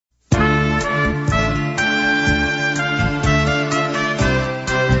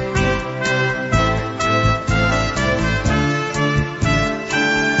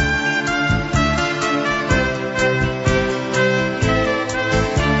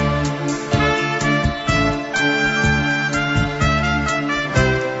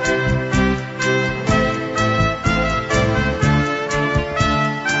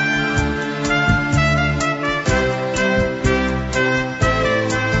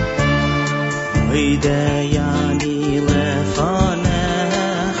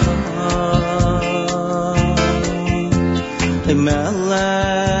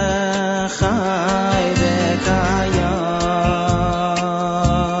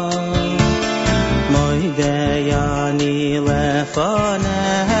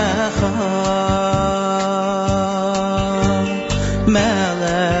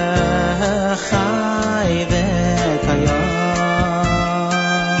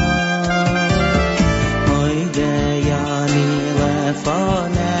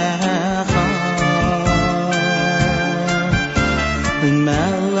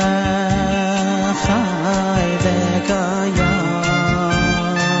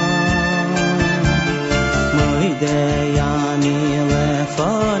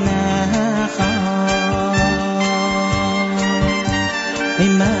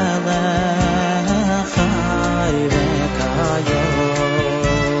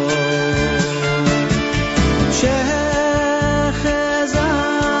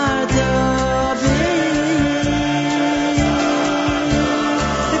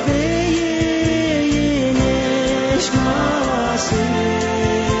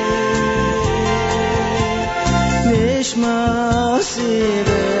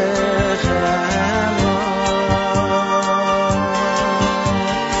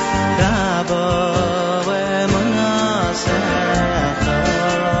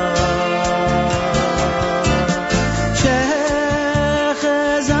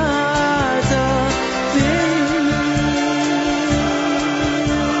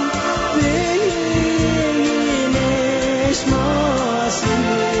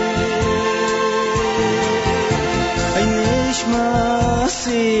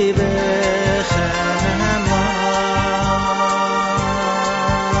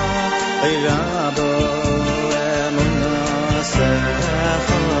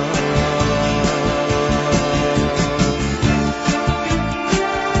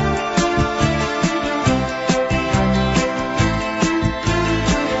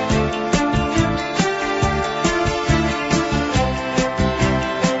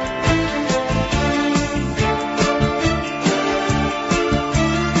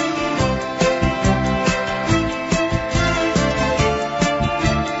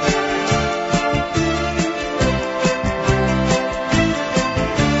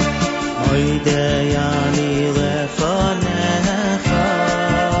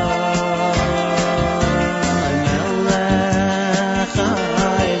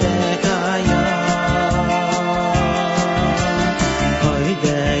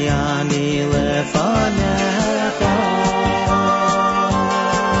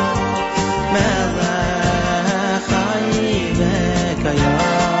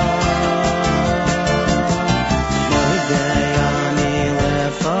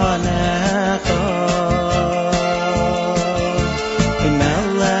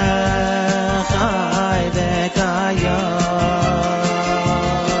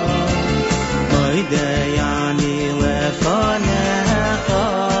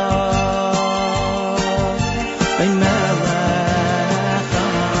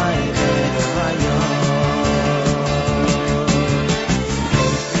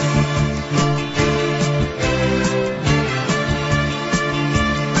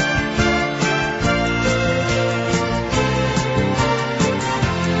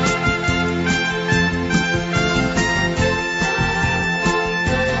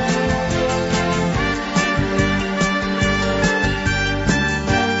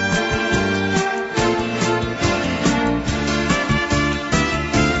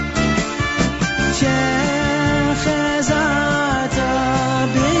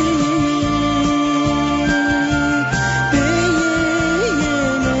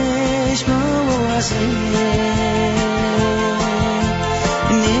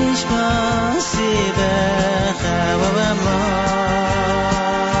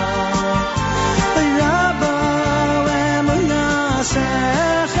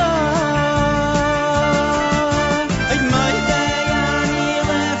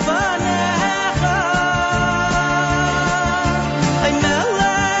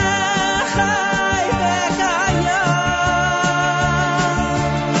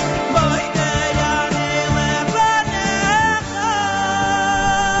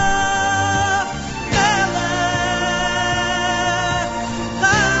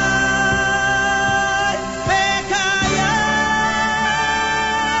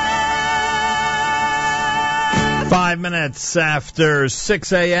Minutes after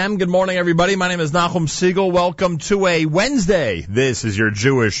 6 a.m. Good morning, everybody. My name is Nachum Siegel. Welcome to a Wednesday. This is your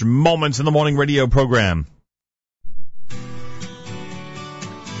Jewish Moments in the Morning radio program.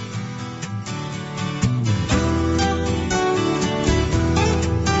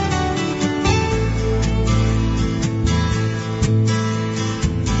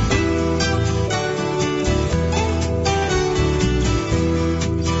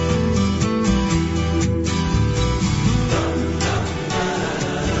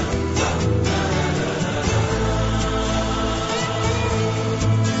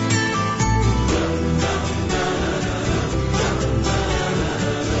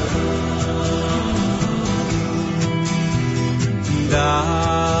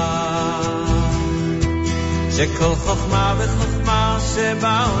 שכל חוכמה וחוכמה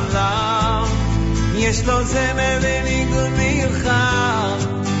שבעולם יש לו זמר וניגון מיוחד,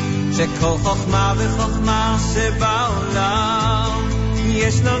 שכל חוכמה וחוכמה שבעולם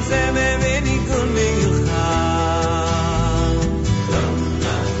יש לו זמר וניגון מיוחד.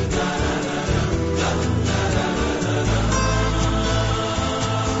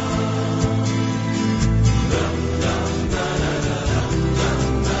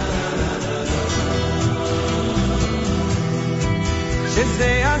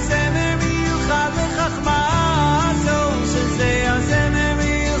 שזה הזמר מיוחד וחכמה זו, שזה הזמר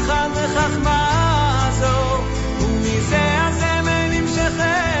מיוחד וחכמה זו, ומזה הזמר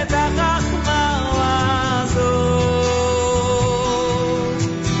נמשכת החכמה זו.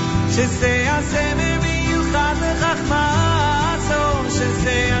 שזה הזמר מיוחד וחכמה זו,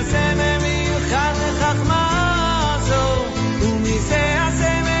 שזה הזמר מיוחד וחכמה זו, ומזה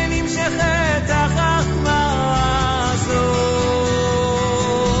הזמר נמשכת החכמה זו.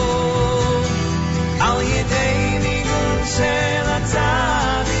 של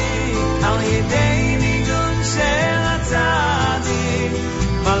הצדיק, על ידי ניגון של הצדיק,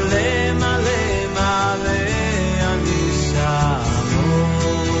 מלא מלא מלא אני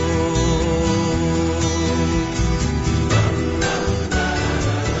שמו.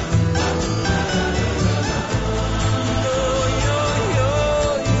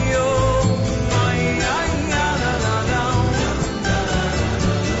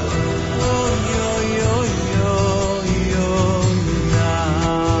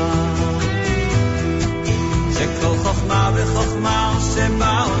 וחוכמה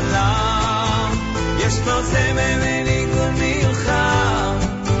שבעולם יש לו זמר וניגון מיוחד,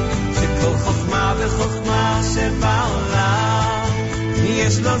 שכל חוכמה וחוכמה שבעולם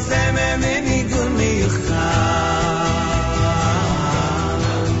יש לו זמר וניגון מיוחד.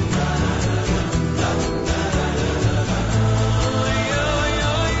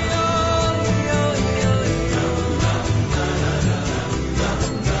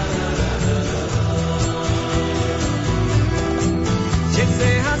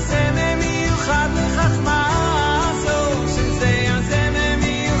 שזה הזמר מיוחד לחכמה זו, שזה הזמר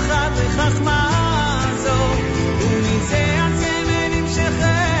מיוחד לחכמה זו, ומזה הזמר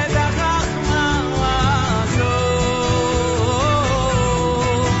נמשכת החכמה זו.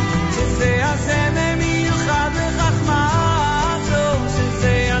 שזה הזמר מיוחד לחכמה זו,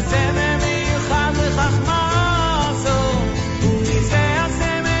 שזה הזמר מיוחד לחכמה זו, ומזה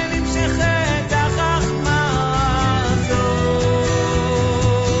הזמר נמשכת החכמה זו.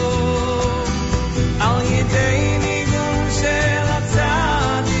 על ידי ניגון של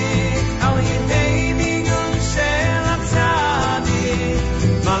הצדיק, על ידי ניגון של הצדיק,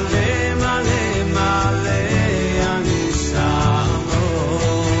 מלא מלא מלא אני שמו.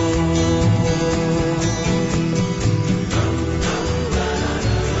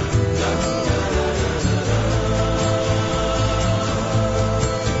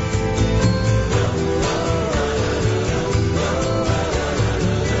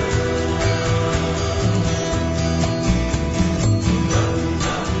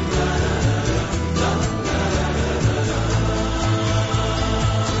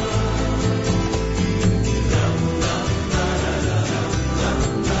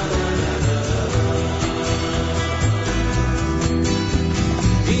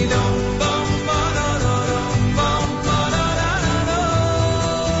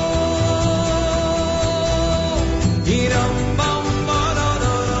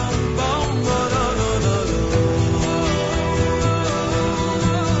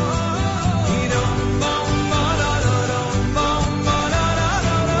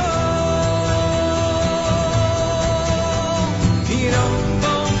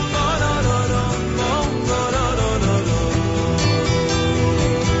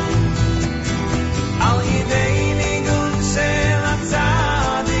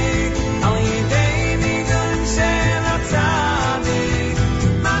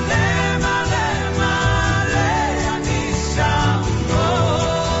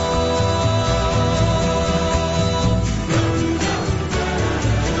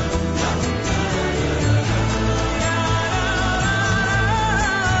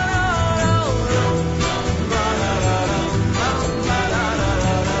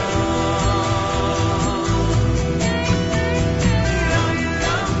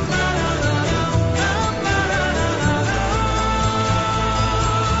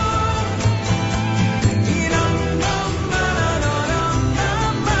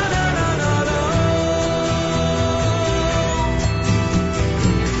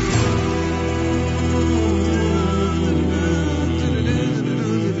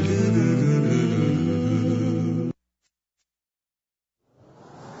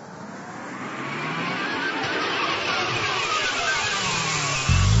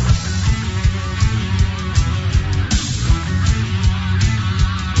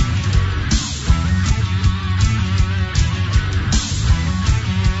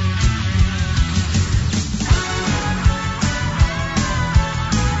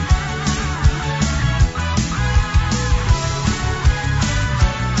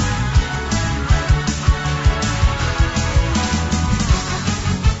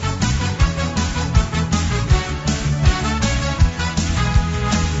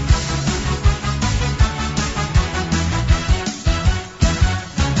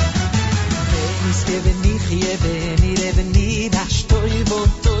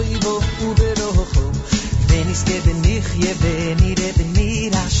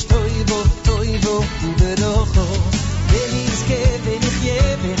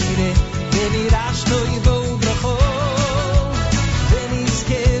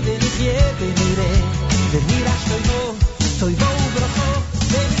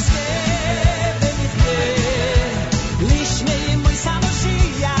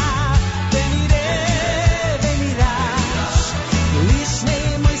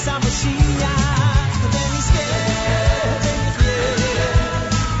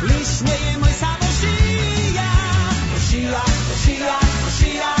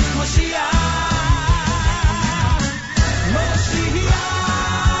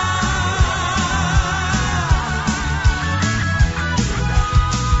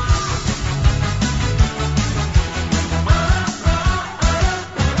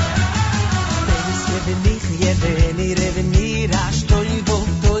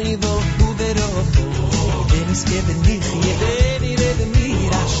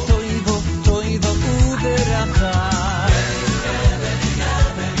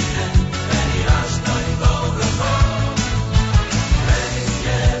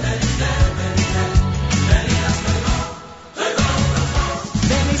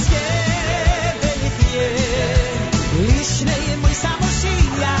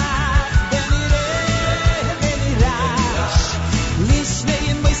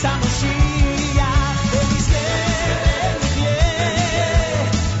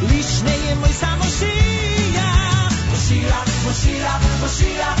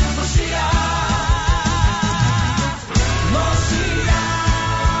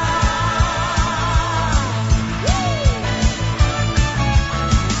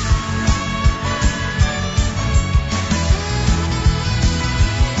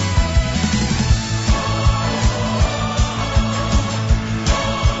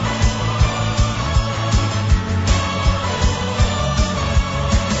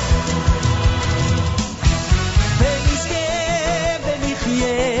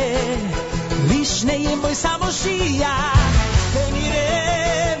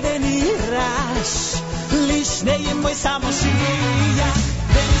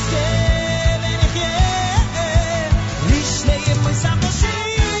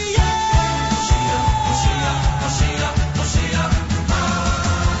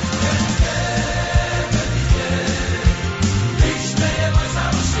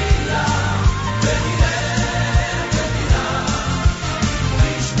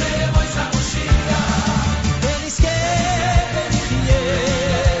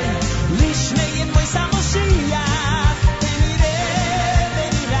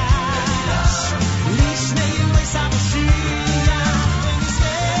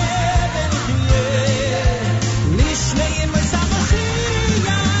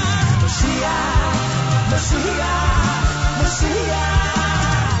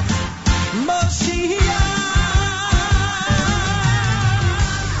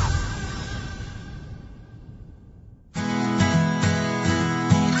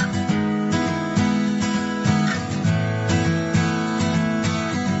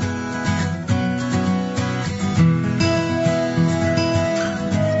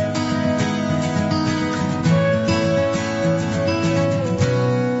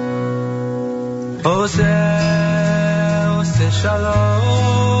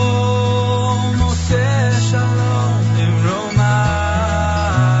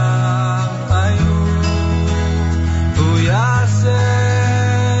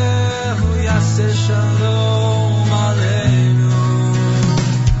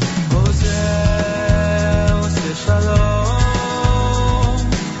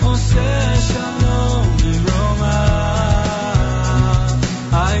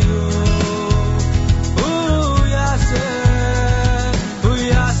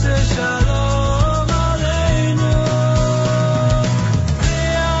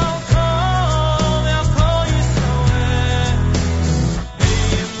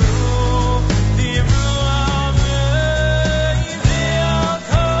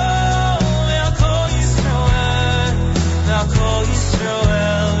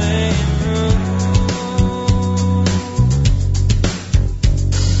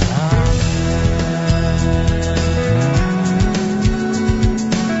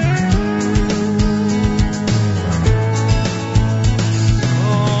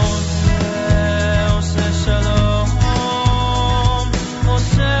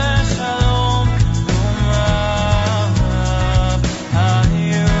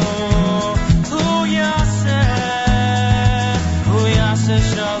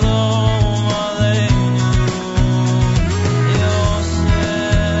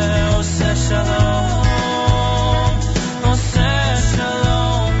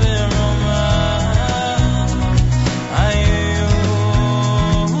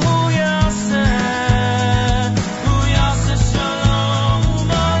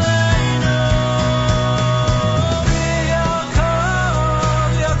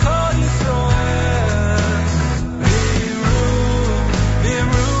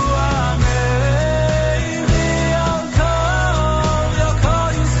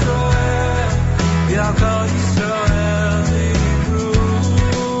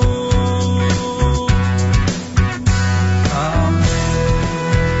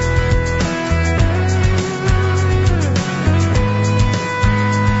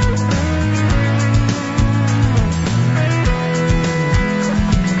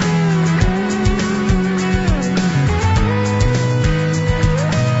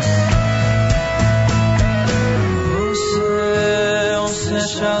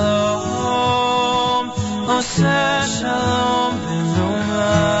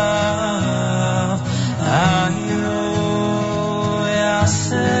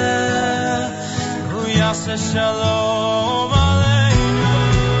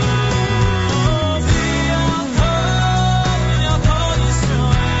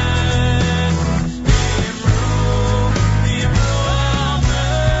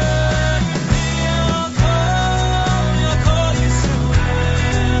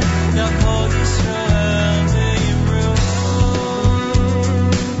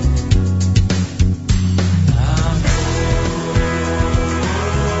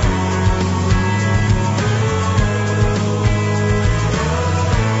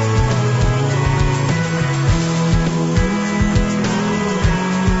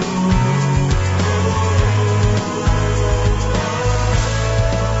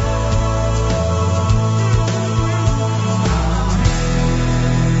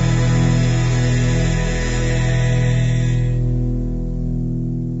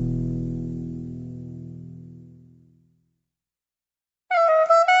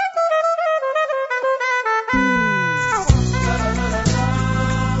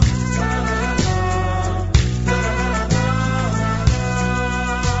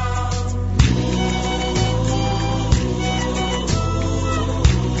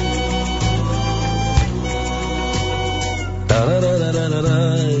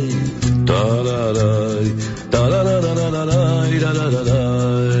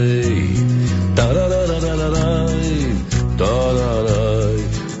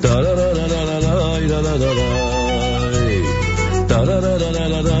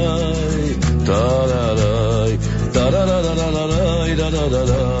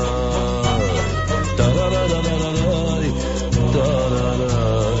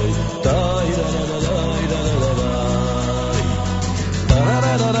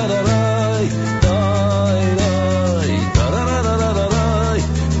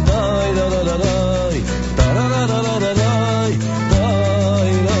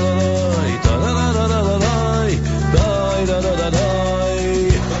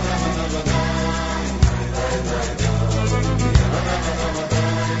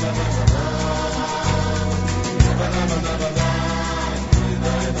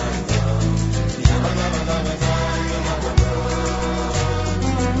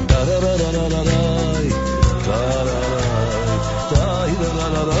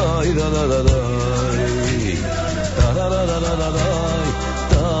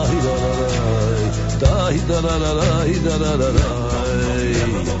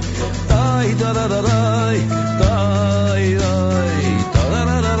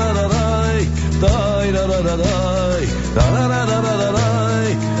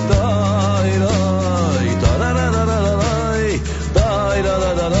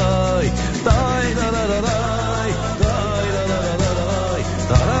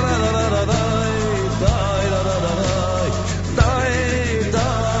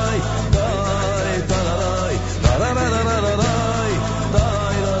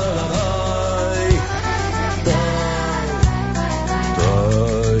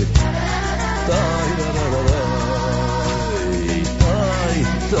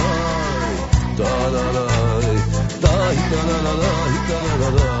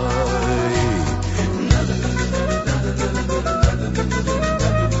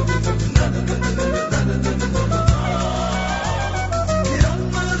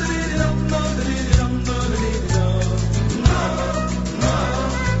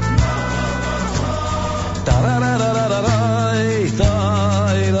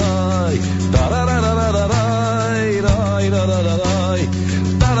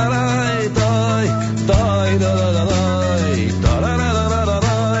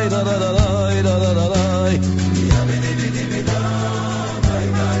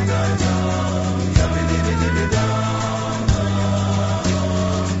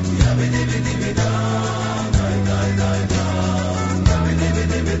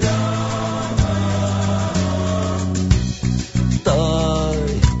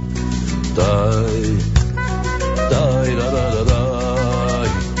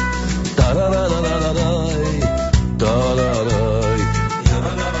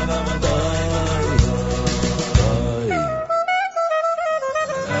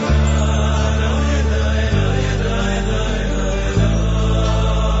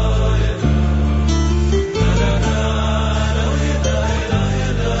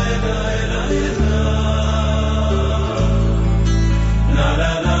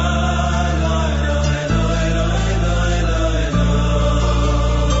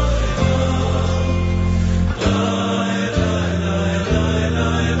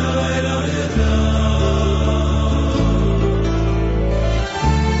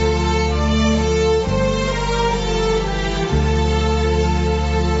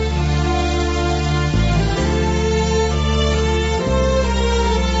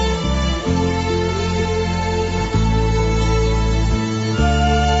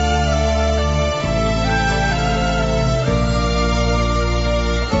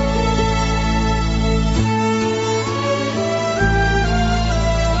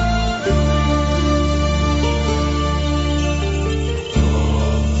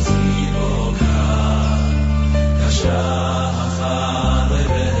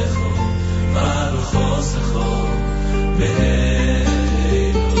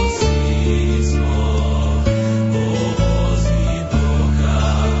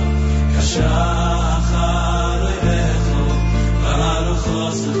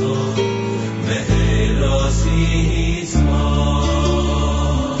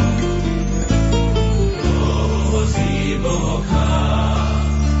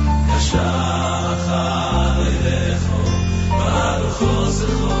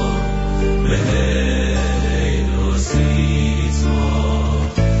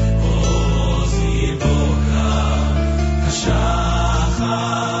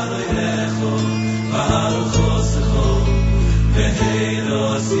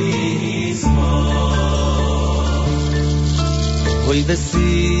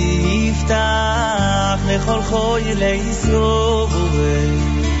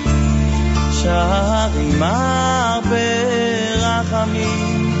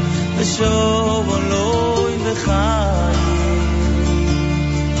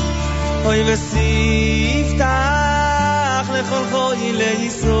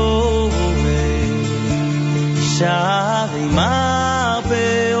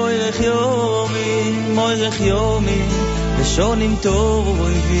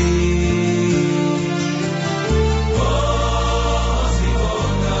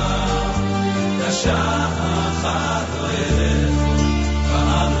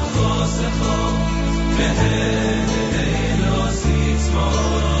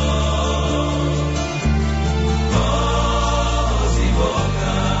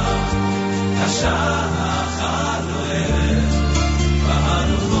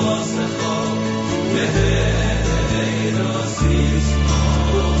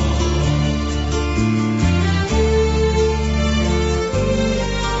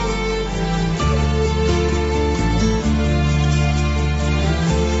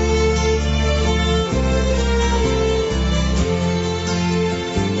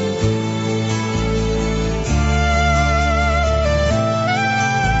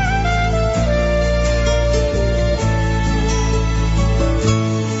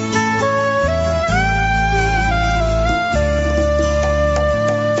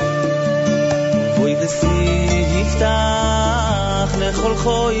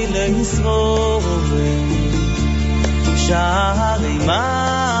 לישרורם שערי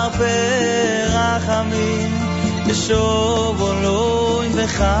מרפא רחמים שוב עולוי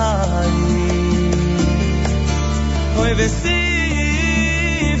וחיים אוי וסיפתח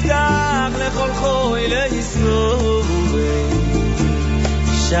לכל חוי לישרורם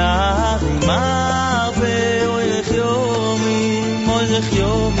שערי מרפא אוי רך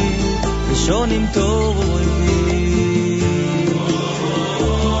יומי ושונים טובים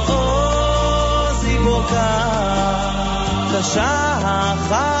זיבוקה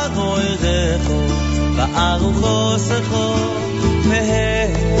כשחר אוירךו בארוכו סכו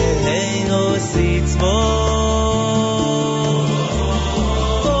והינו סיצבו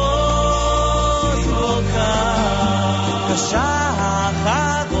זיבוקה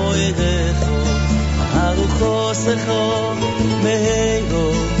כשחר אוירךו בארוכו סכו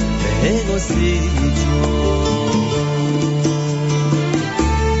והינו סיצבו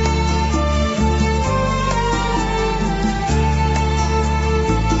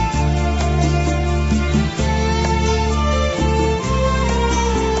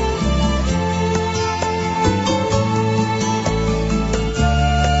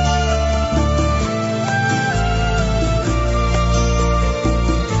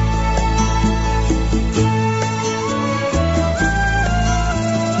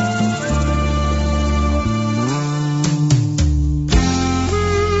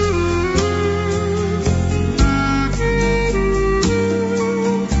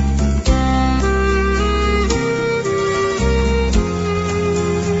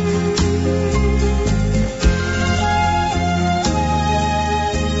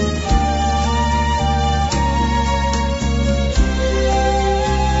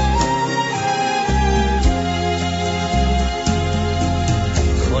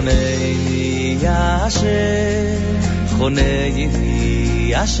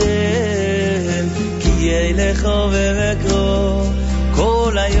חונני השם כי ילך ובקרו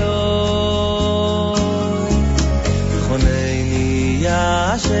כל היום חונני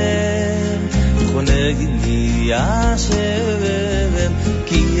השם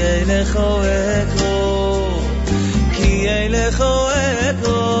כי ילך ובקרו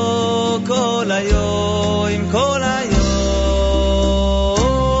כל היום כל היום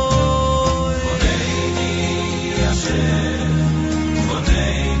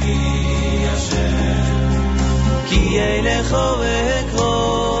ילך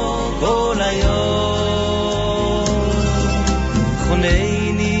וקרוא כל היום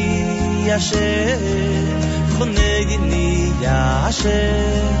חונני השם כי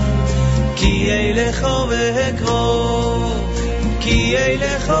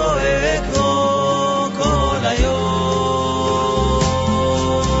ילך וקרוא כל היום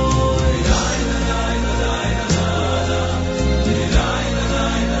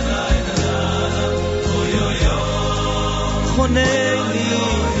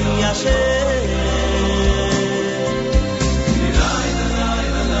חונני השם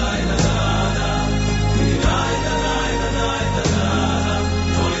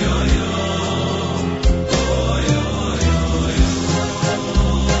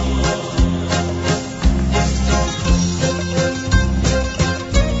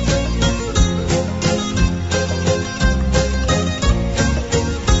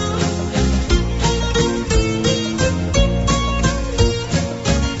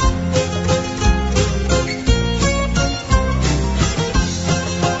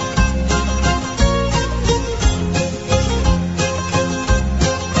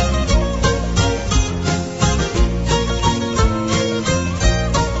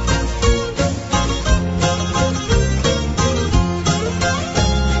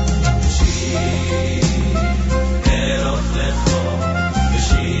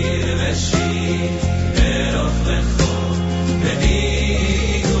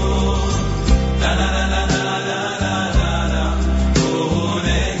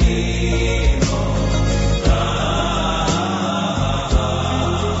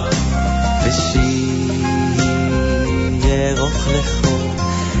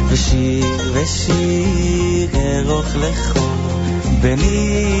ושיר ארוך לך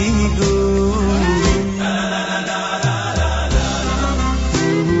בניגוד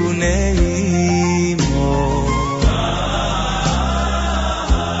ונעימו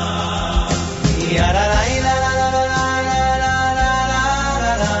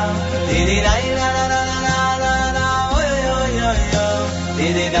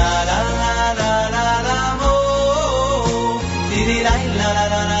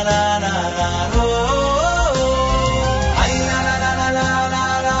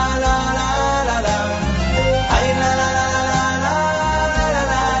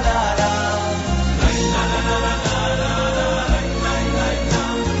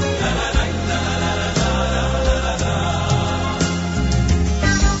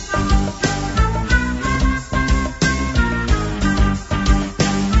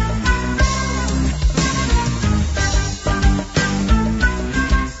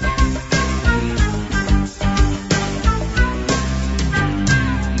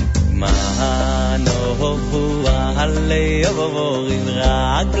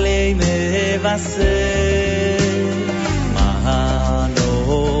רגלי מבשר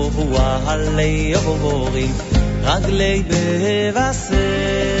מהנו הוא עלי אורים רגלי מבשר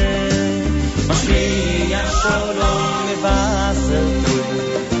משמיע שלום מבשר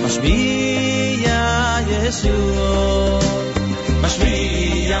משמיע ישועות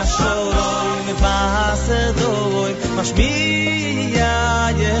משמיע שלום מבשר דוי משמיע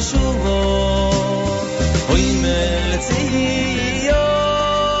ישועות אוי מלציון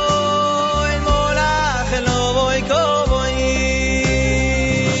מולך אלו בוי כבוי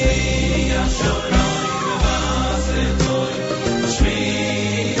משמיע שלום מבשר דוי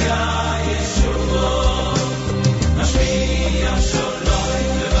משמיע ישועות משמיע שלום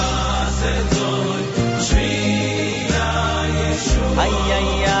מבשר דוי משמיע ישועות איי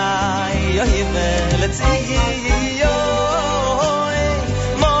איי איי אוי מלציון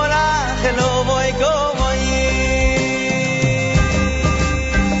מולך אלו בוי כבוי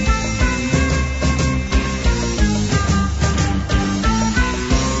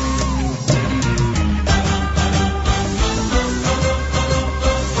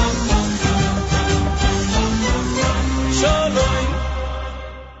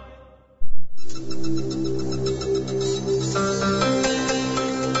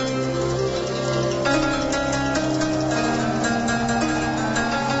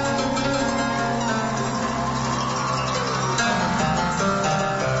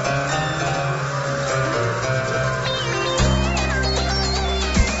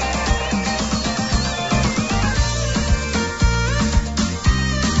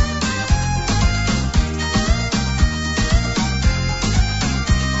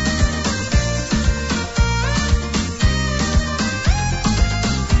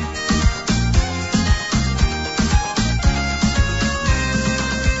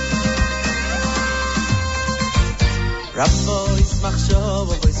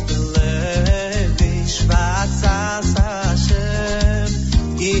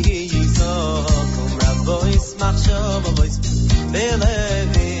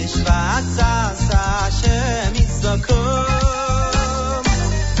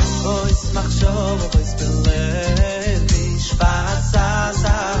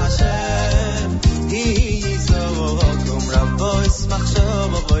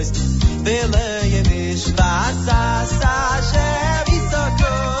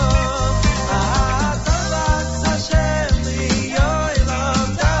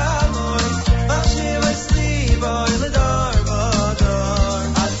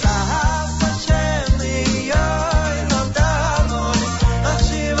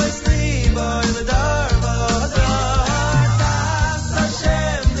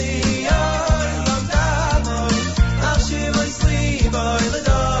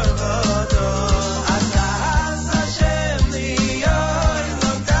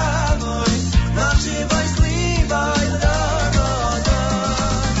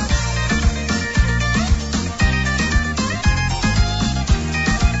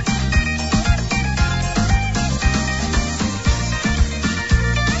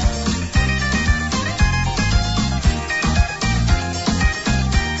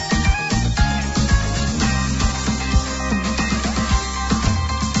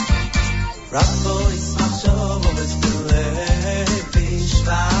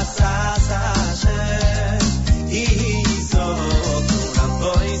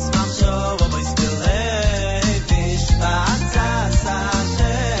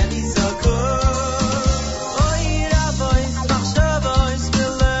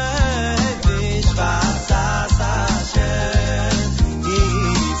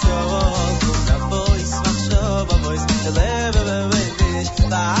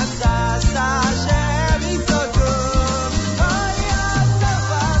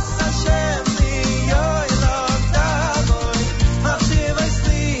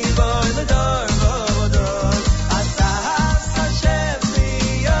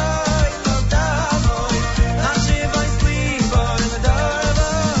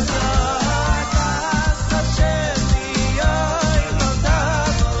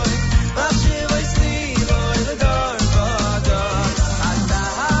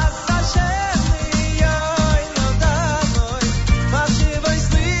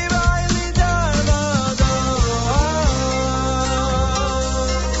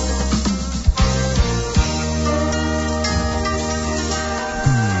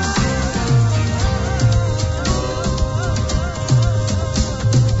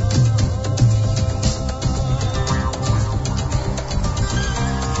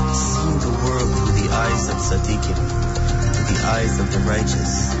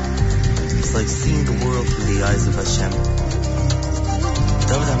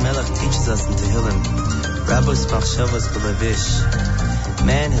HaMelech teaches us in Tehillim, Rabos Machshavos B'Levish,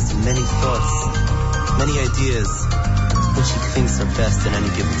 man has many thoughts, many ideas, which he thinks are best in any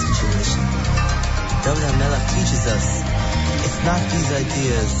given situation. David HaMelech teaches us, it's not these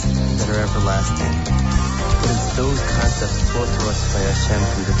ideas that are everlasting, but it's those concepts taught to us by Hashem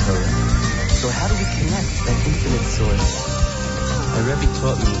through the Torah. So how do we connect to that infinite source? My Rebbe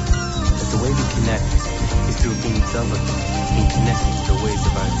taught me that the way we connect is through being developed, being connected to the ways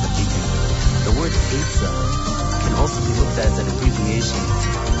of our tzaddikim. The word Eitzah can also be looked at as an abbreviation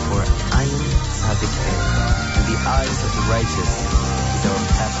for Ayin Tzadik Ein, and the eyes of the righteous is our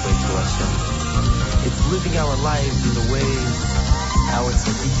pathway to Hashem. It's living our lives in the ways our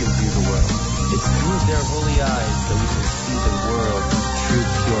tzaddikim view the world. It's through their holy eyes that we can see the world through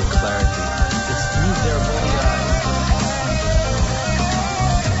pure clarity. It's through their holy eyes.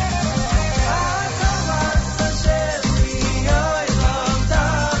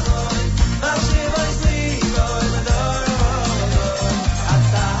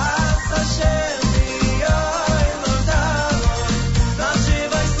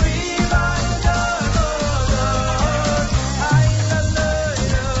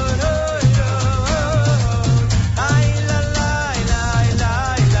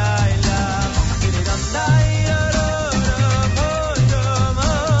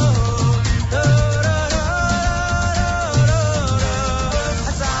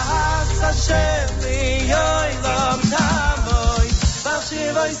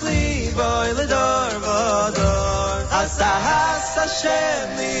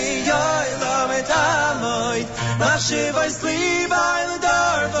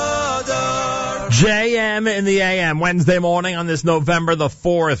 JM in the AM, Wednesday morning on this November the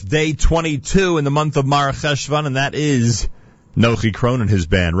 4th, day 22 in the month of Mar Cheshvan, and that is Nochi Krohn and his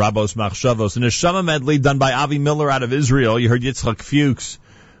band, Rabos Machshavos, and a Neshama medley done by Avi Miller out of Israel. You heard Yitzchak Fuchs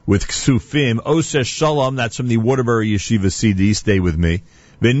with Ksufim, Oseh Shalom, that's from the Waterbury Yeshiva CD, Stay With Me.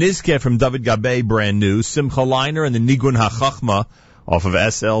 Venizke from David Gabay, brand new. Simcha Leiner and the Nigun HaChachma off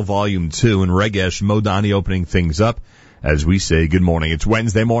of SL Volume 2, and Regesh Modani opening things up as we say good morning. It's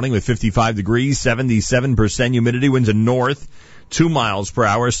Wednesday morning with 55 degrees, 77% humidity, winds a north, 2 miles per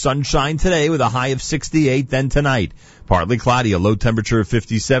hour, sunshine today with a high of 68, then tonight, partly cloudy, a low temperature of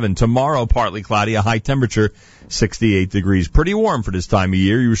 57. Tomorrow, partly cloudy, a high temperature, 68 degrees. Pretty warm for this time of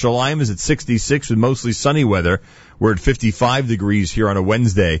year. Yerushalayim is at 66 with mostly sunny weather. We're at 55 degrees here on a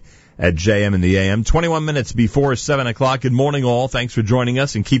Wednesday at JM in the AM. 21 minutes before 7 o'clock. Good morning, all. Thanks for joining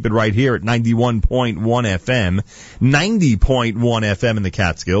us, and keep it right here at 91.1 FM. 90.1 FM in the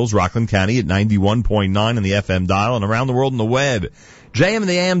Catskills. Rockland County at 91.9 on the FM dial, and around the world on the web.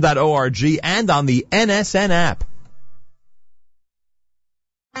 jmintheam.org and on the NSN app.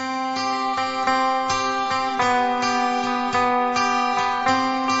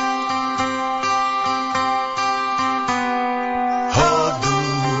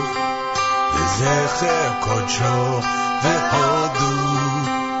 קודשו והודו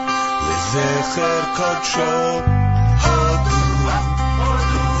לזכר קודשו הודו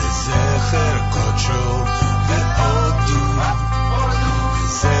לזכר קודשו והודו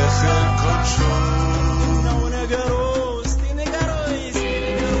לזכר קודשו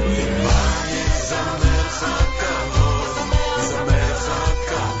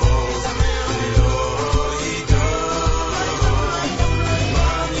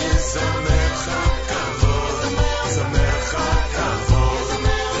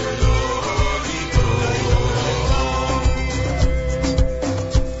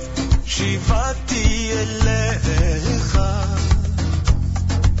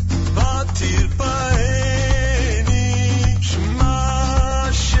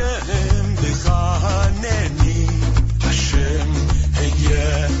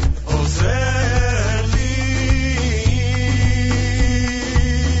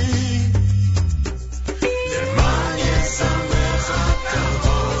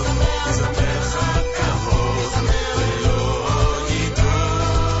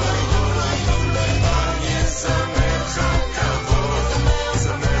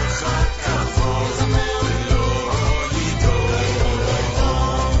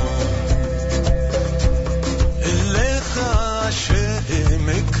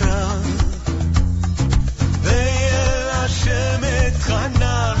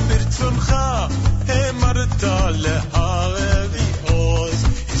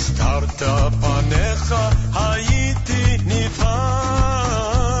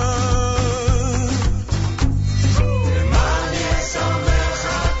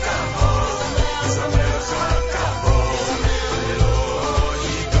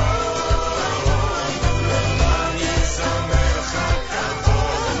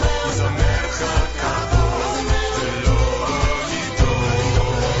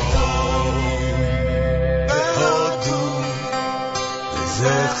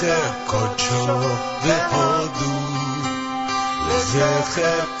לזכר קודשו והודו,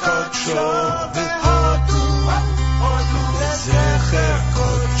 לזכר קודשו והודו, לזכר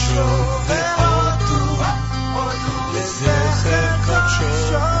קודשו והודו, לזכר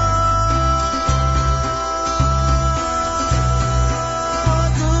קודשו.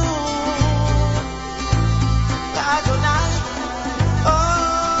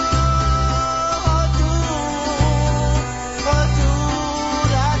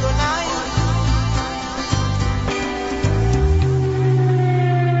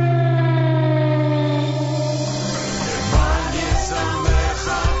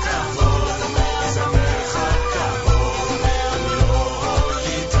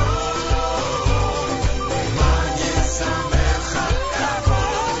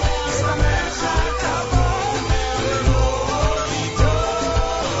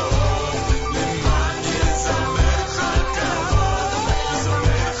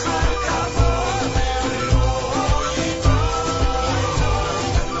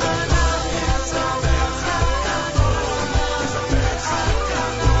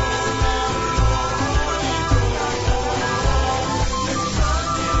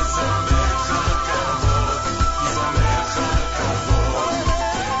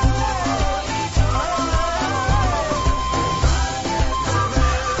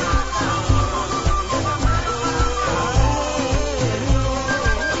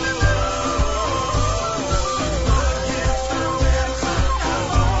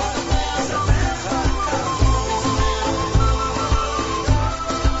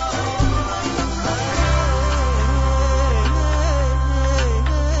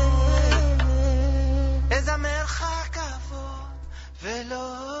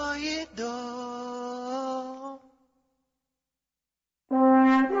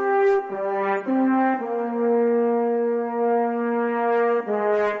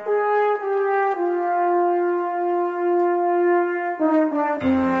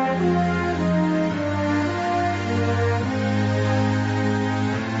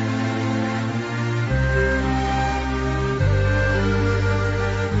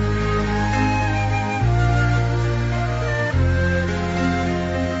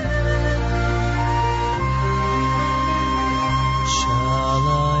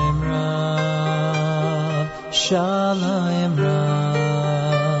 Shalom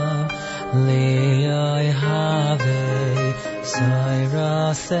Rav Li'ai Havei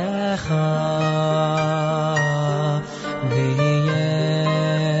Soirasecha V'yein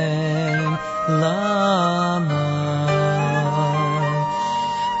Lamai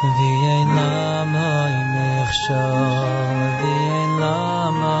V'yein Lamai Mechshol V'yein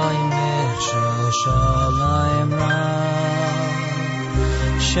Lamai Mechshol Shalom Rav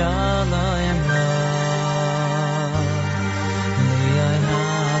Shalom Rav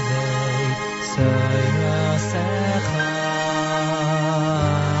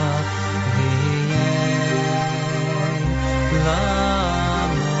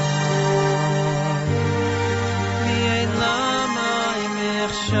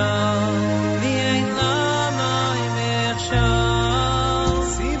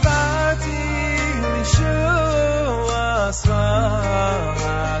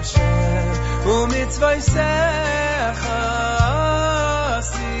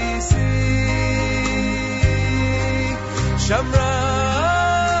Shamra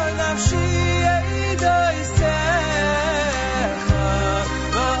nafshi eidoisecha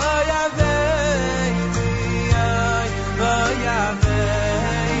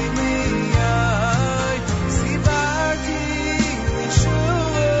v'yavei miyai sibarti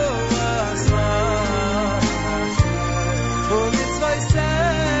lishuas u'mitzvaysecha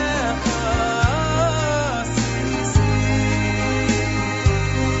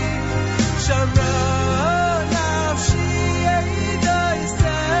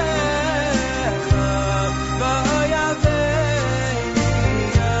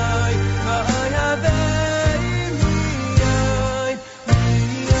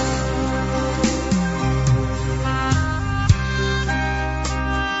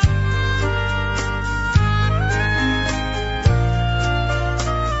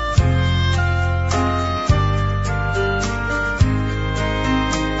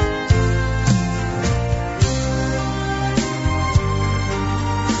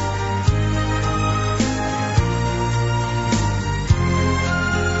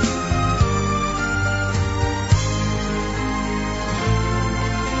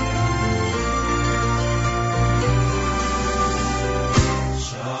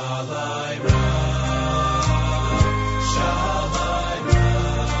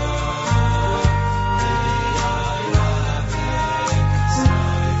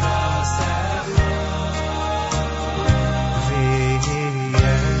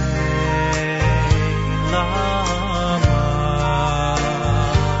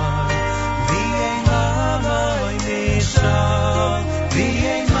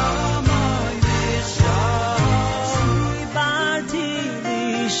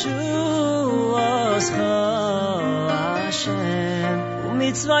Yeshuoscha Hashem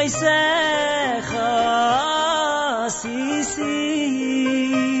u'mitzvaysecha sisi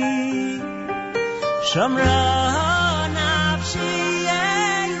Shomra nafshi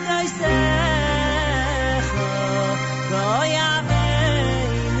eidaisecha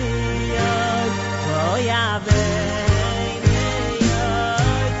v'oyaveini yod v'oyaveini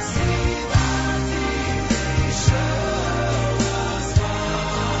yod Sivati Yeshuoscha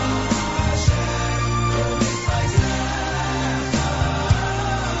Hashem u'mitzvaysecha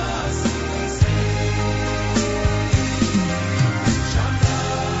sisi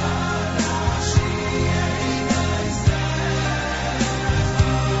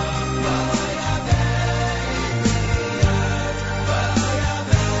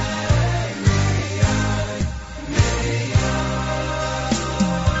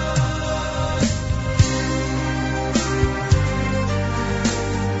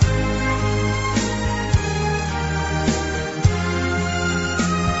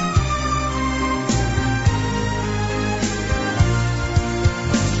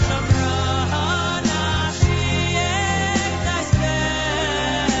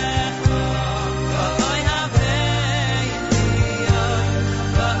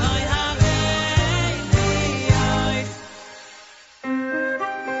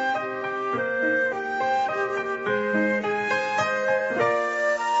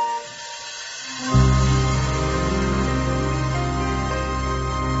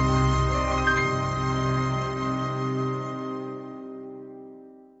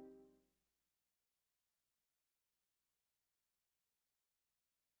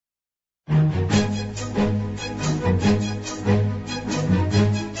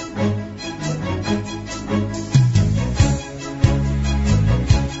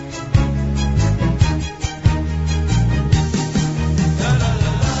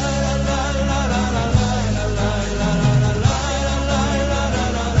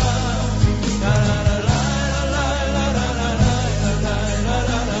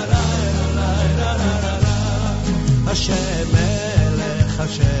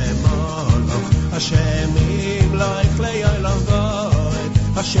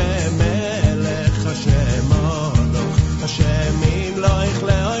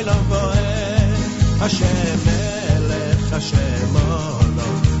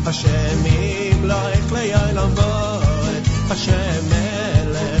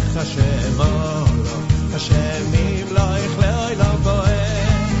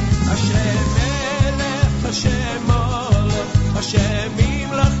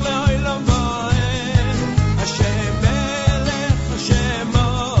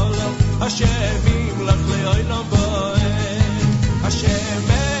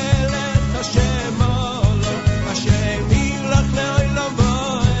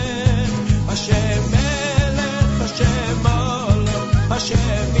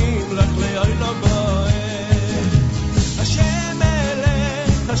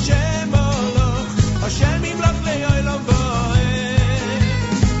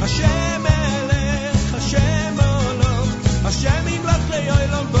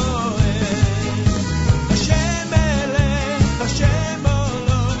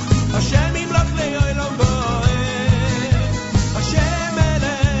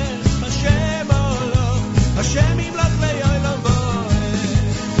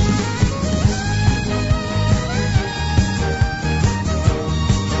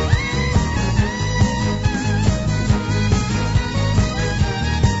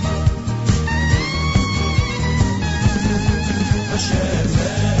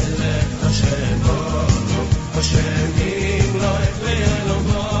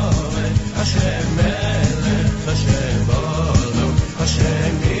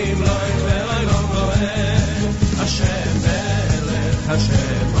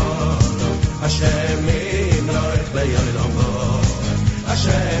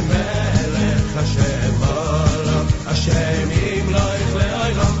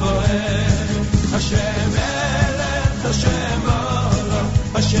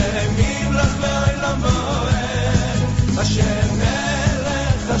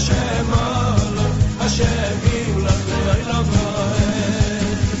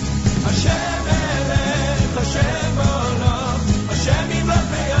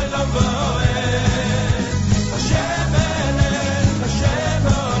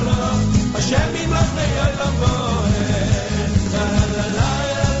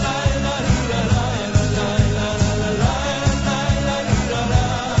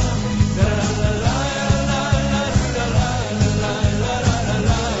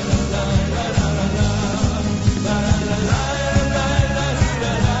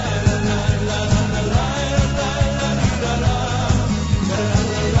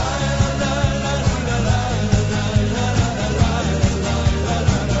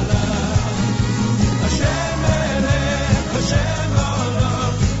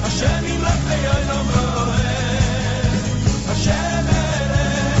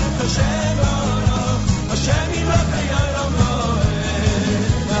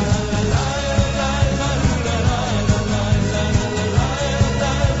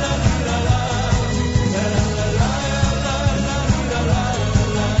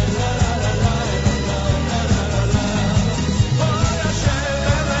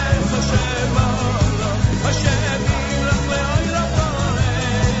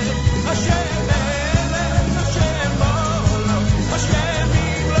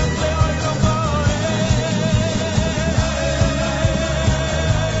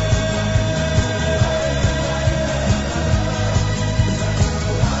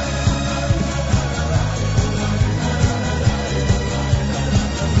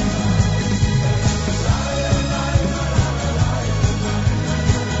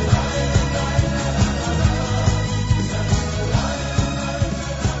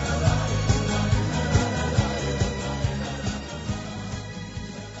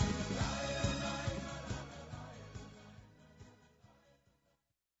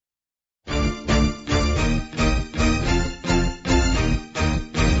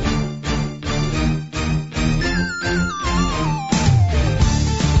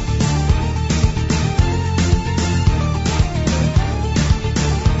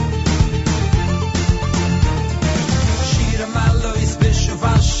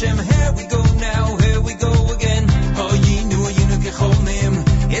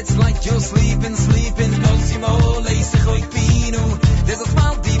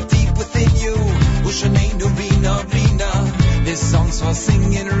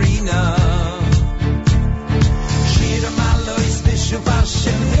arena. Shira Malois Bishop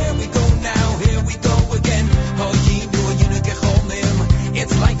Hashem. Here we go now, here we go again. Oh, Yinu, Yunikechonim.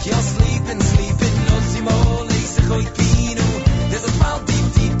 It's like you're sleeping. No Simole, Sechoy Pinu. There's a smile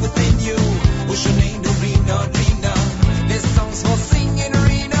deep within you. Ushanein arena. This song's for singing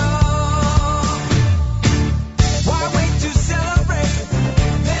arena. Why wait to celebrate?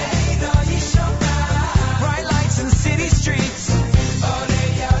 Meheira Yishama. Bright lights in city streets.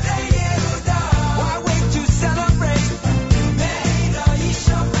 Why wait to celebrate? Meheira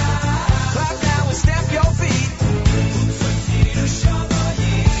Yishama. Clap now and stamp your feet.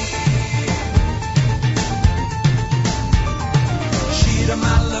 Shira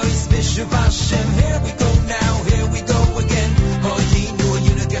Malois Bishop Hashem. Here we go now, here we go again. Oh, Yinu,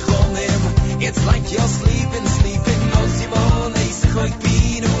 Yunikechonim. It's like you're sleeping. No Simone, Sechoy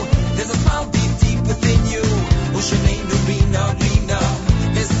Pinu. There's a smile deep within you. Ushanein arena.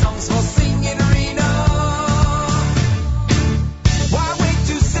 This song's for singing arena. Why wait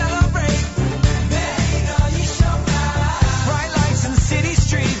to celebrate? Meheira Yishama. Bright lights in city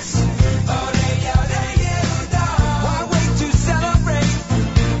streets. Why wait to celebrate?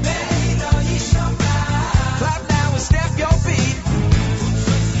 Meheira Yishama. Clap now and stamp your feet.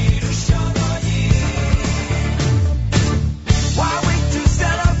 Why wait to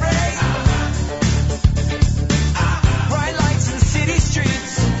celebrate? Bright lights in city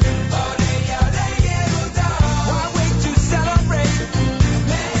streets. Why wait to celebrate?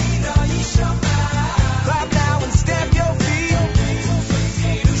 Meheira Yishama. Clap now and stamp your feet.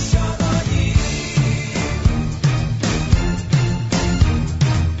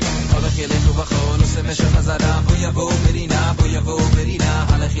 הולך ילך ובחון עושה משך חזרה בוא יבוא ברינה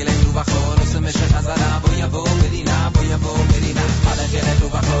הולך ילך ובחון עושה משך חזרה בוא יבוא ברינה הולך ילך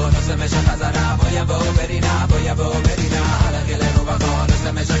ובחון עושה משך חזרה בוא יבוא ברינה הולך ילך ובחון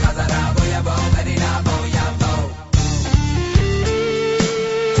עושה משך חזרה בוא יבוא ברינה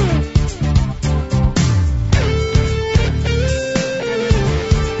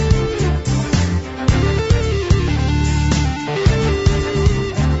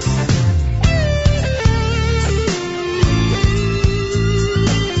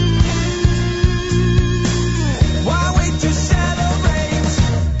Why wait to celebrate?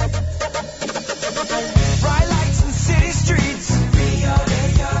 Bright lights in city streets.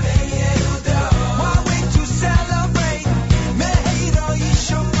 Why wait to celebrate? Meheira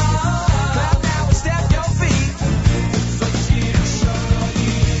Yishama. Clap now and stamp your feet.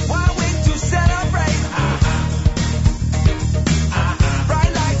 Why wait to celebrate?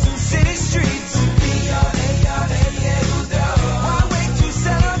 Bright lights in city streets. Why wait to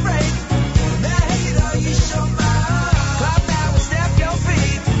celebrate? Meheira Yishama. Clap now and stamp your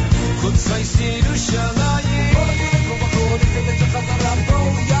feet.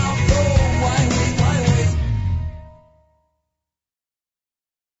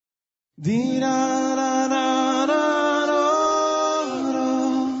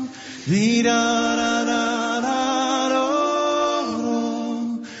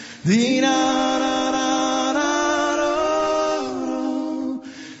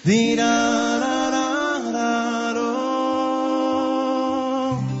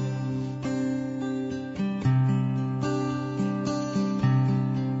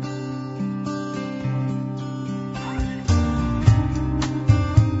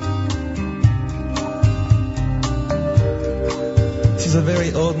 This is a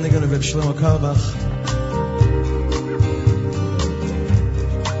very old niggun of Reb Shlomo Carlebach.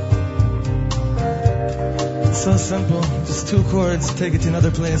 It's so simple, just 2 chords, take it to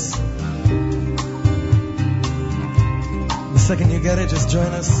another place. The second you get it, just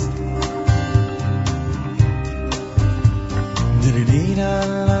join us.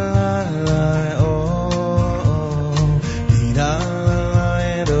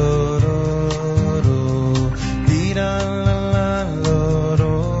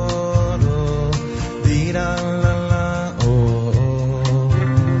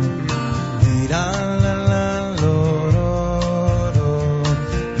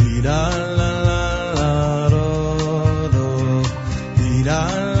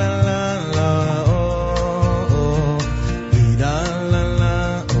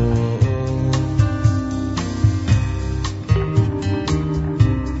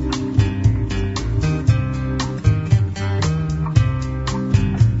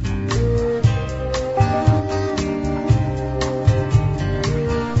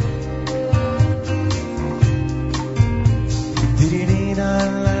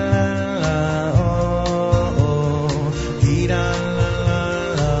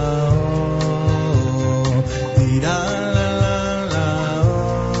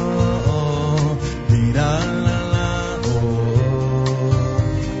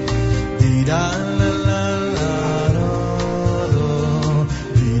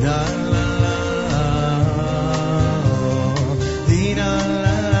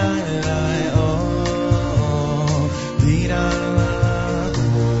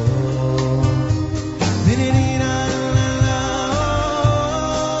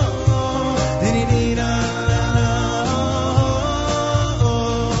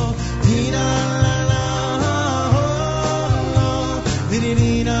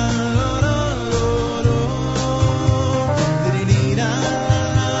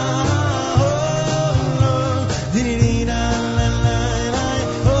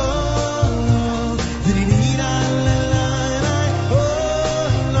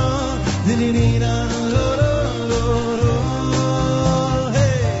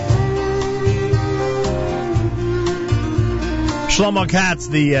 Shlomo Katz,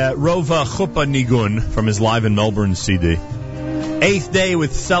 the Rova Chuppah Nigun from his Live in Melbourne CD. Eighth day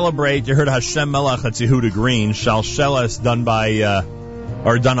with Celebrate. You heard Hashem Melech at Yehuda Green. Shalshelis done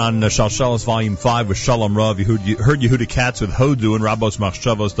on Shalshelis Volume 5 with Shalom Rav. You heard Yehuda Katz with Hodu and Rabos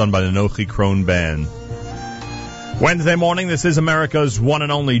Machshavos done by the Nochi Kron Band. Wednesday morning, this is America's one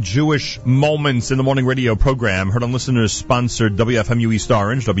and only Jewish Moments in the Morning radio program. Heard on listeners-sponsored WFMU East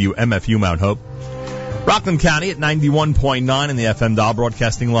Orange, WMFU Mount Hope. Rockland County at 91.9 in the FM dial,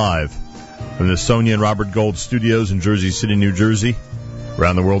 broadcasting live from the Sonia and Robert Gold studios in Jersey City, New Jersey.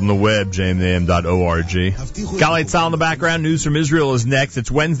 Around the world on the web, jmam.org. Galei Tzal in the background. News from Israel is next. It's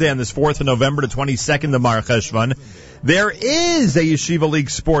Wednesday on this 4th of November, the 22nd of Mar Cheshvan. There is a Yeshiva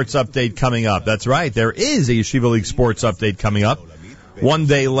League Sports update coming up. That's right. There is a Yeshiva League Sports update coming up. One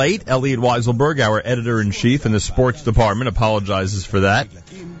day late, Elliot Weiselberg, our editor-in-chief in the sports department, apologizes for that.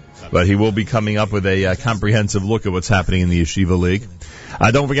 But he will be coming up with a comprehensive look at what's happening in the Yeshiva League.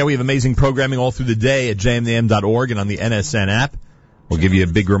 Don't forget, we have amazing programming all through the day at jmam.org and on the NSN app. We'll give you a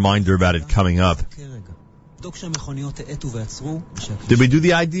big reminder about it coming up. Did we do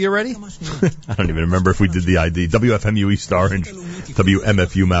the ID already? I don't even remember if we did the ID. WFMU East Orange,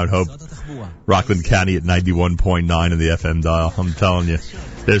 WMFU Mount Hope, Rockland County at 91.9 in the FM dial. I'm telling you,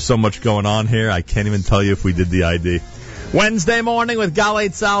 there's so much going on here, I can't even tell you if we did the ID. Wednesday morning with Galei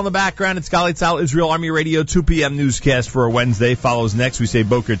Tzal in the background. It's Galei Tzal, Israel Army Radio, 2 p.m. newscast for a Wednesday. Follows next. We say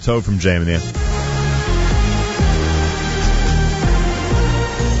Boker Tov from JMN.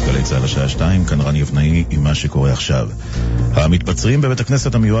 גלי צהל השעה 2, כאן רן יבנאי עם מה שקורה עכשיו. המתבצרים בבית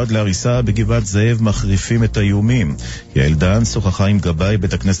הכנסת המיועד להריסה בגבעת זאב מחריפים את האיומים. יעל דן שוחחה עם גבאי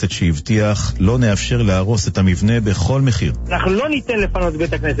בית הכנסת שהבטיח לא נאפשר להרוס את המבנה בכל מחיר. אנחנו לא ניתן לפנות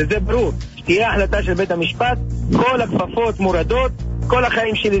בית הכנסת, זה ברור. שתהיה החלטה של בית המשפט, כל הכפפות מורדות, כל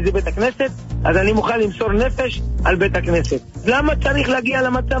החיים שלי זה בית הכנסת, אז אני מוכן למסור נפש על בית הכנסת. למה צריך להגיע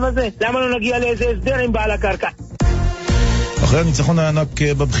למצב הזה? למה לא נגיע לאיזה הסדר עם בעל הקרקע? אחרי הניצחון הענק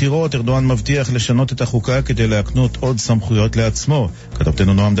בבחירות, ארדואן מבטיח לשנות את החוקה כדי להקנות עוד סמכויות לעצמו.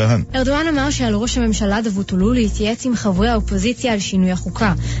 כתבתנו נועם דהן. ארדואן אמר שעל ראש הממשלה דבוטולו להתייעץ עם חברי האופוזיציה על שינוי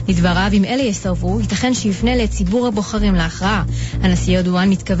החוקה. לדבריו, אם אלה יסרבו, ייתכן שיפנה לציבור הבוחרים להכרעה. הנשיא ארדואן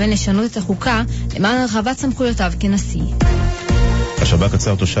מתכוון לשנות את החוקה למען הרחבת סמכויותיו כנשיא. השב"כ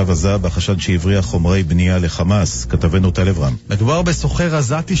עצר תושב עזה בחשד שהבריח חומרי בנייה לחמאס. כתבנו טל אברהם. מדובר בסוחר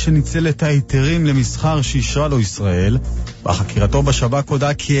עזתי שניצל את ההיתרים למסחר שאישרה לו ישראל. בחקירתו בשב"כ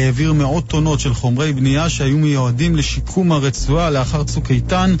הודע כי העביר מאות טונות של חומרי בנייה שהיו מיועדים לשיקום הרצועה לאחר צוק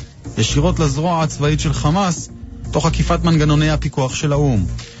איתן, ישירות לזרוע הצבאית של חמאס, תוך עקיפת מנגנוני הפיקוח של האו"ם.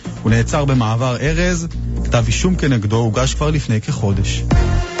 הוא נעצר במעבר ארז, כתב אישום כנגדו הוגש כבר לפני כחודש.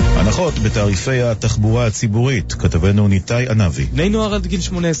 הנחות בתעריפי התחבורה הציבורית. כתבנו ניתאי ענבי. בני נוער עד גיל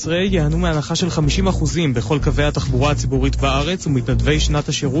 18 יענו מהנחה של 50% בכל קווי התחבורה הציבורית בארץ, ומתנדבי שנת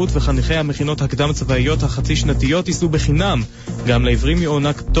השירות וחניכי המכינות הקדם צבאיות החצי שנתיות ייסעו בחינם. גם לעברים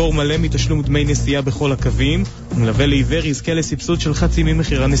יוענק פטור מלא מתשלום דמי נסיעה בכל הקווים, ומלווה לעיוור יזכה לסבסוד של חצי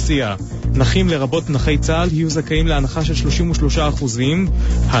ממחיר הנסיעה. נכים לרבות נכי צה"ל יהיו זכאים להנחה של 33%.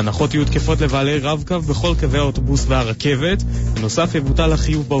 ההנחות יהיו תקפות לבעלי רב-קו בכל קווי האוטובוס והרכבת. בנוסף יבוטל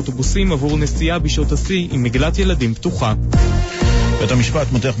החיוב באוטובוסים עבור נסיעה בשעות השיא עם מגלת ילדים פתוחה. בית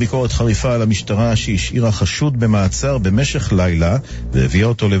המשפט מותח ביקורת חריפה על המשטרה שהשאירה חשוד במעצר במשך לילה והביאה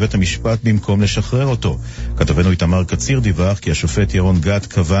אותו לבית המשפט במקום לשחרר אותו. כתבנו איתמר קציר דיווח כי השופט ירון גת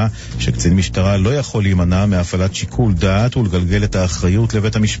קבע שקצין משטרה לא יכול להימנע מהפעלת שיקול דעת ולגלגל את האחריות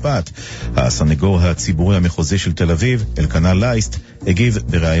לבית המשפט. הסנגור הציבורי המחוזי של תל אביב, אלקנה לייסט, הגיב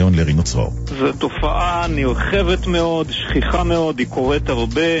בריאיון לרינו צרור. זו תופעה נרחבת מאוד, שכיחה מאוד, היא קורית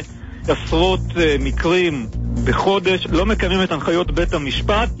הרבה, עשרות מקרים בחודש, לא מקיימים את הנחיות בית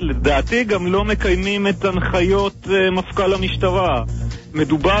המשפט, לדעתי גם לא מקיימים את הנחיות מפכ"ל המשטרה.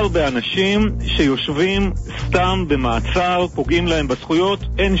 מדובר באנשים שיושבים סתם במעצר, פוגעים להם בזכויות,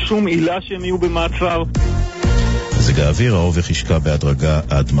 אין שום עילה שהם יהיו במעצר. מזג האוויר, האובך ישקע בהדרגה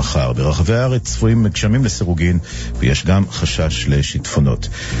עד מחר. ברחבי הארץ צפויים גשמים לסירוגין, ויש גם חשש לשיטפונות.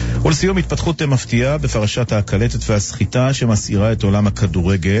 ולסיום, התפתחות מפתיעה בפרשת הקלטת והסחיטה שמסעירה את עולם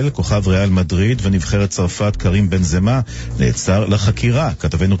הכדורגל. כוכב ריאל מדריד ונבחרת צרפת קרים בנזמה נעצר לחקירה.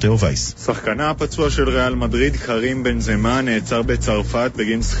 כתבנו תאו וייס. שחקנה הפצוע של ריאל מדריד קרים בנזמה נעצר בצרפת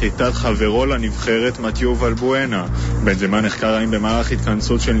בגין סחיטת חברו לנבחרת מתיו ולבואנה. בנזמה נחקר האם במהלך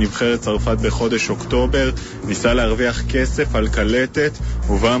התכנסות של נבחרת צרפת בחודש אוקטובר ניסה להרוויח כסף על קלטת,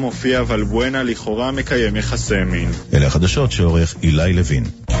 ובה מופיע ולבואנה לכאורה מקיים יחסי מין. אלה החדשות שעורך אילי לוין.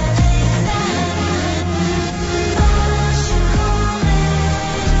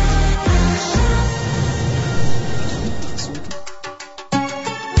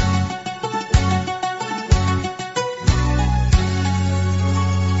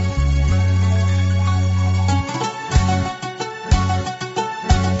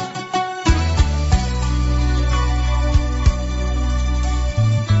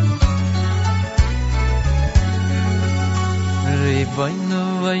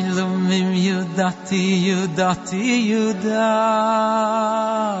 Ribono Eilomim Yudati Yudati Yudati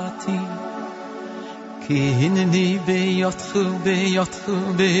Ki hineni beyotchu beyotchu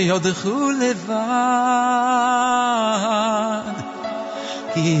beyotchu levad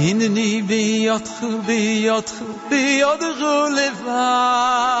Ki hineni beyotchu beyotchu beyotchu levad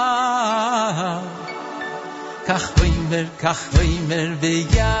Kach hoimer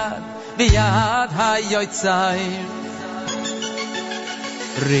beyad beyad hayotzayr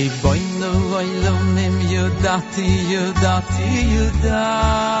Ribono Eilomim Yudati Yudati Yudati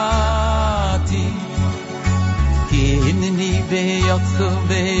Ki hineni beyotchu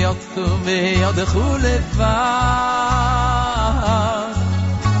beyotchu beyotchu levad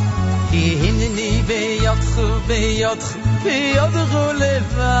Ki hineni beyotchu beyotchu beyotchu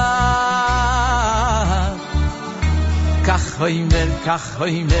levad Kach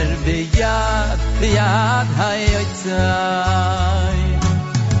hoimer beyad beyad hayotzay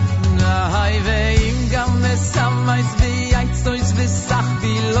Hay veim gam mesamais beyitzois besach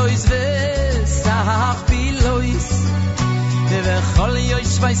bilois besach bilois Bechol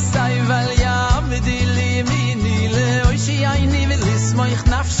yoish vaisai val yam dili mini leoishi ayni velismoich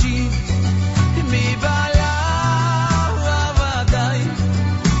nafshi mi bala avadai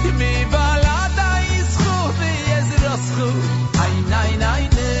mi bala dai schu bezroschu ay nay nay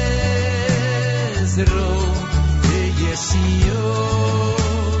nezro yeshio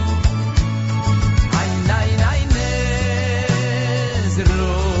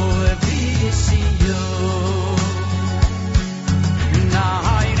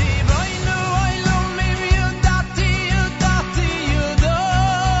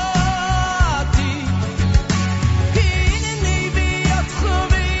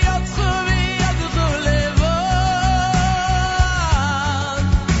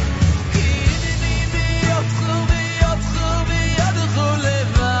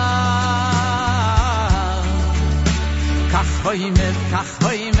Kach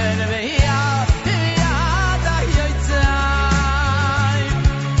hoimer beyad beyad hayotzay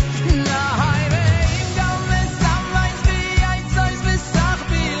Nahay veim gam mesamais beyitzois besach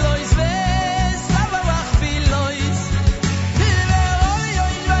bilois besavach bilois Ve'ol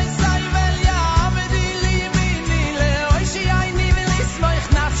yoish vaisai vel yaved ilimini leoishi ayni velismoich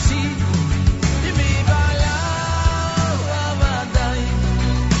nafshi Mi bala avadai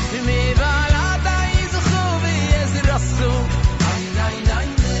Mi bala dai zuchu v'yezraschu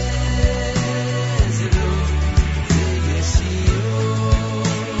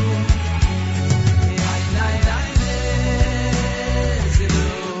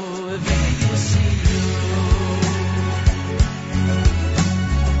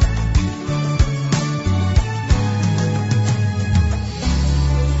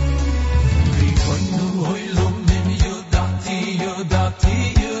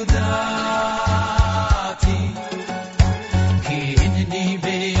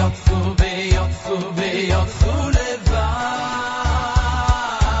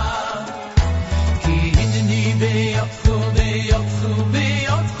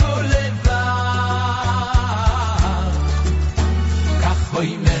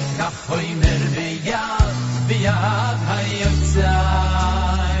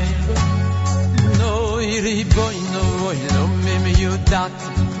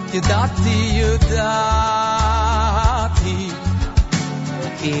Yudati Yudati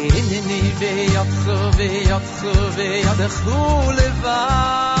Ki hineni beyotchu beyotchu beyotchu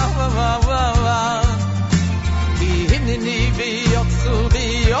levad Ki hineni beyotchu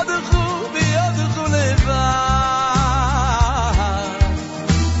beyotchu beyotchu levad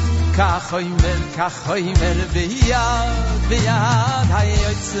Kach hoimer beyad beyad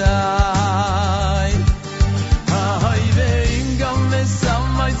hayotzay Hay veim gam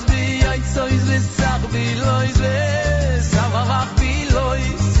mesamais beyitzois besach bilois besavach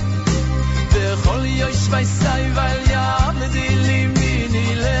bilois Bechol yoish vaisai val yaved ilimini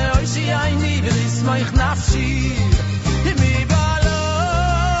leoishi ayni velismoich nafshi Mi bala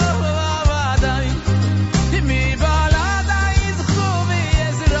avadai Mi bala dai zuchu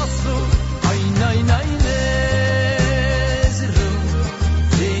v'yezroschu ay nay nay nezru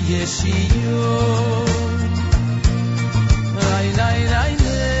v'yeshio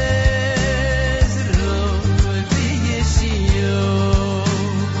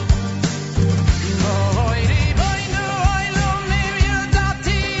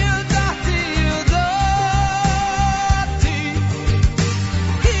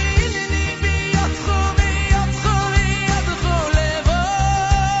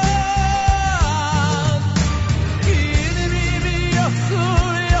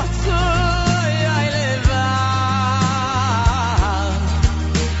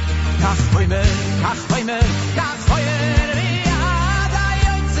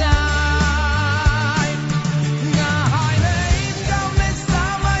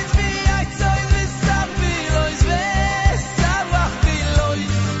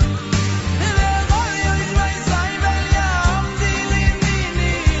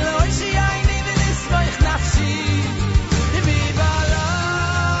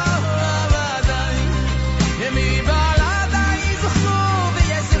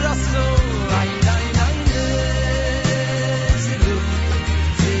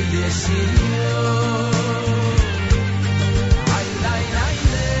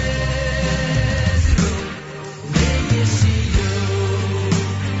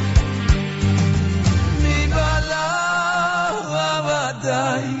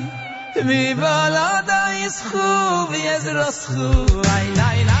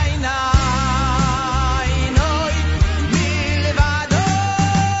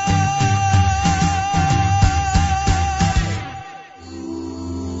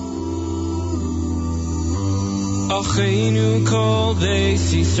Achenu kol beis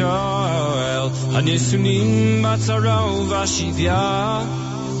Yisrael Hanisunim batzara uvashivya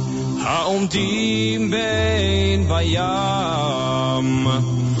Ha'omdim bein bayam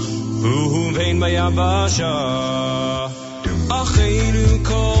Uhu bein bayabasha Achenu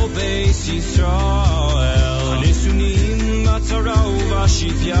kol beis Yisrael Hanisunim batzara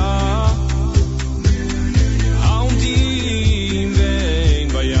uvashivya Ha'omdim bein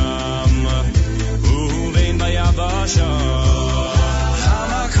bayam Basha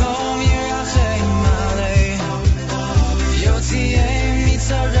Hamakom yirachem alei Yotziem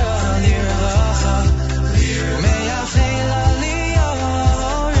mitzara lirvacha Meyachel aliyah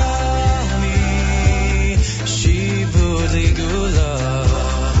Shibud ligula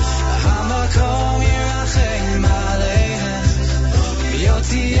Hamakom yirachem alei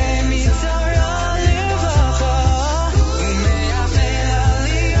Yotziem mitzara lirvacha Meyachel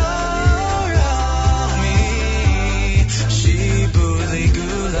aliyah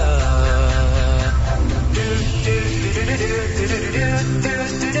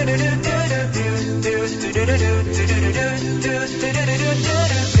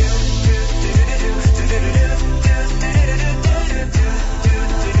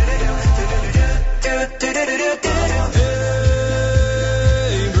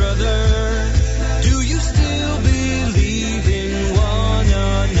Hey brother, do you still believe in one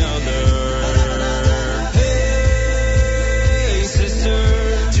another? Hey sister,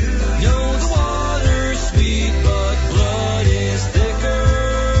 know the water's sweet but blood is thicker.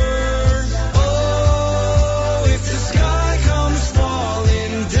 Oh, if the sky comes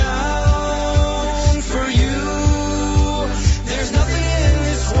falling down for you, there's nothing in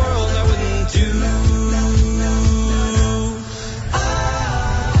this world I wouldn't do.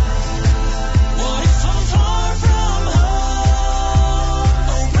 What if I'm far from home?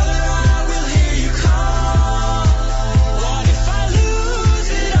 Oh brother, I will hear you call. What if I lose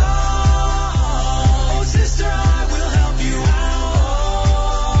it all? Oh sister, I will help you out.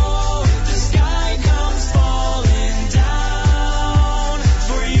 If the sky comes falling down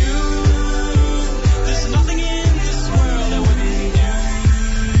for you, there's nothing in this world I wouldn't do.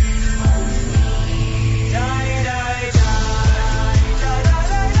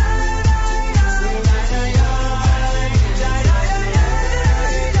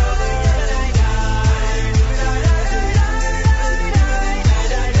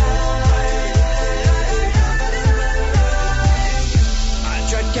 I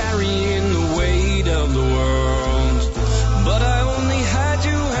tried carrying the weight of the world, but I only had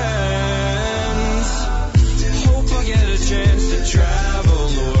two hands. Hope I get a chance to travel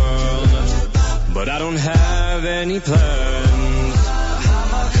the world, but I don't have any plans.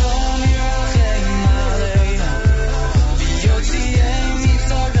 Hamakom yirachem alei Yotziem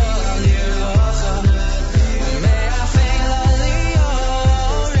mitzara lirvacha Meyachel aliyah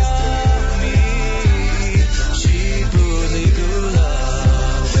Shibud ligula.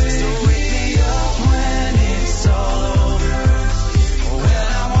 So wake me up when it's all over, when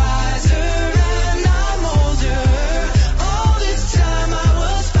I'm wiser and I'm older. All this time I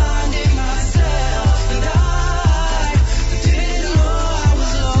was finding myself, and I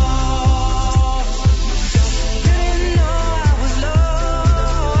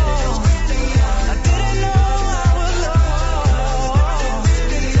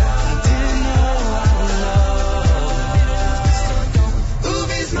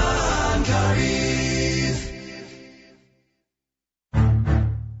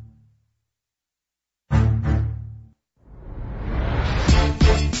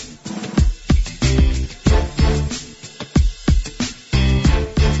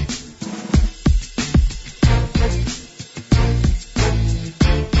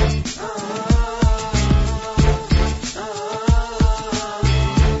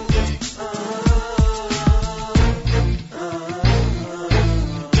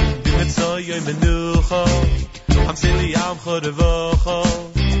yom menucha Hamsili yam chodevocha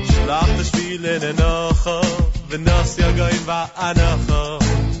Shlach teshvilin enocha V'nos yagoyim va'anacha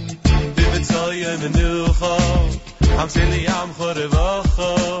B'vitzol yom menucha Hamsili yam chodevocha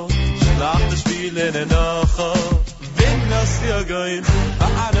Shlach teshvilin enocha V'nos yagoyim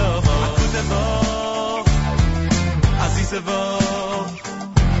va'anacha Akutevoch Azizevoch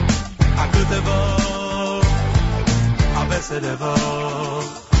Akutevoch Abesedevoch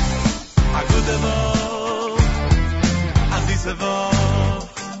Akutevoch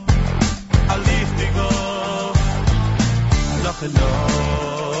Azizevoch Alichtigoch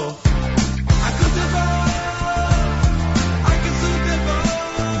Lochenoch Akutevoch Akutevoch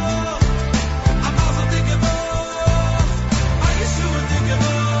Amazotegevoch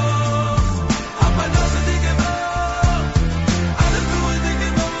Ayeshuategevoch Amanozategevoch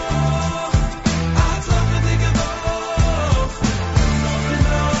Aleluategevoch Atzlachategevoch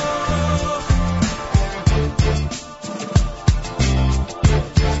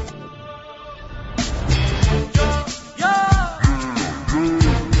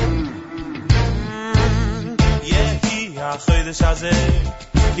Chodesh hazeh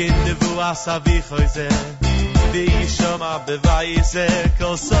kindevu asavi choyzeh v'yishama b'vayiseh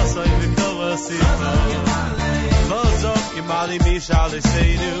kol sosoy v'kol v'sifo Chozok yimali misha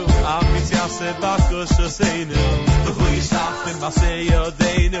l'seinu Amitz yaseh bakush oseinu V'hu yishlach v'maseh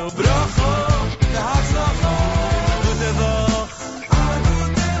yodeinu Brocho v'hatzlacho Akutevoch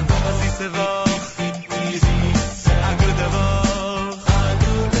Azizevoch Akutevoch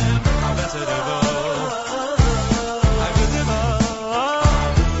Abesedevoch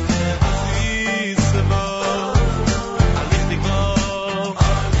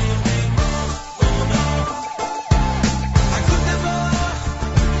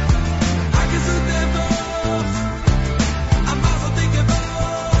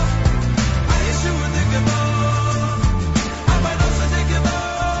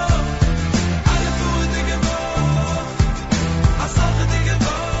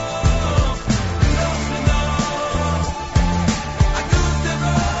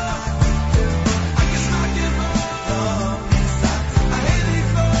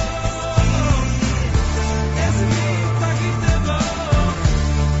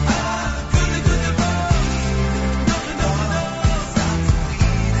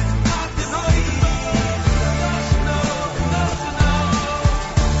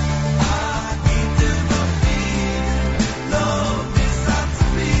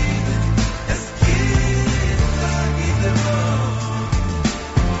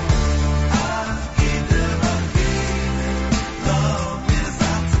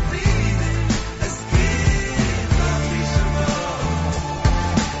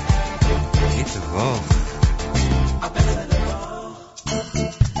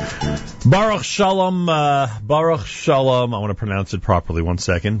Baruch Shalom, I want to pronounce it properly, one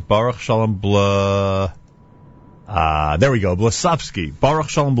second. Baruch Shalom there we go, Blasovsky. Baruch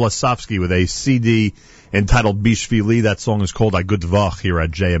Shalom Blasovsky with a CD entitled Bishvili. That song is called Agudvach here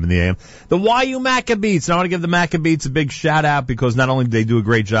at JM in the AM. The YU Maccabees. And I want to give the Maccabees a big shout out because not only did they do a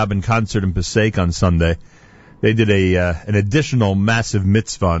great job in concert in Passaic on Sunday, they did an additional massive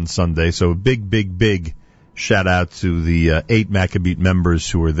mitzvah on Sunday. So a big shout out to the 8 Maccabee members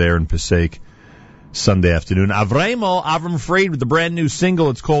who were there in Passaic Sunday afternoon. Avram Fried with the brand new single.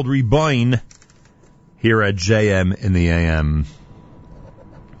 It's called Reborn here at JM in the AM.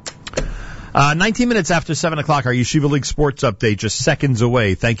 19 minutes after 7 o'clock, our Yeshiva League Sports update, just seconds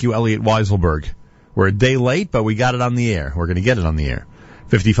away. Thank you, Elliot Weiselberg. We're a day late, but we got it on the air. We're going to get it on the air.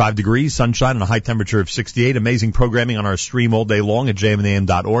 55 degrees, sunshine, and a high temperature of 68. Amazing programming on our stream all day long at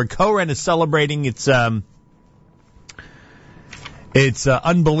jmandam.org. Koren is celebrating its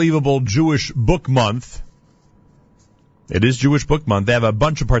unbelievable Jewish Book Month. It is Jewish Book Month. They have a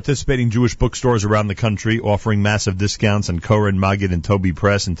bunch of participating Jewish bookstores around the country offering massive discounts on Koren, Maggid, and Toby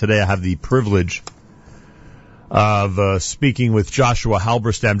Press. And today I have the privilege of speaking with Joshua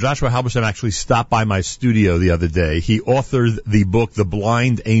Halberstam. Joshua Halberstam actually stopped by my studio the other day. He authored the book, The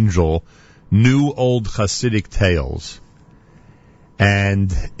Blind Angel, New Old Hasidic Tales.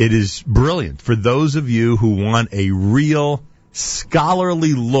 And it is brilliant. For those of you who want a real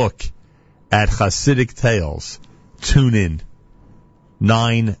scholarly look at Hasidic tales, tune in.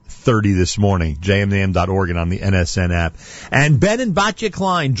 9:30 this morning, jmnam.org and on the NSN app. And Ben and Batya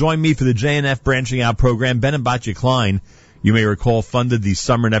Klein join me for the JNF Branching Out program. Ben and Batya Klein, you may recall, funded the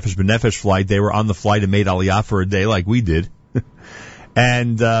Summer Nefesh B'Nefesh flight. They were on the flight and made Aliyah for a day like we did.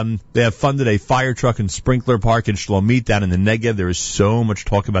 And they have funded a fire truck and sprinkler park in Shlomit down in the Negev. There is so much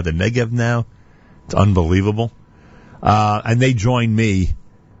talk about the Negev now. It's unbelievable. And they join me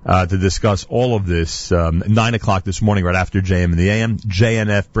to discuss all of this. 9 o'clock this morning, right after JM in the AM,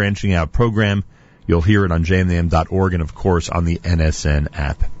 JNF Branching Out program. You'll hear it on jmnam.org and, of course, on the NSN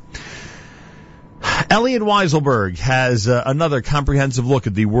app. Elliot Weiselberg has another comprehensive look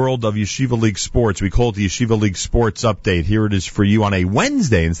at the world of Yeshiva League Sports. We call it the Yeshiva League Sports Update. Here it is for you on a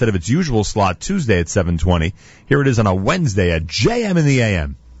Wednesday instead of its usual slot, Tuesday at 7:20. Here it is on a Wednesday at JM in the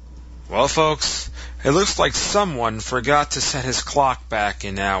AM. Well, folks, it looks like someone forgot to set his clock back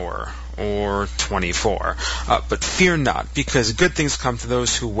an hour or 24. But fear not, because good things come to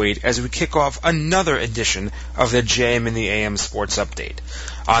those who wait as we kick off another edition of the JM in the AM Sports Update.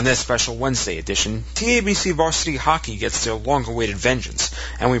 On this special Wednesday edition, TABC Varsity Hockey gets their long-awaited vengeance,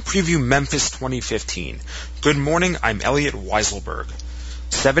 and we preview Memphis 2015. Good morning, I'm Elliot Weiselberg.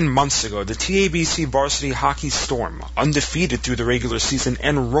 7 months ago, the TABC Varsity Hockey Storm, undefeated through the regular season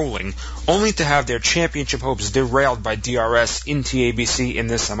and rolling, only to have their championship hopes derailed by DRS in TABC in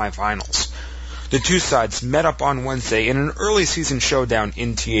the semifinals. The two sides met up on Wednesday in an early season showdown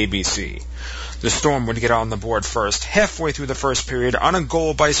in TABC. The Storm would get on the board first, halfway through the first period, on a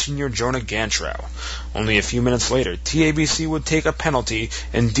goal by senior Jonah Gantrow. Only a few minutes later, TABC would take a penalty,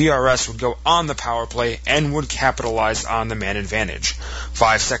 and DRS would go on the power play and would capitalize on the man advantage.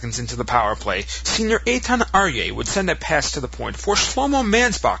 5 seconds into the power play, senior Eitan Aryeh would send a pass to the point for Shlomo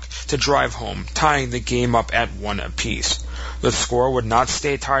Mansbach to drive home, tying the game up at 1 apiece. The score would not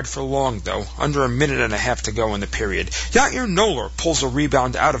stay tied for long, though. Under a minute and a half to go in the period, Yair Noller pulls a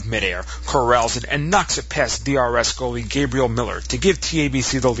rebound out of midair, corrals it, and knocks it past DRS goalie Gabriel Miller to give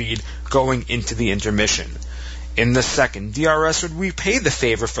TABC the lead going into the intermission. In the second, DRS would repay the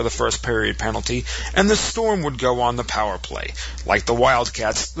favor for the first period penalty, and the Storm would go on the power play. Like the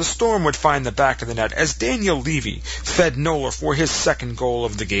Wildcats, the Storm would find the back of the net as Daniel Levy fed Noller for his second goal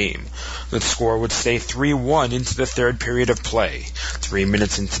of the game. The score would stay 3-1 into the third period of play. 3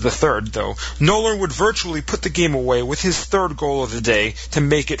 minutes into the third, though, Noller would virtually put the game away with his third goal of the day to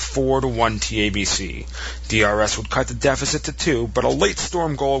make it 4-1 TABC. DRS would cut the deficit to 2, but a late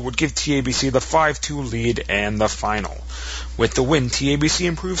Storm goal would give TABC the 5-2 lead and the final. With the win, TABC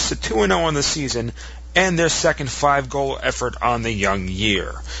improves to 2-0 on the season and their second 5-goal effort on the young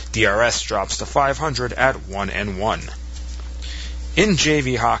year. DRS drops to 500 at 1-1. In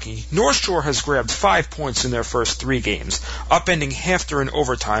JV hockey, North Shore has grabbed 5 points in their first 3 games, upending Hafter in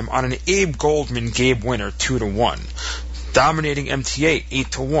overtime on an Abe Goldman-Gabe winner 2-1. Dominating MTA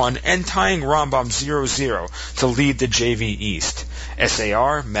 8-1 and tying Rambam 0-0 to lead the JV East.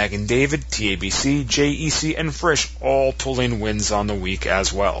 SAR, Magen David, TABC, JEC, and Frisch all pulling wins on the week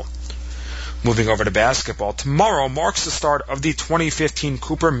as well. Moving over to basketball, tomorrow marks the start of the 2015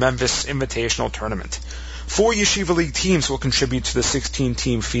 Cooper Memphis Invitational Tournament. 4 Yeshiva League teams will contribute to the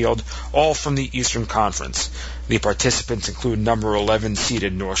 16-team field, all from the Eastern Conference. The participants include number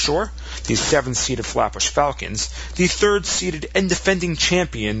 11-seeded North Shore, the 7th-seeded Flatbush Falcons, the 3rd-seeded and defending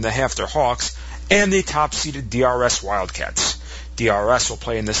champion, the Hafter Hawks, and the top-seeded DRS Wildcats. DRS will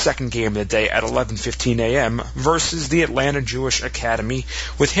play in the second game of the day at 11:15 a.m. versus the Atlanta Jewish Academy,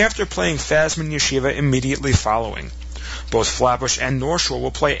 with Hafter playing Fazman Yeshiva immediately following. Both Flatbush and North Shore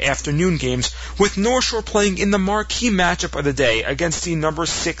will play afternoon games, with North Shore playing in the marquee matchup of the day against the number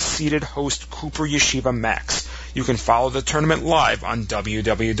 6-seeded host Cooper Yeshiva Max. You can follow the tournament live on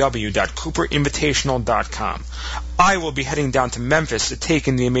www.cooperinvitational.com. I will be heading down to Memphis to take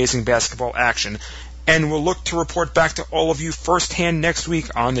in the amazing basketball action, and will look to report back to all of you firsthand next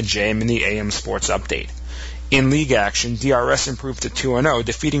week on the JM in the AM Sports Update. In league action, DRS improved to 2-0,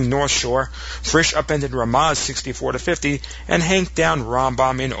 defeating North Shore. Frisch upended Ramaz 64-50, and hanked down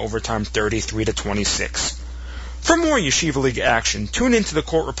Rambam in overtime 33-26. For more Yeshiva League action, tune into the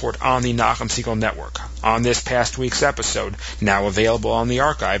Court Report on the Nachum Segal Network. On this past week's episode, now available on the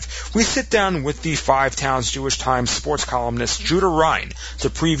archive, we sit down with the Five Towns Jewish Times sports columnist Judah Ryan to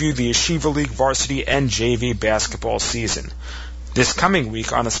preview the Yeshiva League varsity and JV basketball season. This coming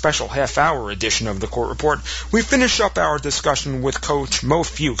week, on a special half-hour edition of the Court Report, we finish up our discussion with Coach Mo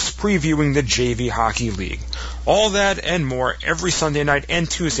Fuchs previewing the JV Hockey League. All that and more every Sunday night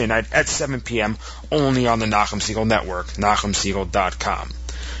and Tuesday night at 7 p.m. only on the Nachum Segal Network, NachumSegal.com.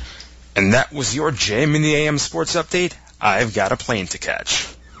 And that was your JM in the AM Sports Update. I've got a plane to catch.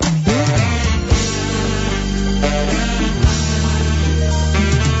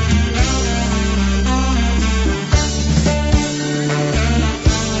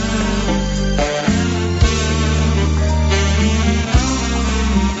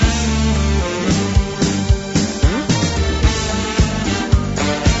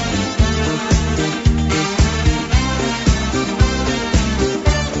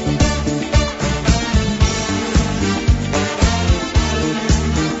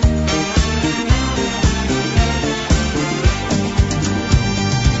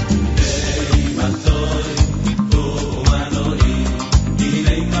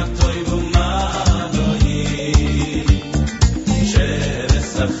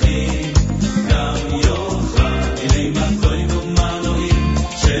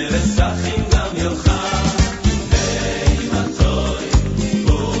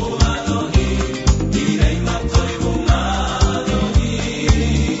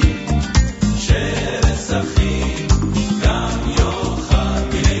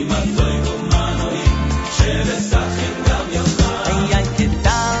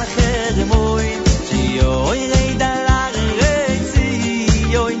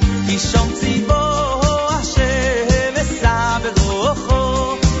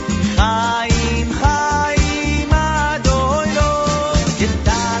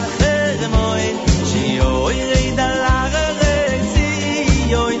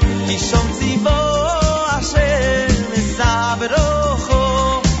 משום ציבו אשר נסע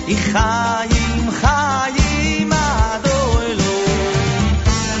ברוחו חיים חיים עד אוהלו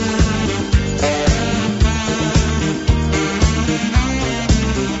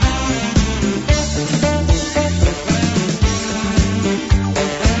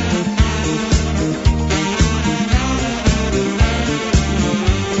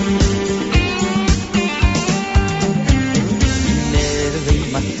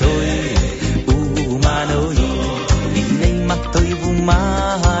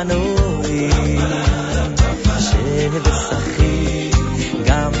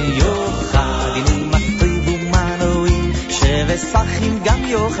וסחים גם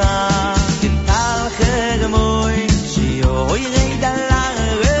יוחה כתל חרמוי שיוי רד על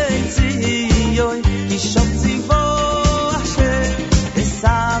הרציוי אישום ציבו אשר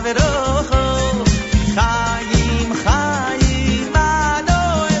נסע ורוחו חיים חיים עד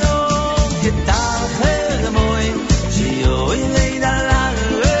אוהלו כתל חרמוי שיוי רד על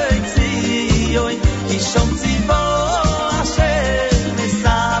הרציוי אישום ציבו אשר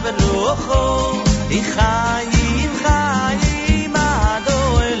נסע ורוחו חיים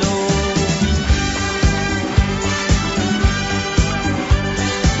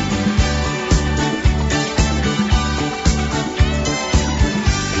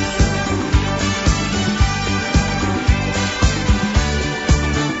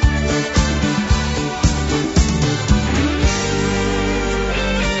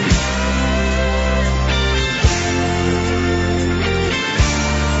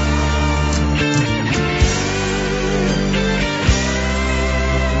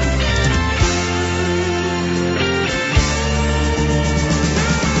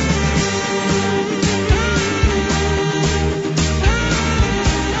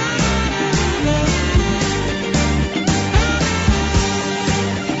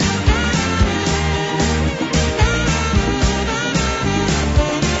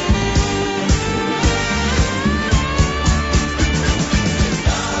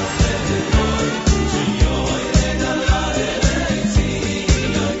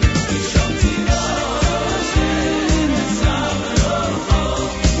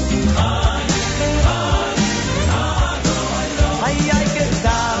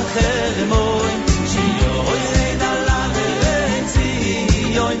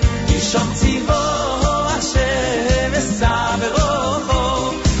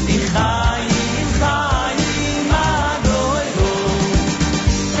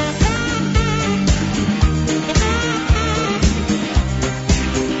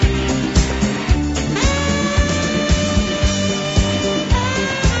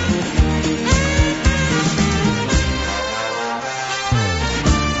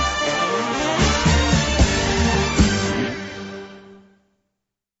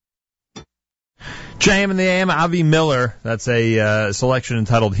JM in the AM, Avi Miller. That's a selection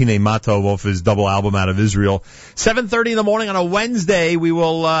entitled Hine Mato off his double album out of Israel. 7:30 in the morning on a Wednesday, we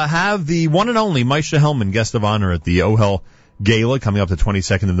will have the one and only Moishe Hellman, guest of honor at the OHEL Gala, coming up the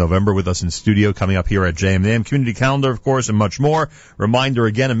 22nd of November with us in studio, coming up here at JM in the AM. Community calendar, of course, and much more. Reminder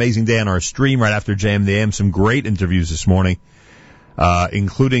again, amazing day on our stream right after JM in the AM. Some great interviews this morning,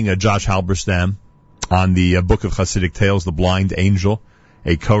 including Josh Halberstam on the book of Hasidic Tales, The Blind Angel,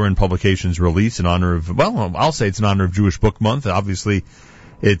 a Koren Publications release in honor of, well, I'll say it's in honor of Jewish Book Month. Obviously,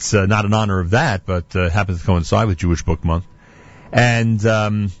 it's not in honor of that, but happens to coincide with Jewish Book Month. And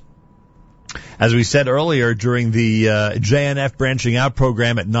as we said earlier, during the JNF Branching Out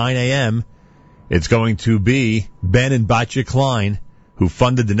program at 9 a.m., it's going to be Ben and Batya Klein, who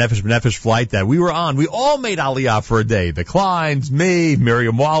funded the Nefesh B'Nefesh flight that we were on. We all made Aliyah for a day. The Kleins, me,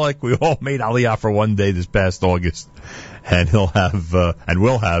 Miriam Wallach, we all made Aliyah for one day this past August. And he'll have, and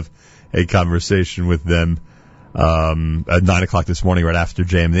we'll have a conversation with them, at 9 o'clock this morning, right after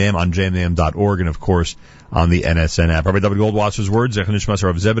JMNAM on jmnam.org, and of course, on the NSN app. Rabbi Dovid Goldwasser's words, Zechon Nishmas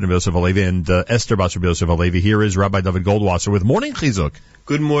Rav Zebed and Yosef Alevi, and Esther Bas Rabbi Yosef Alevi. Here is Rabbi Dovid Goldwasser with Morning Chizuk.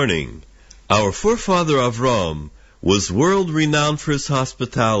 Good morning. Our forefather Avram was world-renowned for his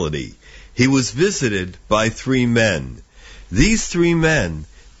hospitality. He was visited by 3 men. These 3 men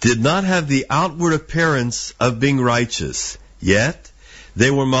did not have the outward appearance of being righteous, yet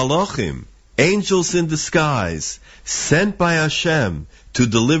they were malachim, angels in disguise, sent by Hashem to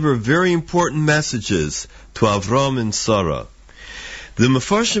deliver very important messages to Avram and Sarah. The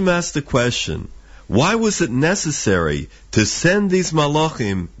Mefarshim asked the question, why was it necessary to send these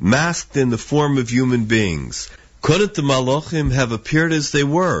malachim masked in the form of human beings? Couldn't the malachim have appeared as they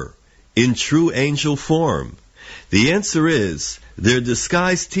were, in true angel form? The answer is, their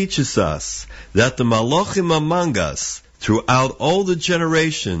disguise teaches us that the malachim among us, throughout all the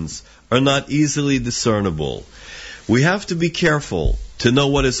generations are not easily discernible. We have to be careful to know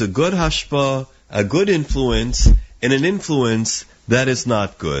what is a good hashpah, a good influence, and an influence that is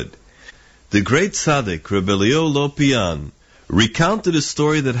not good. The great tzaddik, Rabbi Eliezer Lopian, recounted a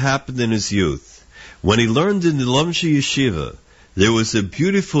story that happened in his youth. When he learned in the Lomshe Yeshiva, there was a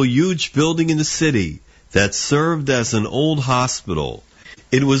beautiful, huge building in the city that served as an old hospital.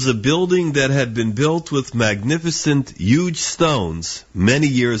 It was a building that had been built with magnificent, huge stones many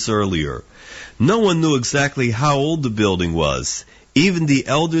years earlier. No one knew exactly how old the building was. Even the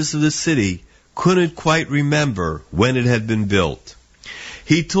elders of the city couldn't quite remember when it had been built.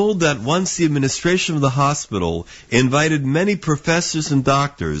 He told that once the administration of the hospital invited many professors and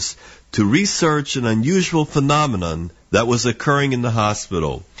doctors to research an unusual phenomenon that was occurring in the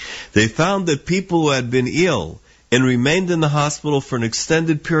hospital. They found that people who had been ill and remained in the hospital for an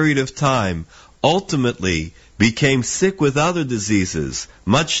extended period of time ultimately became sick with other diseases,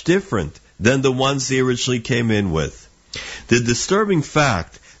 much different than the ones they originally came in with. The disturbing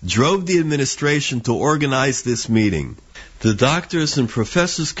fact drove the administration to organize this meeting. The doctors and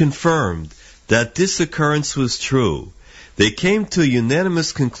professors confirmed that this occurrence was true. They came to a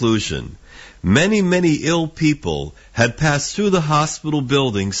unanimous conclusion. Many, many ill people had passed through the hospital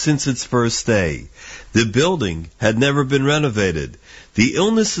building since its first day. The building had never been renovated. The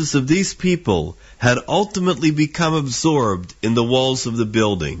illnesses of these people had ultimately become absorbed in the walls of the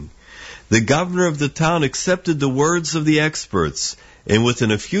building. The governor of the town accepted the words of the experts, and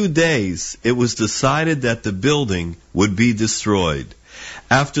within a few days it was decided that the building would be destroyed.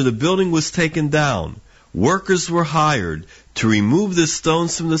 After the building was taken down, workers were hired to remove the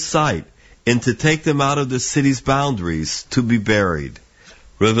stones from the site and to take them out of the city's boundaries to be buried.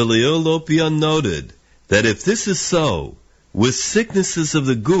 Rabbi Eliezer Lopian noted that if this is so, with sicknesses of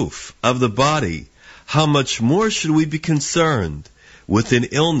the guf, of the body, how much more should we be concerned with an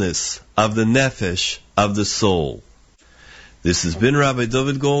illness of the nefesh, of the soul? This has been Rabbi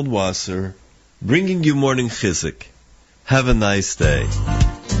Dovid Goldwasser, bringing you Morning Chizuk. Have a nice day.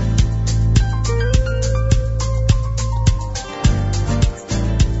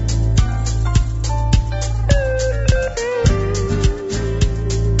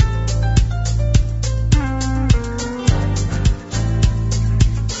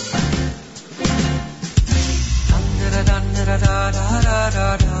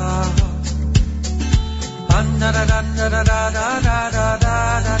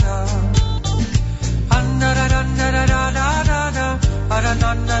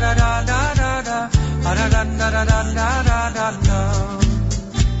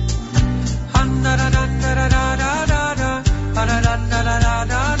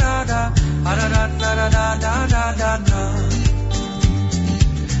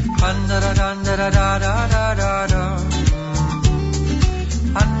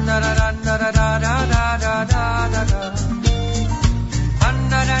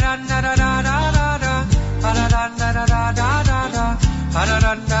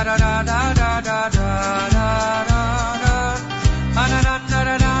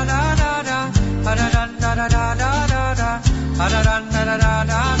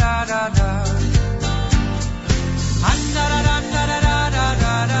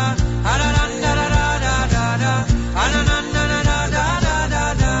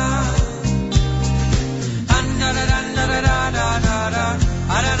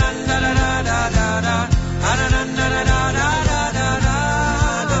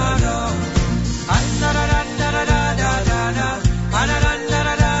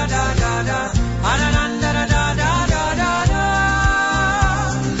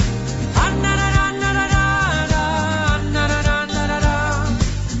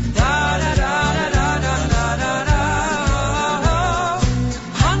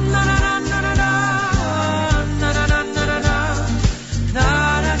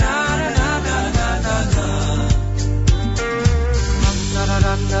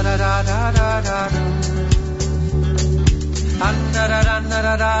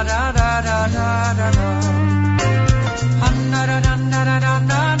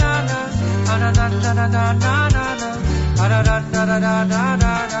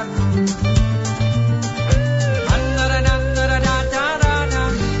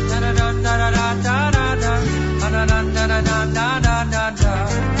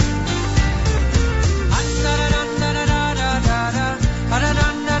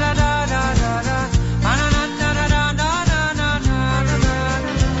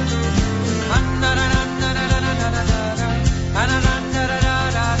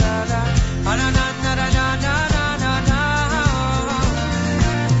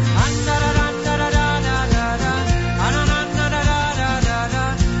 Andara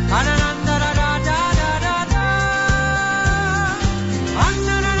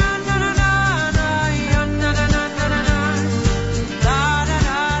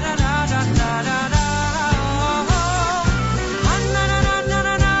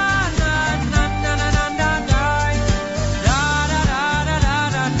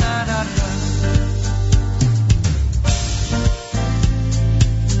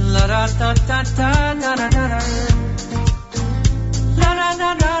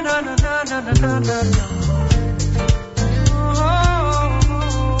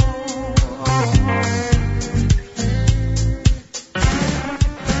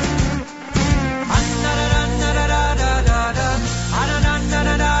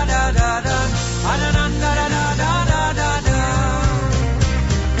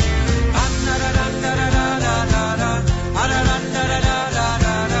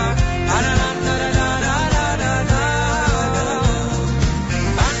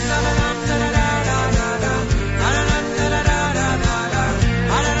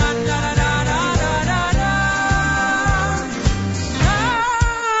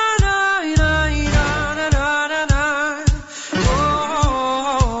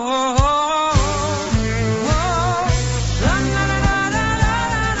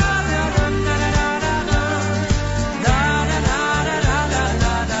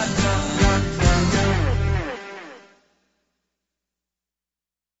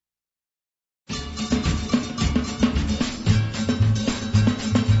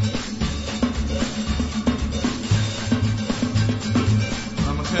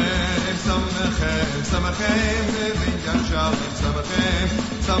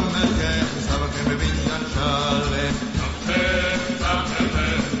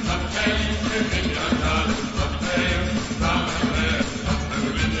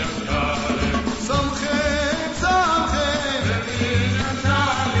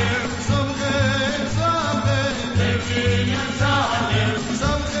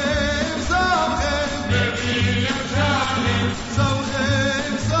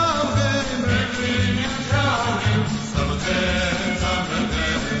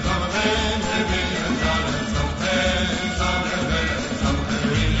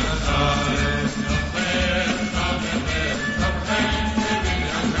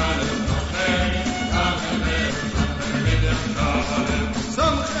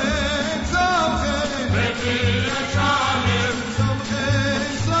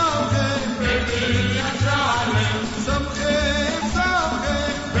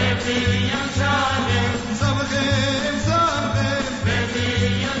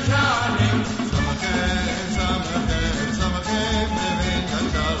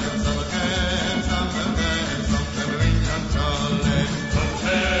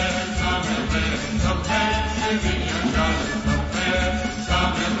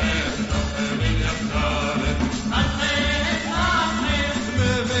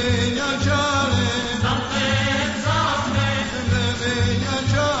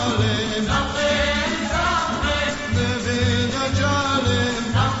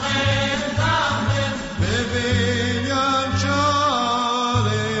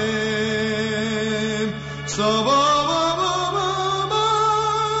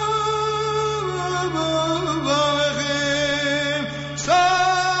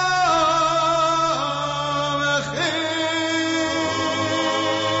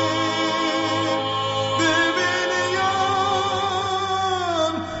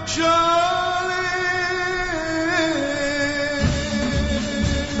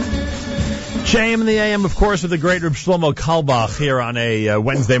JM in the AM, of course, with the great Reb Shlomo Kalbach here on a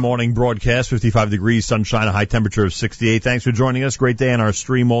Wednesday morning broadcast, 55 degrees, sunshine, a high temperature of 68. Thanks for joining us. Great day on our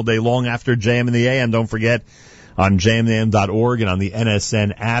stream all day long after JM in the AM. Don't forget, on jmintheam.org and on the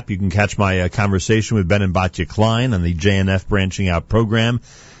NSN app, you can catch my conversation with Ben and Batya Klein on the JNF Branching Out program.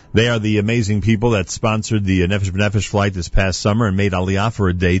 They are the amazing people that sponsored the Nefesh B'Nefesh flight this past summer and made Aliyah for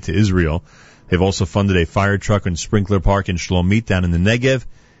a day to Israel. They've also funded a fire truck and sprinkler park in Shlomit down in the Negev.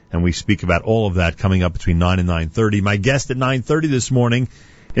 And we speak about all of that coming up between 9 and 9:30. My guest at 9:30 this morning,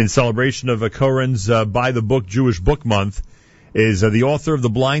 in celebration of Koren's By the Book Jewish Book Month, is the author of The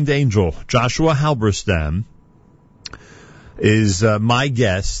Blind Angel. Joshua Halberstam is my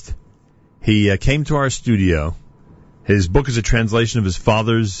guest. He came to our studio. His book is a translation of his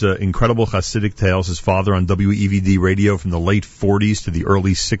father's incredible Hasidic tales, his father on WEVD radio from the late 40s to the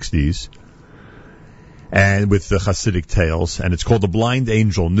early 60s. And with the Hasidic tales, and it's called The Blind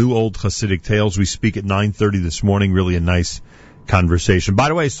Angel, New Old Hasidic Tales. We speak at 9:30 this morning. Really a nice conversation. By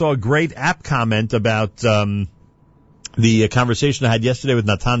the way, I saw a great app comment about the conversation I had yesterday with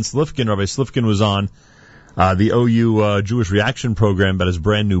Natan Slifkin. Rabbi Slifkin was on the OU Jewish Reaction program about his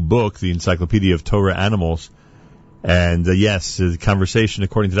brand new book, The Encyclopedia of Torah Animals. And yes, the conversation,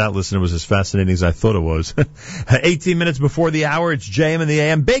 according to that listener, was as fascinating as I thought it was. 18 minutes before the hour, it's JM in the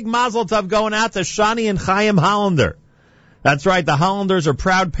AM. Big mazel tov going out to Shani and Chaim Hollander. That's right, the Hollanders are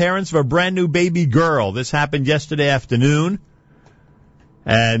proud parents of a brand new baby girl. This happened yesterday afternoon.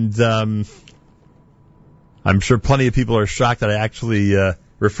 And I'm sure plenty of people are shocked that I actually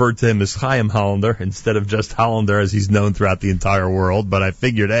referred to him as Chaim Hollander instead of just Hollander, as he's known throughout the entire world. But I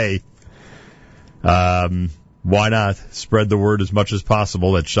figured, hey, why not spread the word as much as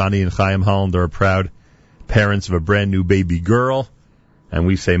possible that Shani and Chaim Hollander are proud parents of a brand new baby girl, and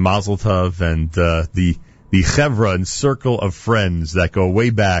we say Mazel Tov, and the Chevra and circle of friends that go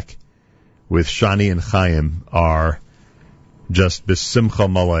way back with Shani and Chaim are just besimcha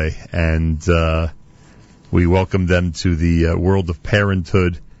maleh, and we welcome them to the world of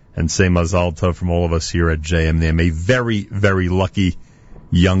parenthood and say Mazel Tov from all of us here at JM. A very, very lucky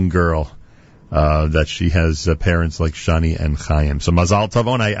young girl. That she has parents like Shani and Chaim. So Mazel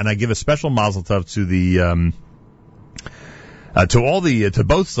Tov, and I give a special Mazel Tov to the to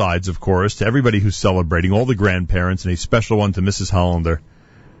both sides, of course, to everybody who's celebrating, all the grandparents, and a special one to Mrs. Hollander,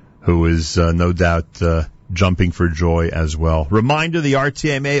 who is no doubt jumping for joy as well. Reminder: the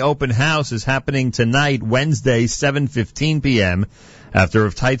RTMA Open House is happening tonight, Wednesday, 7:15 p.m. after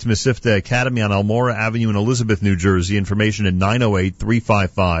Rav Teitz Mesivta Academy on Elmora Avenue in Elizabeth, New Jersey. Information at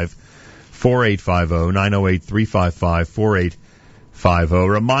 908-355. 4850, 908-355-4850.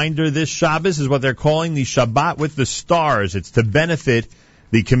 Reminder, this Shabbos is what they're calling the Shabbat with the Stars. It's to benefit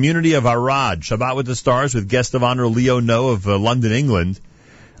the community of Arad. Shabbat with the Stars with guest of honor Leo No of London, England.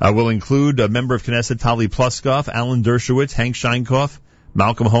 will include a member of Knesset Tali Pluskov, Alan Dershowitz, Hank Scheinkoff,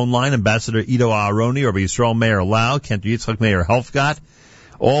 Malcolm Hoenlein, Ambassador Ido Aharoni, Rabbi Yisrael Meir Lau, Cantor Yitzchak Meir Helfgott,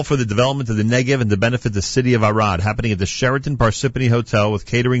 all for the development of the Negev and to benefit the city of Arad, happening at the Sheraton Parsippany Hotel with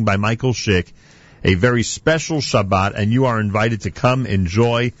catering by Michael Schick. A very special Shabbat, and you are invited to come,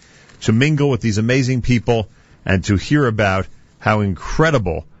 enjoy, to mingle with these amazing people, and to hear about how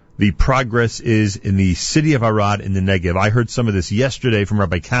incredible the progress is in the city of Arad in the Negev. I heard some of this yesterday from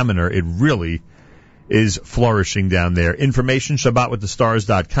Rabbi Kamener. It really is flourishing down there. Information,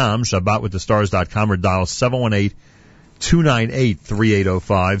 ShabbatWithTheStars.com, ShabbatWithTheStars.com, or dial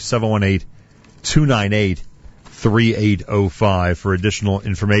 718-298-3805, 718-298-3805 for additional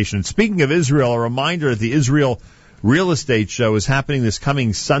information. Speaking of Israel, a reminder that the Israel Real Estate Show is happening this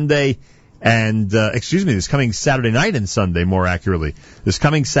coming Sunday this coming Saturday night and Sunday, more accurately. This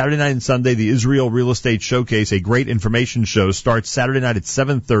coming Saturday night and Sunday, the Israel Real Estate Showcase, a great information show, starts Saturday night at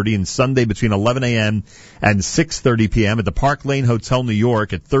 7:30 and Sunday between 11 a.m. and 6:30 p.m. at the Park Lane Hotel, New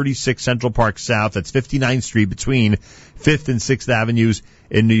York, at 36 Central Park South. That's 59th Street between 5th and 6th Avenues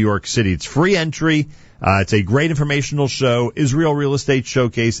in New York City. It's free entry. It's a great informational show. Israel Real Estate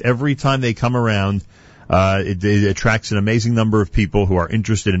Showcase. Every time they come around, it attracts an amazing number of people who are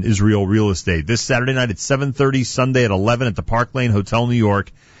interested in Israel real estate. This Saturday night at 7:30, Sunday at 11 at the Park Lane Hotel, New York,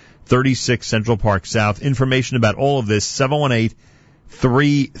 36 Central Park South. Information about all of this,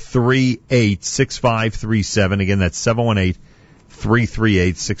 718-338-6537. Again, that's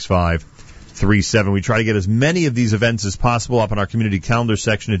 718-338-6537. We try to get as many of these events as possible up on our community calendar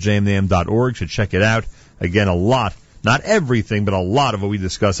section at jmnam.org, so check it out. Again, a lot. Not everything, but a lot of what we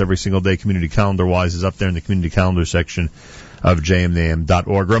discuss every single day community calendar-wise is up there in the community calendar section of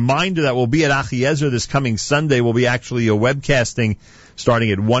jmnam.org. Reminder that we'll be at Achiezer this coming Sunday. We'll be actually webcasting starting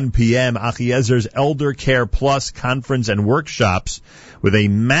at 1 p.m. Achiezer's Elder Care Plus Conference and Workshops with a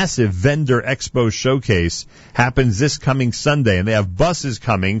massive vendor expo showcase happens this coming Sunday. And they have buses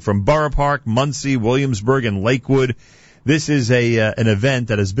coming from Borough Park, Muncie, Williamsburg, and Lakewood. This is an event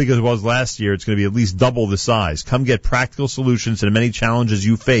that, as big as it was last year, it's going to be at least double the size. Come get practical solutions to the many challenges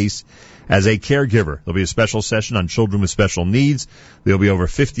you face as a caregiver. There'll be a special session on children with special needs. There'll be over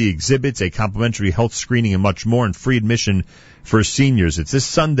 50 exhibits, a complimentary health screening, and much more, and free admission for seniors. It's this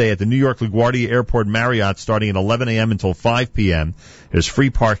Sunday at the New York LaGuardia Airport Marriott starting at 11 a.m. until 5 p.m. There's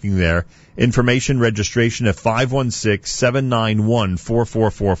free parking there. Information, registration at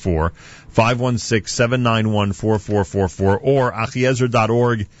 516-791-4444, 516-791-4444, or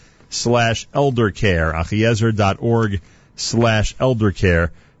achiezer.org/eldercare, achiezer.org/eldercare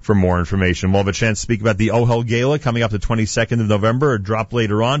for more information. We'll have a chance to speak about the OHEL Gala coming up the 22nd of November, a drop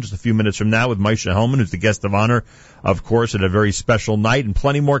later on, just a few minutes from now, with Moishe Hellman, who's the guest of honor, of course, at a very special night, and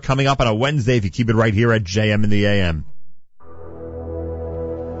plenty more coming up on a Wednesday if you keep it right here at JM in the AM.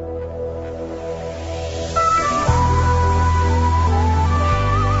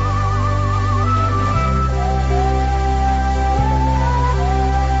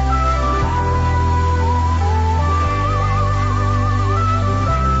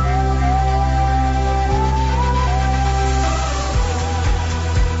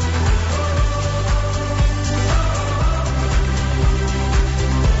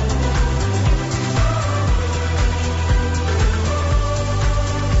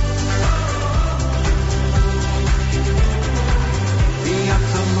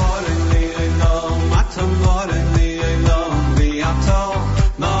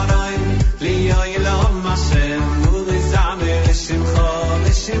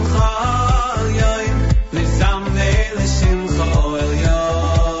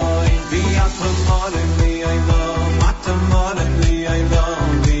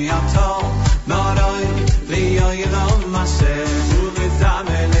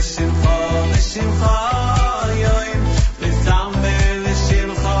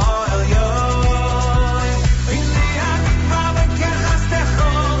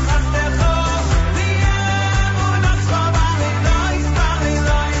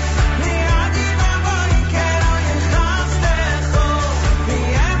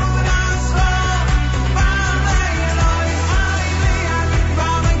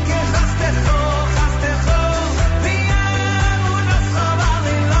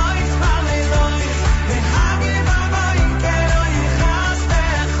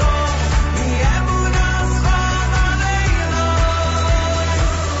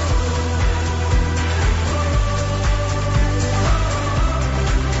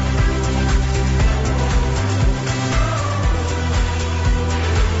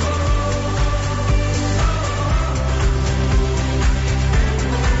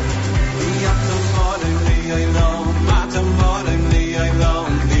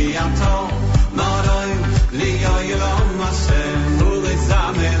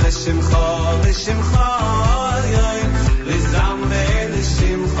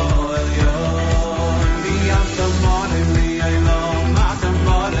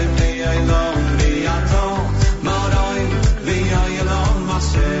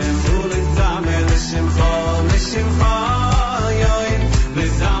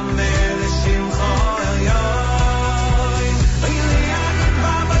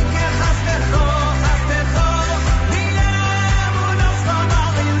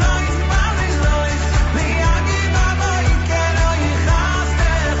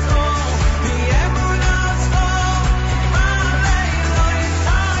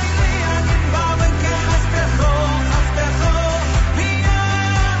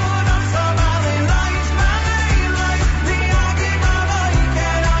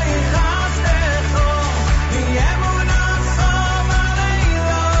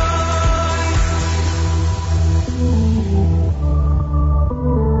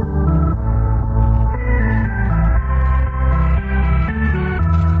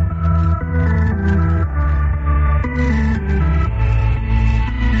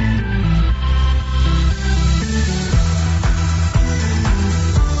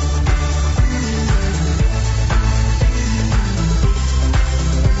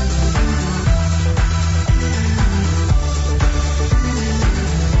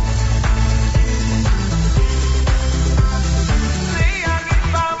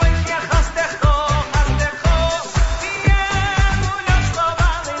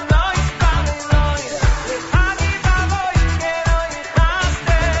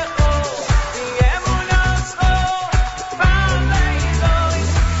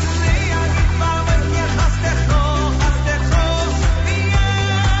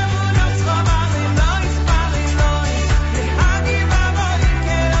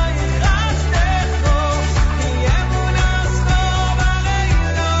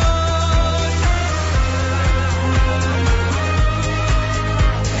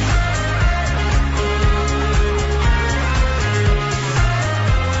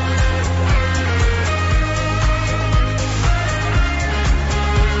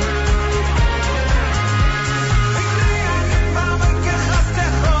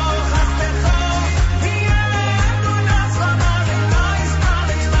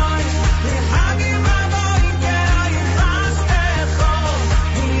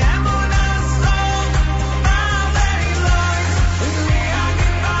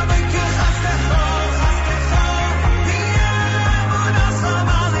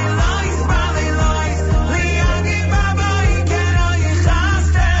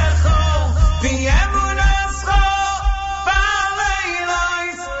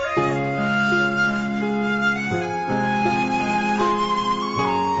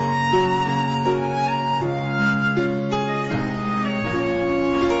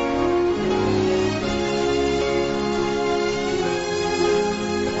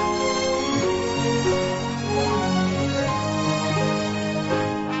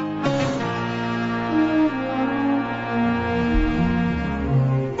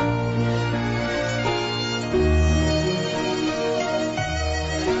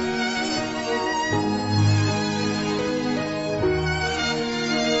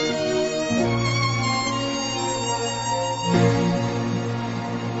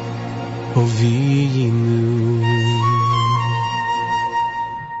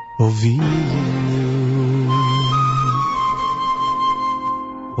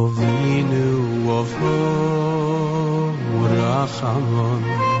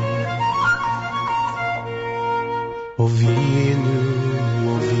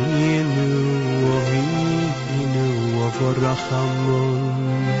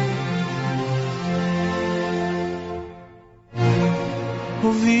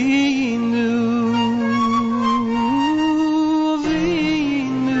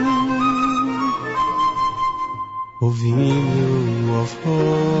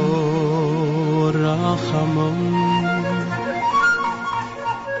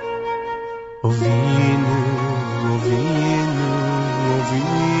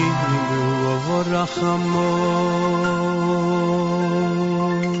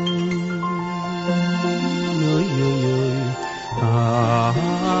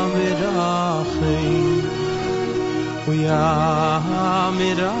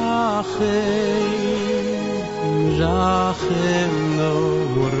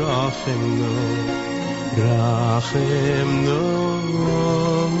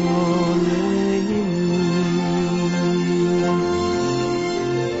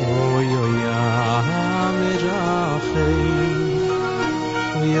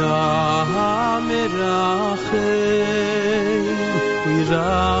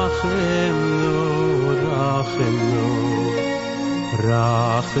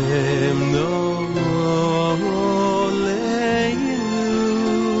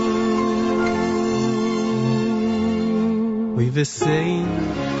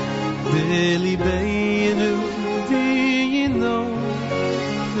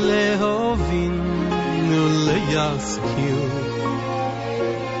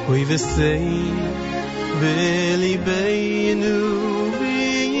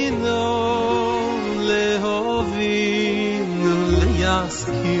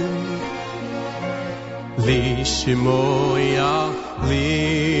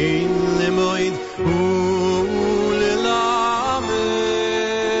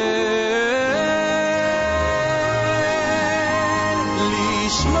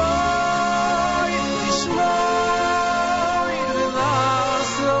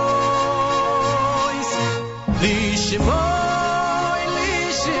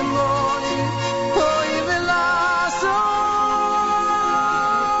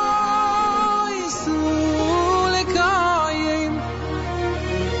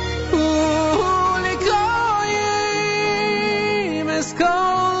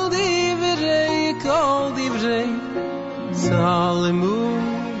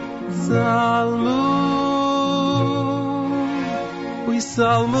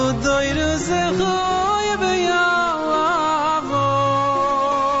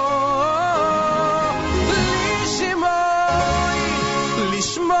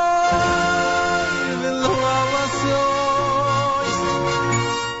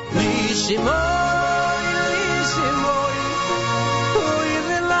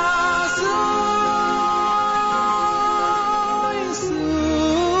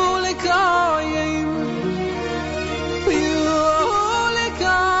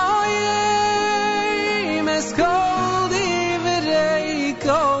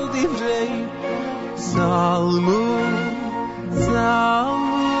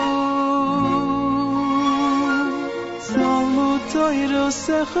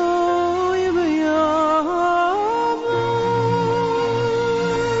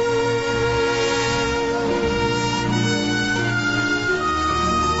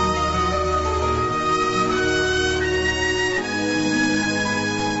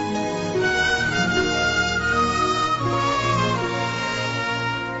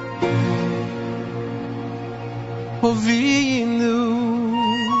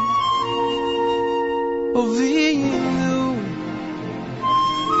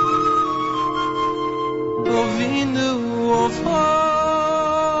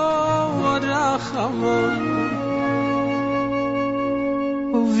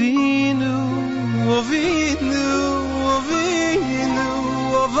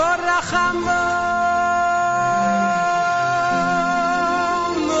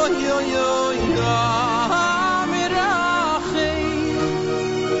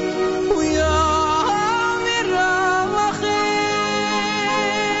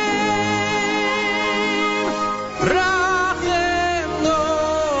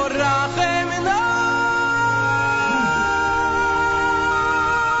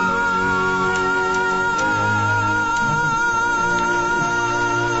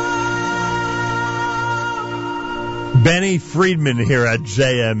 Benny Friedman here at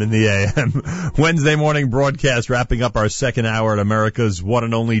JM in the AM. Wednesday morning broadcast, wrapping up our second hour at America's one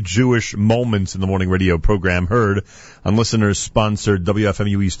and only Jewish Moments in the Morning radio program, heard on listeners-sponsored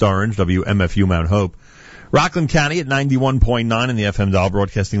WFMU East Orange, WMFU Mount Hope. Rockland County at 91.9 in the FM dial,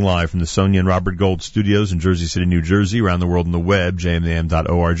 broadcasting live from the Sonia and Robert Gold studios in Jersey City, New Jersey, around the world on the web,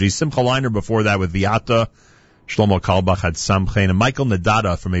 jmam.org. Simcha Leiner before that with Viata. Shlomo Kalbach had Samchein, and Michael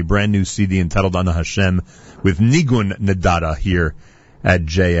Nadada from a brand new CD entitled Ana Hashem with Nigun Nadada here at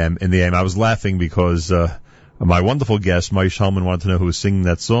JM in the AM. I was laughing because my wonderful guest, Moishe Hellman, wanted to know who was singing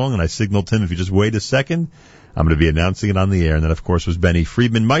that song, and I signaled to him, if you just wait a second, I'm going to be announcing it on the air. And that, of course, was Benny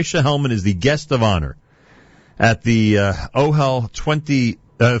Friedman. Moishe Hellman is the guest of honor at the OHEL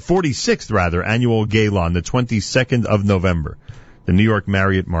 46th annual gala on the 22nd of November, the New York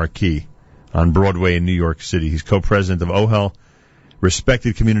Marriott Marquis on Broadway in New York City. He's co-president of OHEL,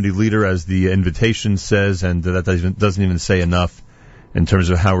 respected community leader, as the invitation says, and that doesn't even say enough in terms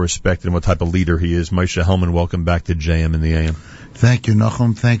of how respected and what type of leader he is. Moishe Hellman, welcome back to JM in the AM. Thank you,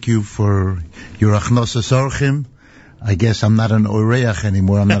 Nachum. Thank you for your achnosas orchim. I guess I'm not an oreach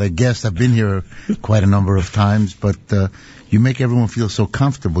anymore. I'm not a guest. I've been here quite a number of times, but you make everyone feel so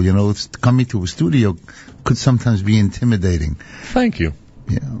comfortable. You know, it's, coming to a studio could sometimes be intimidating. Thank you.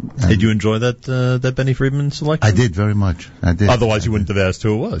 Yeah. Did you enjoy that Benny Friedman selection? I did very much. I did. Otherwise, you wouldn't have asked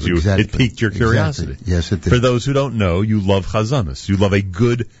who it was. Exactly. It piqued your curiosity. Exactly. Yes, it did. For those who don't know, you love chazanas. You love a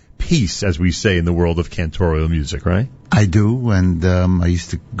good piece, as we say in the world of cantorial music, right? I do, and I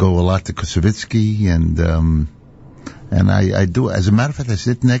used to go a lot to Kosovitsky, and I do. As a matter of fact, I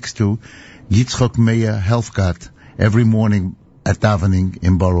sit next to Yitzchok Meir Helfgott every morning at davening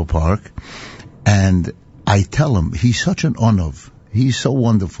in Borough Park, and I tell him he's such an onov. He's so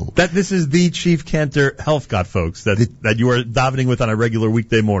wonderful. That this is the chief cantor Helfgott, folks, that you are davening with on a regular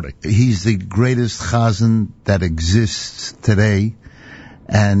weekday morning. He's the greatest chazan that exists today,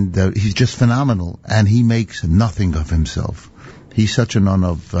 and he's just phenomenal, and he makes nothing of himself. He's such an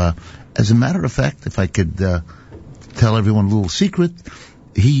onov. As a matter of fact, if I could tell everyone a little secret,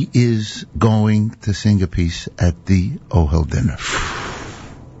 he is going to sing a piece at the OHEL dinner.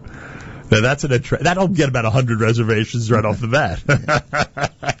 Now that's that'll get about 100 reservations right off the bat.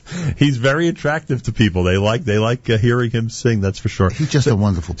 He's very attractive to people. They like hearing him sing. That's for sure. He's just a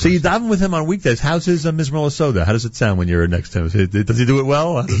wonderful person. So you daven with him on weekdays. How's his Mizmor Soda? How does it sound when you're next to him? Does he do it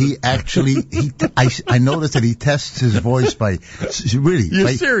well? He actually, I noticed that he tests his voice by really. You're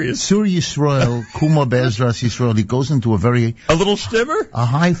by serious? Sur Yisrael, Kuma Bezras Yisrael. He goes into a little shimmer, a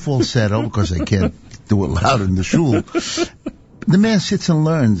high falsetto, because I can't do it loud in the shul. The man sits and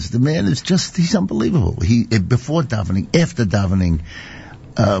learns. The man is he's unbelievable. He, before davening, after davening,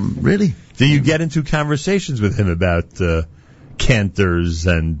 really. Do you get into conversations with him about cantors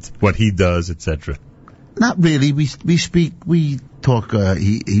and what he does, etc.? Not really. We speak, we talk.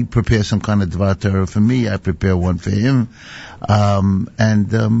 He prepares some kind of dvar Torah for me. I prepare one for him.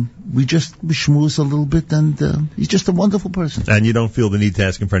 We schmooze a little bit, and he's just a wonderful person. And you don't feel the need to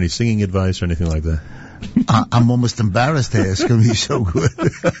ask him for any singing advice or anything like that? I'm almost embarrassed to ask him. He's so good.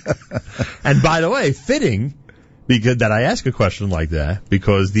 And by the way, fitting that I ask a question like that,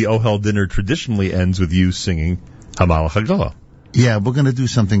 because the OHEL dinner traditionally ends with you singing Hamalach HaGala. Yeah, we're going to do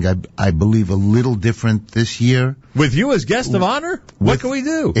something, I believe, a little different this year. With you as guest of honor? What can we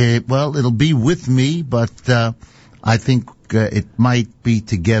do? Well, it'll be with me, but I think it might be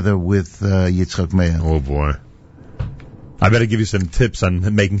together with Yitzchak Meir. Oh, boy. I better give you some tips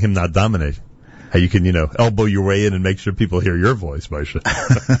on making him not dominate. How you can, elbow your way in and make sure people hear your voice, Moishe.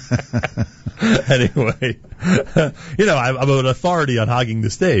 Anyway, I'm an authority on hogging the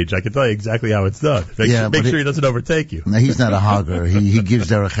stage. I can tell you exactly how it's done. Make sure he doesn't overtake you. No, he's not a hogger. He gives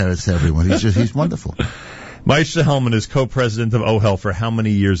derech eretz to everyone. He's wonderful. Moishe Hellman is co-president of OHEL for how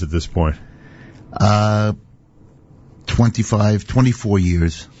many years at this point? 24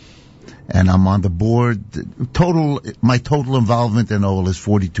 years. And I'm on the board. My total involvement in OHEL is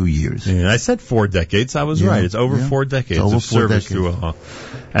 42 years. Yeah, I said 4 decades. I was right. It's over 4 decades of service to OHEL.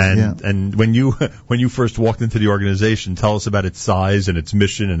 And when you first walked into the organization, tell us about its size and its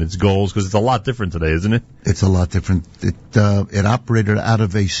mission and its goals, because it's a lot different today, isn't it? It's a lot different. It operated out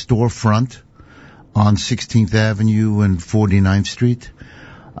of a storefront on 16th Avenue and 49th Street.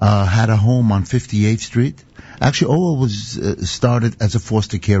 Had a home on 58th Street. Actually, OHEL was started as a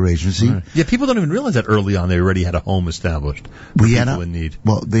foster care agency. Right. Yeah, people don't even realize that early on they already had a home established for people in need.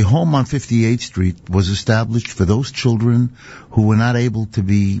 Well, the home on 58th Street was established for those children who were not able to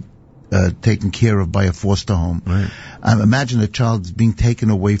be taken care of by a foster home. Right. Imagine a child being taken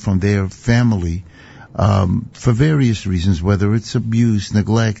away from their family for various reasons, whether it's abuse,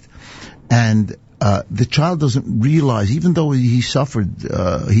 neglect, and the child doesn't realize, even though he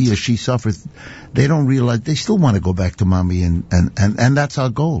or she suffered, they don't realize, they still want to go back to mommy, and that's our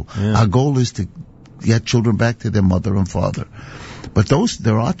goal. Yeah. Our goal is to get children back to their mother and father. But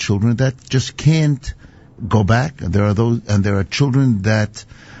there are children that just can't go back. There are children that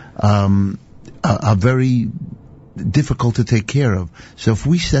are very difficult to take care of. So if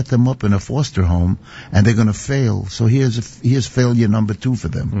we set them up in a foster home and they're going to fail, so here's failure number 2 for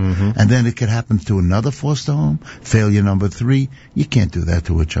them. Mm-hmm. And then it could happen to another foster home, failure number 3. You can't do that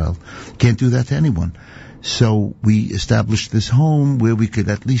to a child. Can't do that to anyone. So we established this home where we could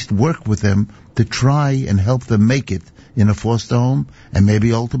at least work with them to try and help them make it in a foster home and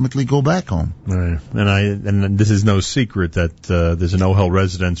maybe ultimately go back home. Right. And this is no secret that there's an OHEL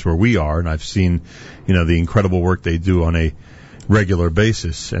residence where we are, and I've seen, the incredible work they do on a regular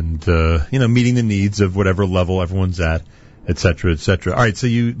basis, and meeting the needs of whatever level everyone's at, et cetera, et cetera. All right. So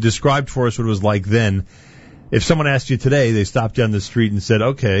you described for us what it was like then. If someone asked you today, they stopped you on the street and said,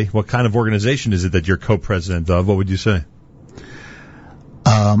 "Okay, what kind of organization is it that you're co-president of?" What would you say?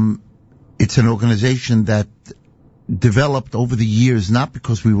 It's an organization that developed over the years, not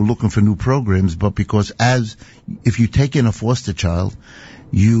because we were looking for new programs, but because if you take in a foster child,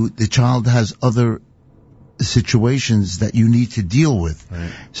 the child has other situations that you need to deal with.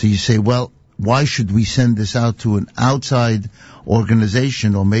 Right. So you say, well, why should we send this out to an outside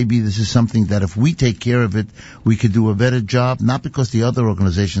organization? Or maybe this is something that if we take care of it, we could do a better job, not because the other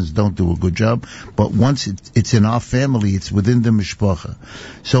organizations don't do a good job, but once it's in our family, it's within the mishpacha.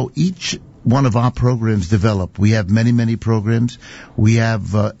 So each one of our programs developed. We have many, many programs. We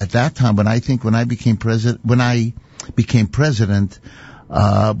have, at that time, when I became president,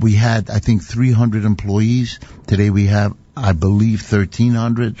 we had, I think, 300 employees. Today we have, I believe,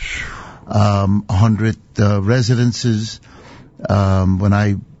 1,300, 100 residences.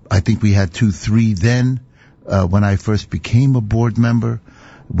 I think we had 2-3 then, when I first became a board member,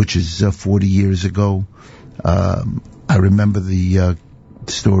 which is 40 years ago. I remember the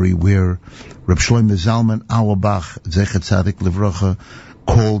story where Reb Shlomo Zalman Auerbach, Zecher Tzadik Livrocha,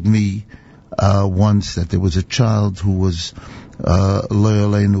 called me once that there was a child who was he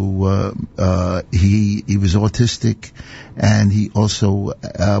was autistic, and he also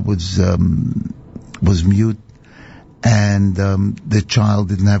was mute, and the child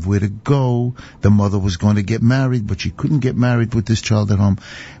didn't have where to go. The mother was going to get married, but she couldn't get married with this child at home.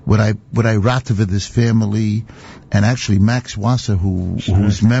 Would I ratified this family, and actually Max Wasser,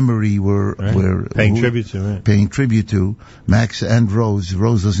 whose memory we're paying tribute to, Max and Rose.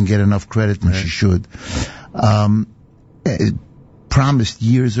 Rose doesn't get enough credit, and she should. Promised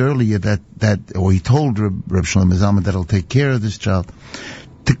years earlier or he told Reb Shlomo Zalman that he'll take care of this child.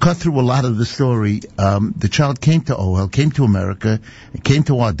 To cut through a lot of the story, the child came to OHEL, came to America, came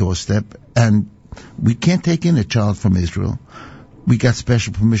to our doorstep, and we can't take in a child from Israel. We got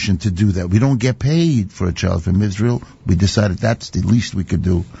special permission to do that. We don't get paid for a child from Israel. We decided that's the least we could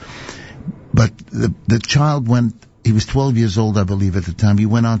do. But the child he was 12 years old, I believe, at the time. He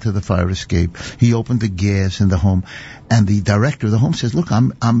went onto the fire escape. He opened the gas in the home. And the director of the home says, look,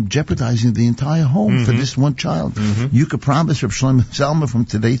 I'm jeopardizing the entire home for this one child. Mm-hmm. You could promise Reb Shlomo Zalman from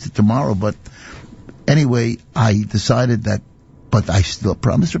today to tomorrow, but anyway, I decided that, but I still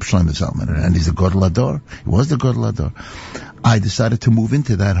promised Reb Shlomo Zalman, and he's the Gadol Hador. He was the Gadol Hador. I decided to move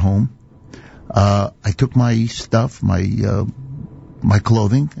into that home. I took my stuff, my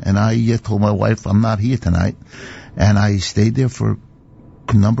clothing, and I told my wife, I'm not here tonight. And I stayed there for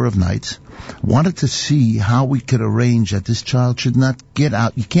a number of nights. Wanted to see how we could arrange that this child should not get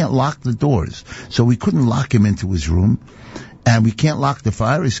out. You can't lock the doors. So we couldn't lock him into his room. And we can't lock the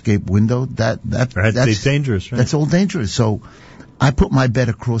fire escape window. That's dangerous, right? That's all dangerous. So I put my bed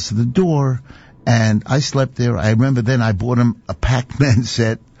across the door, and I slept there. I remember then I bought him a Pac-Man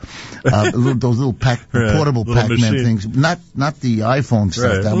set. Those little portable Pac-Man machine things, not the iPhone stuff.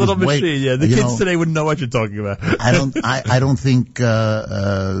 Right. That a little was machine. Yeah, the kids today wouldn't know what you're talking about. I don't think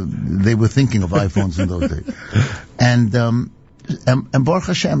they were thinking of iPhones in those days. And Baruch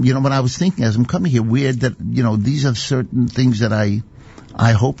Hashem, when I was thinking as I'm coming here, weird that these are certain things that I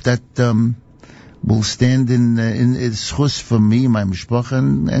hope that will stand in schus for me, my mishpacha,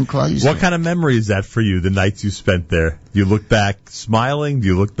 and Klal Yisrael. What kind of memory is that for you, the nights you spent there? Do you look back smiling? Do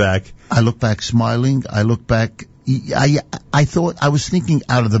you look back? I look back smiling. I look back. I was thinking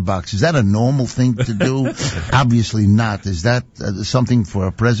out of the box. Is that a normal thing to do? Obviously not. Is that something for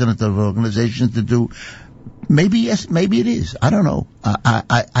a president of an organization to do? Maybe yes, maybe it is. I don't know.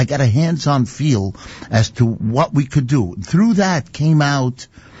 I got a hands-on feel as to what we could do. Through that came out,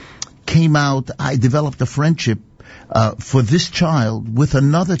 I developed a friendship for this child with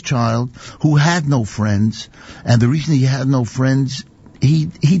another child who had no friends, and the reason he had no friends, he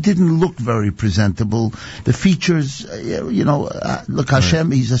didn't look very presentable. The features, look,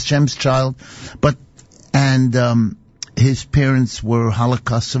 Hashem, he's Hashem's child, and his parents were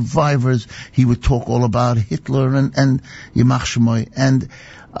Holocaust survivors. He would talk all about Hitler and Yimach Shemoy. And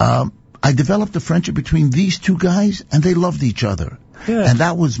I developed a friendship between these two guys, and they loved each other. Yeah. And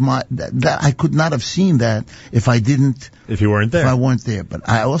that was I could not have seen that if you weren't there. If I weren't there. But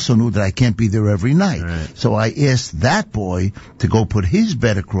I also knew that I can't be there every night. Right. So I asked that boy to go put his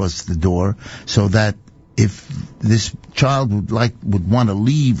bed across the door so that if this child would want to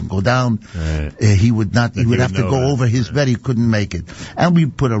leave and go down, right, he would have to go over his bed. He couldn't make it. And we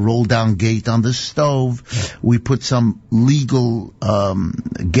put a roll down gate on the stove. We put some legal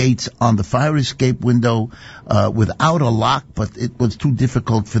gates on the fire escape window without a lock, but it was too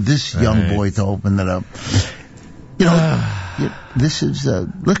difficult for this young boy to open it up. This is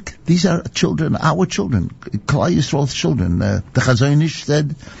look. These are children, our children, Klal Yisrael's children. The Chazon Ish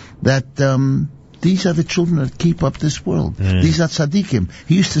said that. These are the children that keep up this world. These are tzaddikim.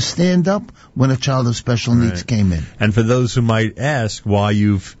 He used to stand up when a child of special needs came in. And for those who might ask why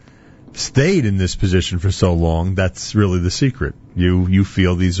you've stayed in this position for so long, that's really the secret. You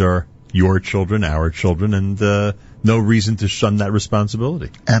feel these are your children, our children, and no reason to shun that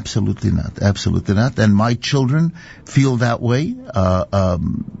responsibility. Absolutely not. Absolutely not. And my children feel that way.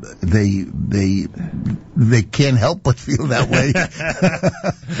 They can't help but feel that way.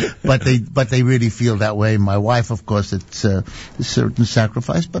 but they really feel that way. My wife, of course, it's a certain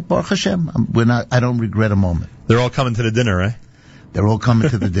sacrifice, but Baruch Hashem, I don't regret a moment. They're all coming to the dinner, right? They're all coming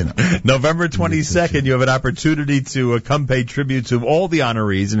to the dinner. November 22nd, you have an opportunity to come pay tribute to all the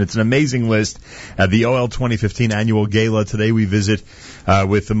honorees, and it's an amazing list at the OHEL 2015 Annual Gala. Today we visit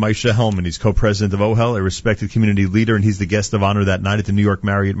with Moishe Hellman. He's co-president of OHEL, a respected community leader, and he's the guest of honor that night at the New York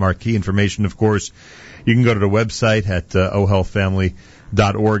Marriott Marquis. Information, of course, you can go to the website at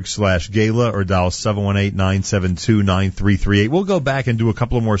ohelfamily.org/gala or dial 718-972-9338. We'll go back and do a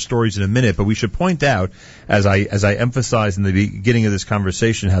couple of more stories in a minute, but we should point out, as I emphasized in the beginning of this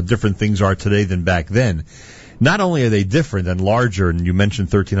conversation, how different things are today than back then. Not only are they different and larger, and you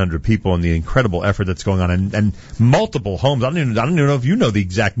mentioned 1,300 people and the incredible effort that's going on, and multiple homes. I don't even know if you know the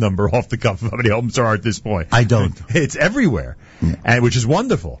exact number off the cuff of how many homes there are at this point. I don't. It's everywhere, and which is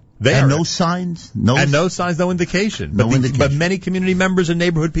wonderful. No signs, no indication. But many community members and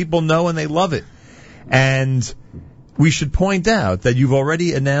neighborhood people know, and they love it. And we should point out that you've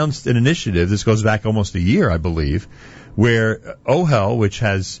already announced an initiative. This goes back almost a year, I believe, where OHEL, which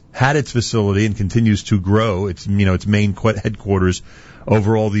has had its facility and continues to grow, its main headquarters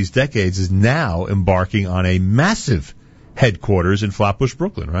over all these decades, is now embarking on a massive headquarters in Flatbush,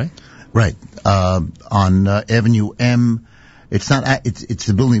 Brooklyn, right? Right. On Avenue M. It's not. It's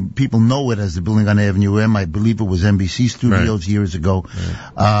the building. People know it as the building on Avenue M. I believe it was NBC Studios years ago.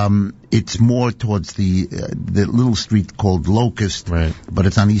 Right. It's more towards the little street called Locust, but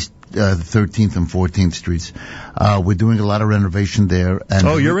it's on East 13th and 14th Streets. We're doing a lot of renovation there.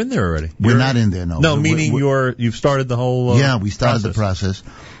 And you're in there already? We're not in there, no. No, meaning you've started the whole we started the process.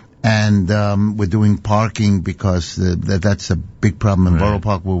 And we're doing parking because that's a big problem in Borough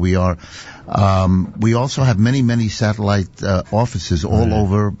Park where we are. We also have many, many satellite offices all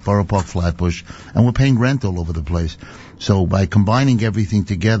over Borough Park, Flatbush, and we're paying rent all over the place. So by combining everything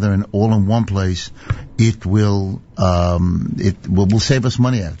together and all in one place, it will save us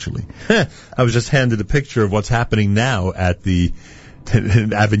money, actually. I was just handed a picture of what's happening now at the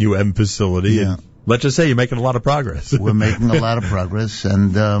Avenue M facility. Yeah. Let's just say you're making a lot of progress. We're making a lot of progress,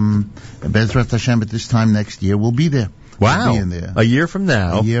 and Bezrat Hashem at this time next year we'll be there. Wow! We'll be in there. A year from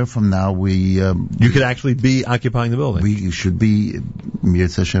now, you could actually be occupying the building. We should be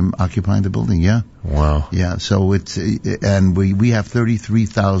Bezrat Hashem occupying the building. Yeah. Wow. Yeah. So and we have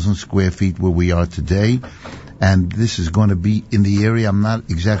 33,000 square feet where we are today. And this is going to be in the area, I'm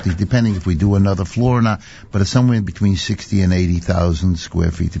not exactly, depending if we do another floor or not, but it's somewhere in between 60 and 80,000 square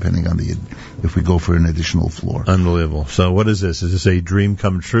feet, depending on if we go for an additional floor. Unbelievable. So what is this? Is this a dream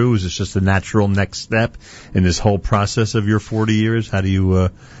come true? Is this just a natural next step in this whole process of your 40 years? How do you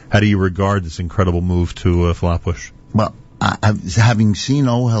regard this incredible move to Flatbush? Well, having seen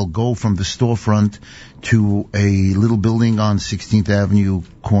OHEL go from the storefront to a little building on 16th Avenue,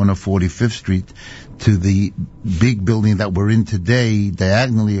 corner 45th Street, to the big building that we're in today,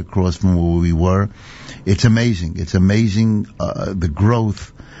 diagonally across from where we were, it's amazing. It's amazing, the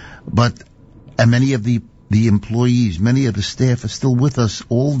growth. And many of the the employees, many of the staff are still with us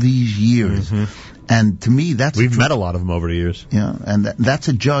all these years. And to me, we've met a lot of them over the years. Yeah, and that's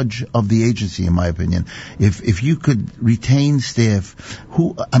a judge of the agency, in my opinion. If you could retain staff,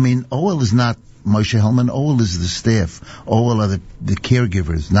 OHEL is not Moishe Hellman. OHEL is the staff. OHEL are the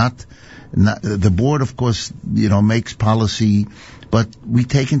caregivers, not the board. Of course, makes policy, but we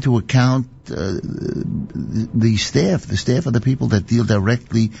take into account the staff. The staff are the people that deal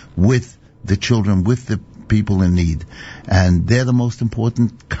directly with the children, with the people in need, and they're the most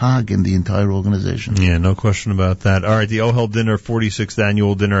important cog in the entire organization. Yeah, no question about that. All right, the OHEL dinner, 46th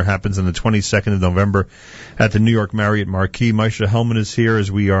annual dinner, happens on the 22nd of November at the New York Marriott Marquis. Moishe Hellman is here as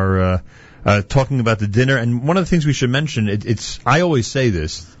we are talking about the dinner, and one of the things we should mention, I always say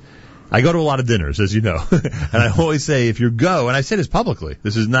this, I go to a lot of dinners, as you know, and I always say, if you go, and I say this publicly,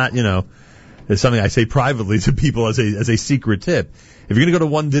 this is not, it's something I say privately to people as a secret tip. If you're going to go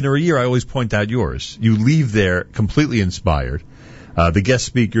to one dinner a year, I always point out yours. You leave there completely inspired. The guest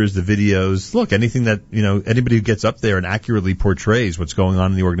speakers, the videos, look, anything that, anybody who gets up there and accurately portrays what's going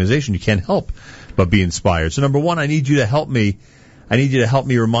on in the organization, you can't help but be inspired. So number one, I need you to help me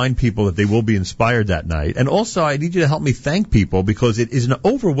remind people that they will be inspired that night. And also, I need you to help me thank people, because it is an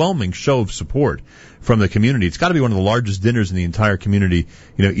overwhelming show of support from the community. It's got to be one of the largest dinners in the entire community,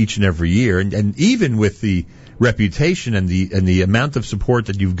 each and every year. And even with the reputation and the amount of support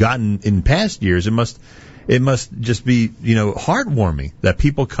that you've gotten in past years, it must just be, heartwarming that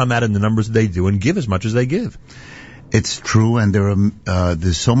people come out in the numbers that they do and give as much as they give. It's true, and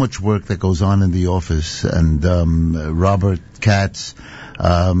there's so much work that goes on in the office, and Robert Katz,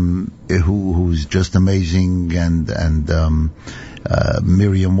 who's just amazing, and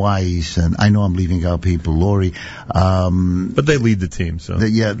Miriam Weiss, and I know I'm leaving out people, Lori. But they lead the team, so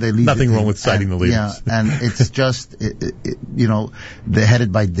they lead. Nothing wrong with citing the leaders. Yeah, and it's just, they're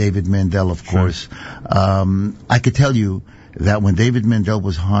headed by David Mandel, of course. I could tell you that when David Mandel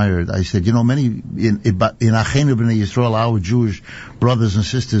was hired, I said, many in Achenu B'nai Yisrael, our Jewish brothers and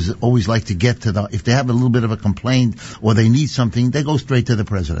sisters always like to get to if they have a little bit of a complaint or they need something, they go straight to the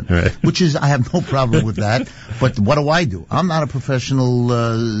president. Right. Which is, I have no problem with that. But what do? I'm not a professional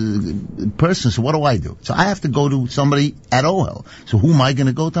person, so what do? So I have to go to somebody at OHEL. So who am I going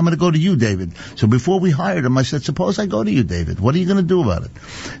to go to? I'm going to go to you, David. So before we hired him, I said, suppose I go to you, David. What are you going to do about it?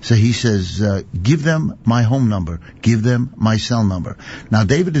 So he says, give them my home number. Give them my cell number. Now,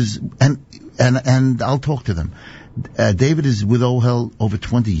 David is, and I'll talk to them. David is with OHEL over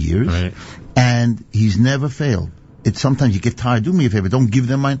 20 years, right, and he's never failed. Sometimes you get tired. Do me a favor, don't give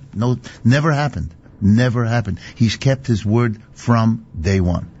them no, never happened. He's kept his word from day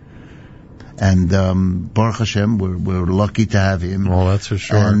one. And Baruch Hashem, we're lucky to have him. Well, that's for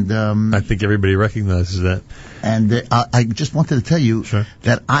sure. And I think everybody recognizes that. And I just wanted to tell you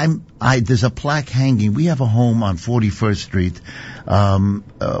that there's a plaque hanging. We have a home on 41st Street,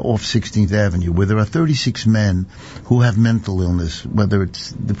 off 16th Avenue, where there are 36 men who have mental illness, whether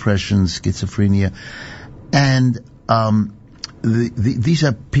it's depression, schizophrenia, and these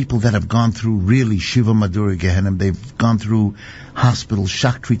are people that have gone through really Shiva Madura Gehenim. They've gone through hospitals,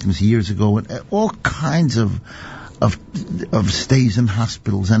 shock treatments years ago, and all kinds of stays in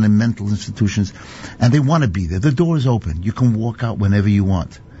hospitals and in mental institutions, and they want to be there. The door is open. You can walk out whenever you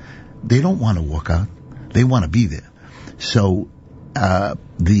want. They don't want to walk out. They want to be there. So I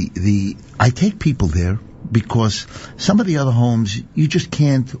take people there because some of the other homes, you just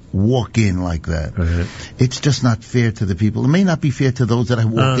can't walk in like that. Right. It's just not fair to the people. It may not be fair to those that I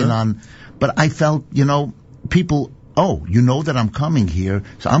walk in on, but I felt, people, that I'm coming here,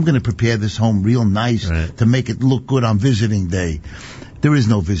 so I'm going to prepare this home real nice to make it look good on visiting day. There is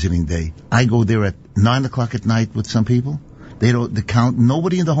no visiting day. I go there at 9 o'clock at night with some people.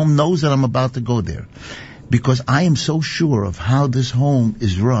 Nobody in the home knows that I'm about to go there, because I am so sure of how this home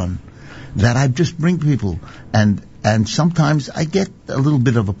is run that I just bring people, and sometimes I get a little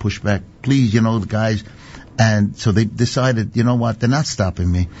bit of a pushback. Please, the guys, and so they decided, they're not stopping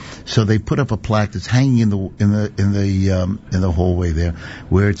me. So they put up a plaque that's hanging in the hallway there,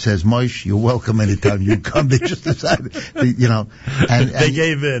 where it says, "Moishe, you're welcome anytime you come." They just decided, and they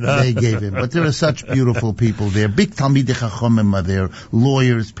gave in. Huh? They gave in, but there are such beautiful people there. Big Talmidei Chachomim are there,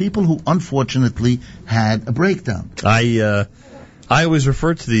 lawyers, people who unfortunately had a breakdown. I always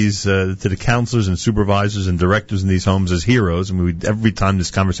refer to these to the counselors and supervisors and directors in these homes as heroes. I mean, every time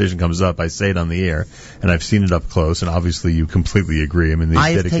this conversation comes up, I say it on the air, and I've seen it up close. And obviously, you completely agree. I mean, the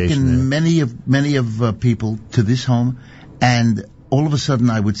dedication. I have taken many of people to this home, and all of a sudden,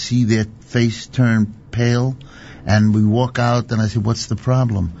 I would see their face turn pale, and we walk out, and I say, "What's the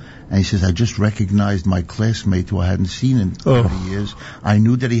problem?" And he says, I just recognized my classmate who I hadn't seen in 30 years. I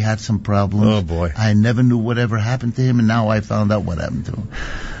knew that he had some problems. Oh, boy. I never knew whatever happened to him, and now I found out what happened to him.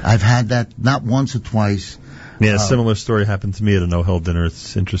 I've had that not once or twice. Yeah, a similar story happened to me at an OHEL dinner.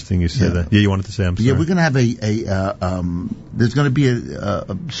 It's interesting you say that. Yeah, you wanted to say, I'm sorry. Yeah, we're going to have there's going to be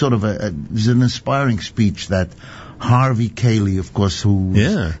there's an inspiring speech that Harvey Cayley, of course, who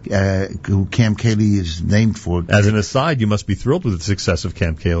Camp Cayley is named for. As an aside, you must be thrilled with the success of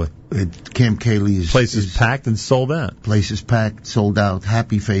Camp Cayley. Camp Cayley is... Place is packed and sold out. Place is packed, sold out,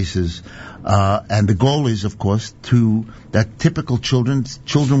 happy faces. And the goal is, of course, that typical children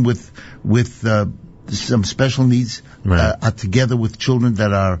with some special needs are together with children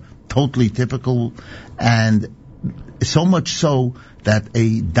that are totally typical, and so much so that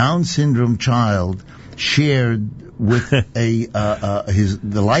a Down syndrome child shared with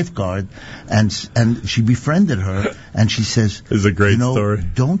the lifeguard, and she befriended her, and she says, "This is a great story.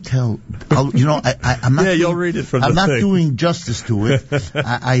 Don't tell." I'm not. You'll read it from I'm the not thing. doing justice to it.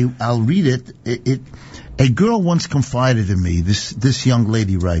 I'll read it. A girl once confided in me. This young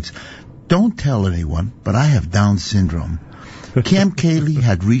lady writes, "Don't tell anyone, but I have Down syndrome." Camp Cayley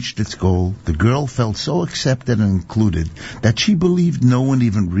had reached its goal. The girl felt so accepted and included that she believed no one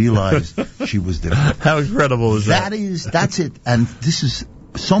even realized she was different. How incredible is that? That's it. And this is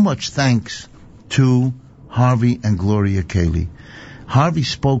so much thanks to Harvey and Gloria Cayley. Harvey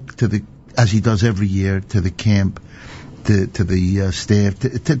spoke as he does every year, to the camp, to the staff, to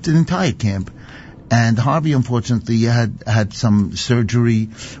the entire camp. And Harvey, unfortunately, had some surgery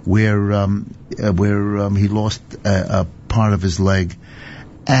where he lost a part of his leg,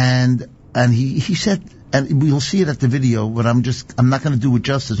 and he said, and we'll see it at the video, but I'm not going to do it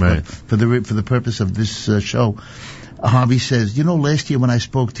justice, but for the purpose of this show, Harvey says, last year when I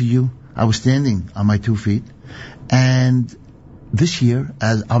spoke to you, I was standing on my 2 feet, and this year,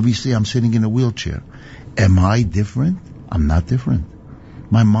 as obviously I'm sitting in a wheelchair. Am I different? I'm not different.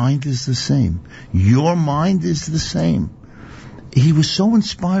 My mind is the same. Your mind is the same. He was so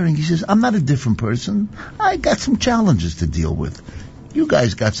inspiring. He says, I'm not a different person. I got some challenges to deal with. You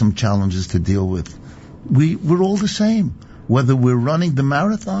guys got some challenges to deal with. We're all the same. Whether we're running the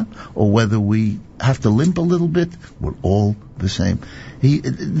marathon or whether we have to limp a little bit, we're all the same.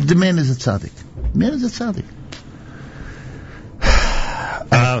 The man is a tzaddik. Man is a tzaddik.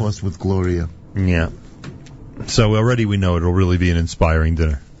 And of course with Gloria. Yeah. So already we know it'll really be an inspiring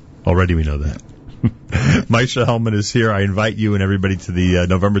dinner. Already we know that. Moishe Hellman is here. I invite you and everybody to the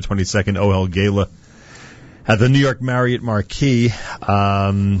November 22nd OHEL Gala at the New York Marriott Marquis.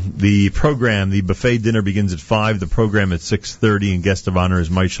 The program, the buffet dinner begins at 5. The program at 6:30, and guest of honor is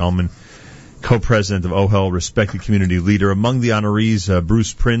Moishe Hellman, co-president of OHEL, respected community leader. Among the honorees,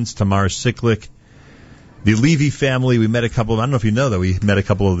 Bruce Prince, Tamar Siklik, the Levy family. We met I don't know if you know that, we met a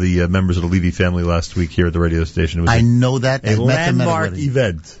couple of the members of the Levy family last week here at the radio station. It was I know that. A landmark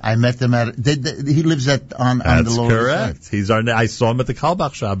event. I met them at he lives on the Lower East Side. That's correct. I saw him at the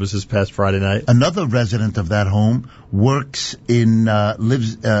Kalbach Shabbos this past Friday night. Another resident of that home works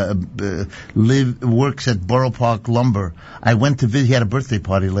works at Borough Park Lumber. I went to visit. He had a birthday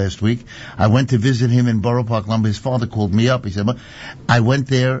party last week. I went to visit him in Borough Park Lumber. His father called me up. He said, I went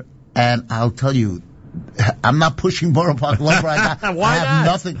there, and I'll tell you, I'm not pushing Borough Park Lumber. I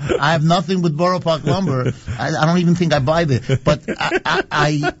have nothing with Borough Park Lumber. I don't even think I buy there. But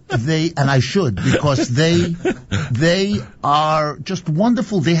I should, because they are just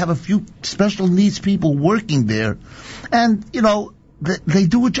wonderful. They have a few special needs people working there, and they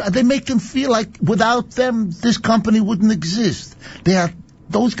do a job. They make them feel like without them this company wouldn't exist.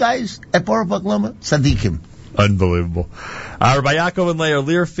 Those guys at Borough Park Lumber, tzaddikim. Unbelievable. Rabbi Yaakov and Leah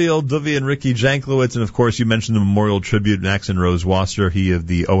Learfield, Duvi and Ricky Janklowitz, and of course you mentioned the memorial tribute, Max and Rose Wasser, he of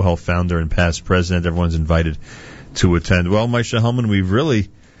the OHEL founder and past president. Everyone's invited to attend. Well, Moishe Hellman, we've really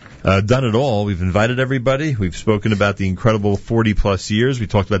done it all. We've invited everybody. We've spoken about the incredible 40-plus years. We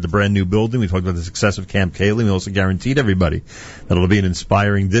talked about the brand new building. We talked about the success of Camp Cayley. We also guaranteed everybody that it'll be an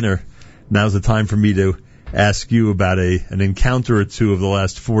inspiring dinner. Now's the time for me to ask you about an encounter or two of the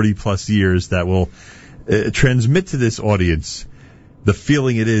last 40-plus years that will transmit to this audience the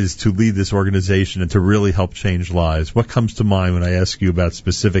feeling it is to lead this organization and to really help change lives. What comes to mind when I ask you about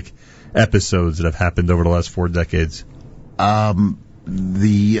specific episodes that have happened over the last 4 decades?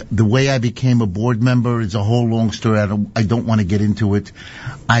 The way I became a board member is a whole long story. I don't want to get into it.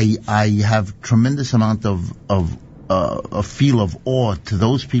 I have tremendous amount of a feel of awe to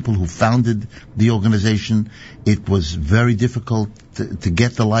those people who founded the organization. It was very difficult to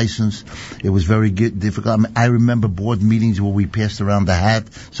get the license. It was very difficult. I remember board meetings where we passed around the hat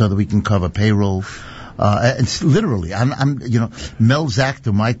so that we can cover payroll. It's literally, Mel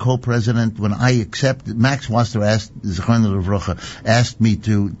Zachter, my co-president, when I accepted, Max Wasser asked me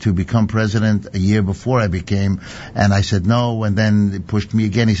to become president a year before I became, and I said no, and then it pushed me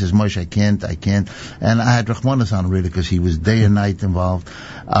again. He says, Moishe, I can't. And I had Rachmanis on really because he was day and night involved.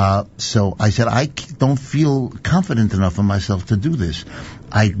 So I said, I don't feel confident enough in myself to do this.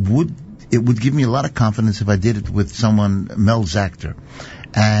 It would give me a lot of confidence if I did it with someone, Mel Zachter.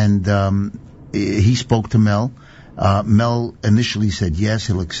 And he spoke to Mel. Mel initially said yes,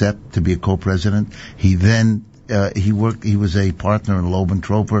 he'll accept to be a co-president. He then he was a partner in Loeb and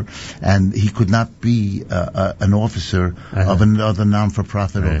Troper, and he could not be an officer of another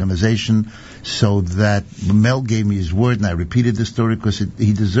non-for-profit organization. So that Mel gave me his word, and I repeated the story because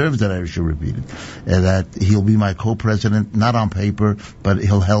he deserves that I should repeat it. That he'll be my co-president, not on paper, but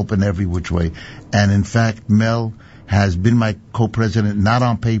he'll help in every which way. And in fact, Mel has been my co-president, not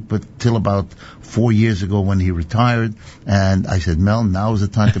on paper, till about 4 years ago when he retired. And I said, Mel, now is the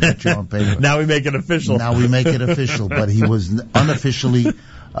time to put you on paper. Now we make it official. But he was unofficially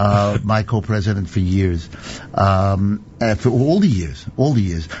my co-president for years. For all the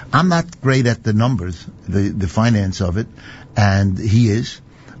years. I'm not great at the numbers, the finance of it, and he is.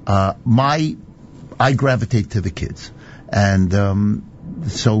 I gravitate to the kids. And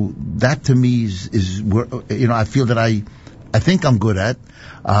so that to me is where, I feel that I think I'm good at,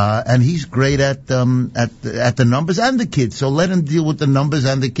 and he's great at the numbers and the kids. So let him deal with the numbers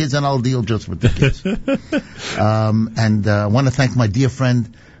and the kids, and I'll deal just with the kids. And I want to thank my dear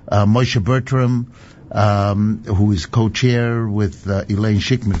friend Moishe Bertram, who is co-chair with Elaine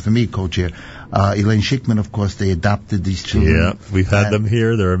Schickman, for me co-chair. Elaine Schickman, of course, they adopted these children. Yeah, we've had them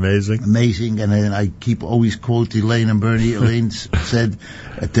here. They're amazing. Amazing. And then I always quote Elaine and Bernie. Elaine said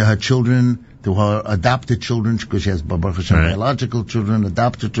to her children, to her adopted children, because she has Baruch Hashem biological children,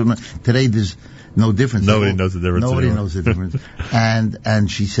 adopted children. Today there's no difference. Nobody knows the difference. Nobody knows the difference. And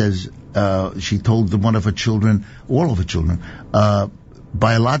she says, she told one of her children, all of her children,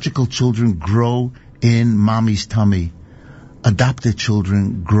 biological children grow in mommy's tummy. Adopted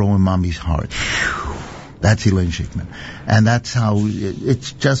children grow in mommy's heart. That's Elaine Schickman. And that's how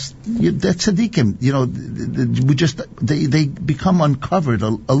it's just, that's tzaddikim. They become uncovered a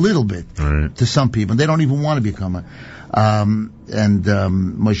little bit to some people. They don't even want to become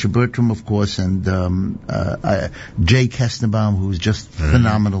Moishe Bertram, of course, and Jay Kestenbaum, who's just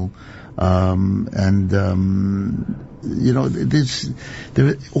phenomenal. All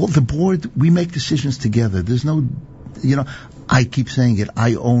the board, we make decisions together. There's no, I keep saying it,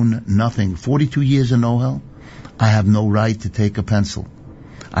 I own nothing. 42 years in OHEL, I have no right to take a pencil.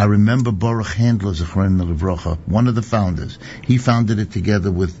 I remember Baruch Handler, Zechron Levrocha, one of the founders. He founded it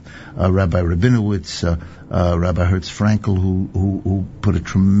together with Rabbi Rabinowitz, Rabbi Hertz Frankel, who put a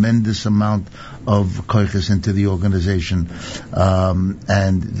tremendous amount of koiches into the organization. And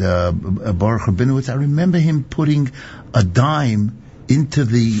Baruch Rabinowitz, I remember him putting a dime into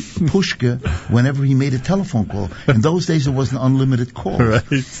the pushka whenever he made a telephone call. In those days, it wasn't unlimited call. Right.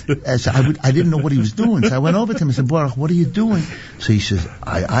 So I didn't know what he was doing. So I went over to him and said, Baruch, what are you doing? So he says,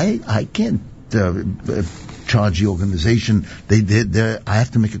 I can't charge the organization. I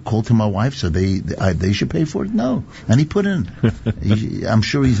have to make a call to my wife, so they should pay for it. No, and he put in. I'm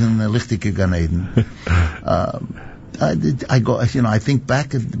sure he's in the Lichtige Gan Eden. I think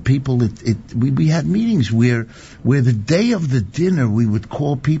back at the people. We had meetings where the day of the dinner we would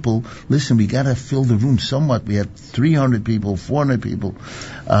call people. Listen, we got to fill the room somewhat. We had 300 people, 400 people.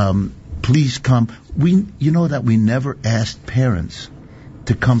 Please come. That we never asked parents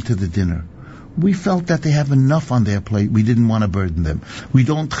to come to the dinner. We felt that they have enough on their plate. We didn't want to burden them. We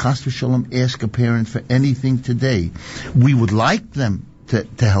don't, chas v'shalom, ask a parent for anything today. We would like them to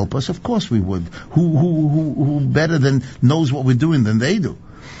help us. Of course we would. Who better than knows what we're doing than they do?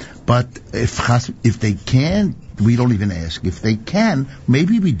 But if they can, we don't even ask. If they can,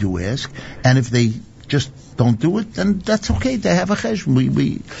 maybe we do ask. And if they just don't do it, then that's okay. They have a cheshbon.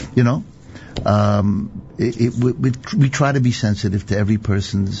 We try to be sensitive to every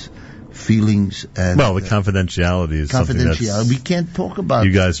person's feelings. And the confidentiality is something that's... We can't talk about...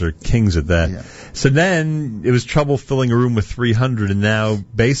 You guys are kings at that. Yeah. So then, it was trouble filling a room with 300, and now,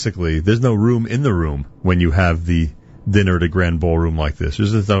 basically, there's no room in the room when you have the dinner at a grand ballroom like this.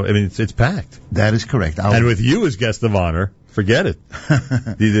 It's packed. That is correct. And with you as guest of honor, Forget it.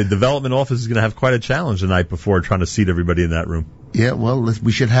 The development office is going to have quite a challenge the night before trying to seat everybody in that room. Yeah, well,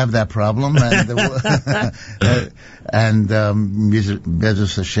 we should have that problem, and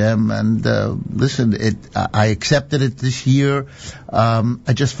Bezos Hashem. And listen, I accepted it this year.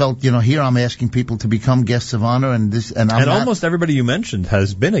 I just felt, here I'm asking people to become guests of honor, and almost everybody you mentioned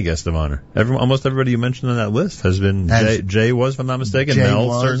has been a guest of honor. Almost everybody you mentioned on that list has been. Jay was, if I'm not mistaken. Mel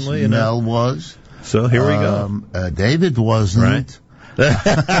was, certainly. Mel was. So here we go. David wasn't. Right.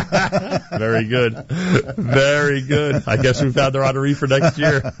 Very good. Very good. I guess we found our honoree for next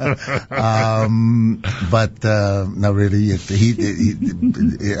year. But no, really,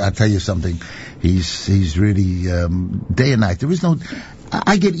 I'll tell you something. He's really day and night. There is no.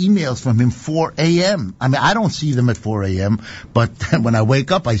 I get emails from him 4 a.m. I mean, I don't see them at 4 a.m., but when I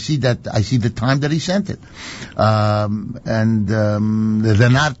wake up, I see the time that he sent it. And they're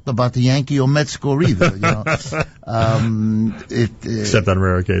not about the Yankee or Mets score either, Except on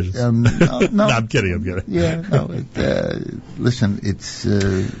rare occasions. No, I'm kidding. Yeah, no, listen, it's...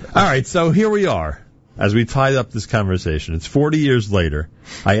 All right, so here we are. As we tie up this conversation, it's 40 years later.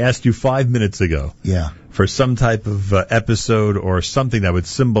 I asked you 5 minutes ago. Yeah. For some type of episode or something that would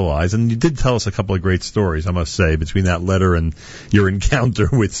symbolize, and you did tell us a couple of great stories, I must say, between that letter and your encounter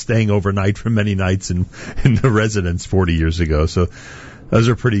with staying overnight for many nights in the residence 40 years ago. So those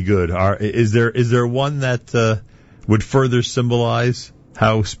are pretty good. Is there one that would further symbolize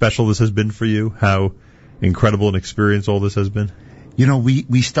how special this has been for you, how incredible an experience all this has been?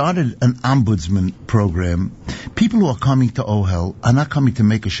 We started an ombudsman program. People who are coming to OHEL are not coming to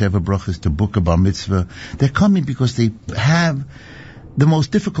make a Sheva Brachas, to book a bar mitzvah. They're coming because they have the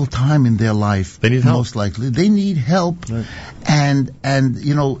most difficult time in their life. They need help. Most likely. They need help. Right. And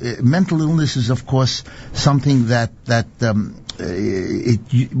mental illness is, of course, something that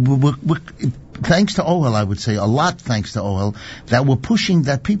thanks to OHEL, I would say, a lot thanks to OHEL, that we're pushing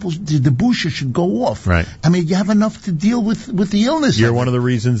that the busha should go off. Right. I mean, you have enough to deal with the illness. You're one of the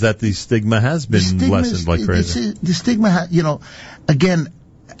reasons that the stigma has been lessened like crazy. The stigma, again,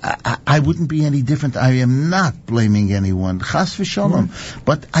 I wouldn't be any different. I am not blaming anyone. Chas v'shalom.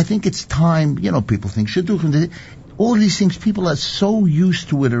 But I think it's time, people think shidduchim. All these things, people are so used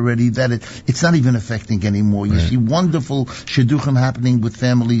to it already that it's not even affecting anymore. You see wonderful shidduchim happening with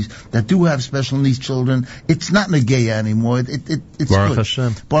families that do have special needs children. It's not negeya anymore. It's Baruch good.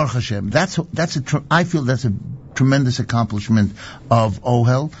 Hashem. Baruch Hashem. I feel that's a tremendous accomplishment of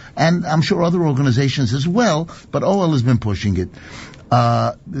OHEL, and I'm sure other organizations as well, but OHEL has been pushing it.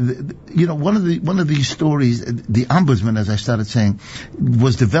 One of these stories, the ombudsman, as I started saying,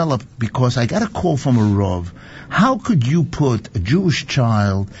 was developed because I got a call from a Rav. How could you put a Jewish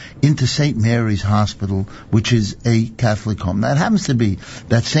child into St. Mary's Hospital, which is a Catholic home? Now, it happens to be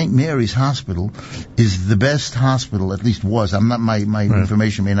that St. Mary's Hospital is the best hospital, at least was. My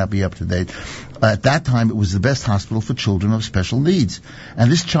information may not be up to date. At that time, it was the best hospital for children of special needs.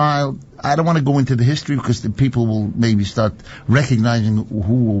 And this child, I don't want to go into the history because the people will maybe start recognizing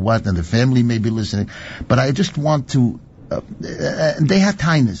who or what, and the family may be listening. But I just want to, they have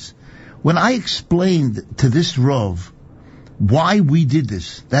kindness. When I explained to this Rav why we did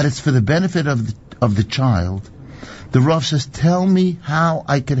this, that it's for the benefit of the child, the Rav says, tell me how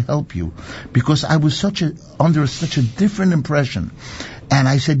I could help you. Because I was under such a different impression. And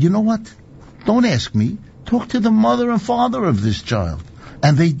I said, you know what? Don't ask me. Talk to the mother and father of this child.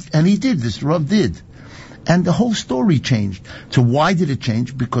 And he did, this Rav did. And the whole story changed. So why did it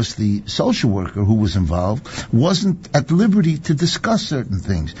change? Because the social worker who was involved wasn't at liberty to discuss certain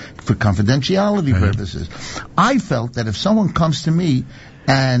things for confidentiality purposes. I felt that if someone comes to me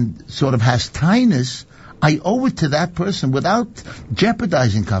and sort of has tinnitus, I owe it to that person without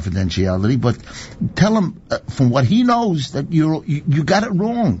jeopardizing confidentiality, but tell him from what he knows that you got it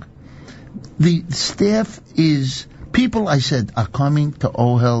wrong. The staff is... People, I said, are coming to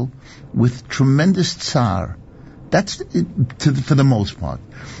OHEL with tremendous tsar. That's for the most part.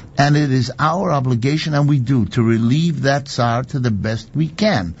 And it is our obligation, and we do, to relieve that tsar to the best we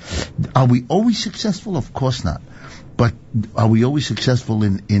can. Are we always successful? Of course not. But are we always successful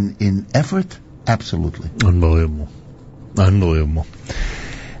in effort? Absolutely. Unbelievable.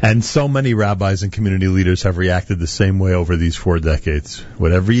 And so many rabbis and community leaders have reacted the same way over these 4 decades.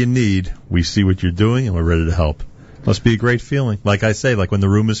 Whatever you need, we see what you're doing, and we're ready to help. Must be a great feeling. Like I say, like when the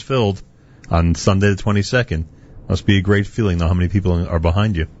room is filled on Sunday the 22nd, must be a great feeling, know how many people are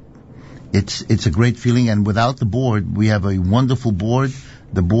behind you. It's a great feeling, and without the board, we have a wonderful board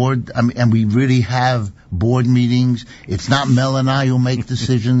The board, and we really have board meetings. It's not Mel and I who make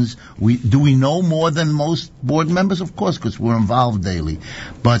decisions. Do we know more than most board members? Of course, because we're involved daily.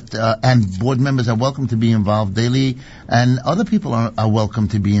 But and board members are welcome to be involved daily, and other people are welcome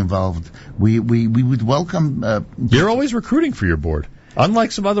to be involved. We would welcome. You're always recruiting for your board.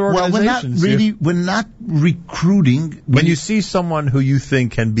 Unlike some other organizations. Well, we're not recruiting. When you see someone who you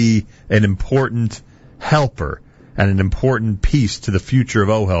think can be an important helper and an important piece to the future of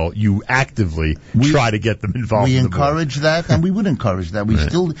OHEL, you actively try to get them involved. We encourage that, and we would encourage that. We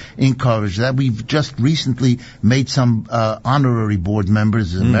still encourage that. We've just recently made some honorary board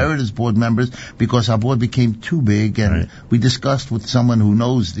members, emeritus board members, because our board became too big, and we discussed with someone who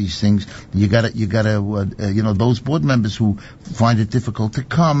knows these things. You gotta, those board members who find it difficult to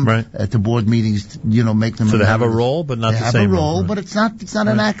come to board meetings, make them. So they have a role, but not the same role. They have a role, but it's not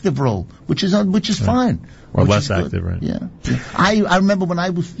an active role, which is fine. Or less active, right? Yeah. I remember when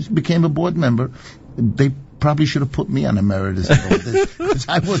I became a board member, they probably should have put me on emeritus because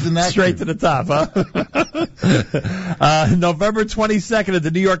I wasn't active. Straight to the top, huh? November 22nd at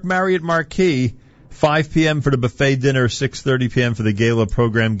the New York Marriott Marquis, 5 p.m. for the buffet dinner, 6:30 p.m. for the gala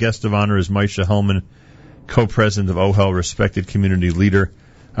program. Guest of honor is Moishe Hellman, co-president of OHEL, respected community leader.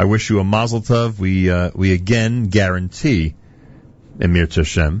 I wish you a mazel tov. We again guarantee, Emir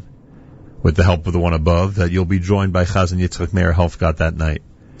Tashem, with the help of the one above, that you'll be joined by Chazan Yitzchak Meir Helfgott that night.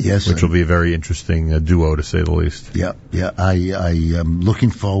 Yes. Which will be a very interesting duo, to say the least. Yeah. I am looking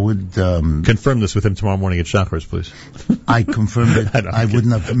forward. Confirm this with him tomorrow morning at Shacharis, please. I confirmed it. I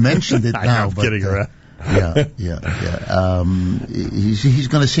wouldn't have mentioned it now. I'm kidding around. Yeah. He's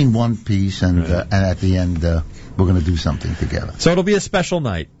going to sing one piece, and at the end, we're going to do something together. So it'll be a special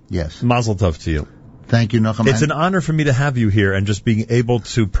night. Yes. Mazel tov to you. Thank you, Nachum. It's an honor for me to have you here and just being able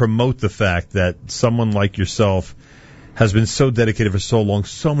to promote the fact that someone like yourself has been so dedicated for so long.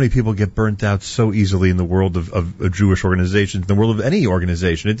 So many people get burnt out so easily in the world of Jewish organizations, in the world of any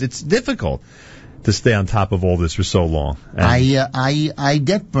organization. It's difficult to stay on top of all this for so long. And I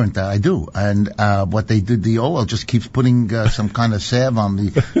get burnt out. I do. And what they did, the OHEL just keeps putting some kind of salve on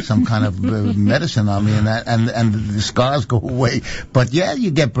me, some kind of medicine on me, and the scars go away. But yeah, you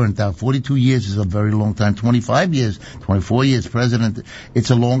get burnt out. 42 years is a very long time. 25 years, 24 years president,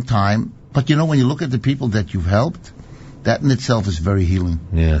 it's a long time. But when you look at the people that you've helped, that in itself is very healing.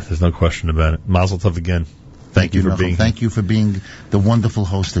 Yeah, there's no question about it. Mazel tov again. Thank you for being here. Thank you for being the wonderful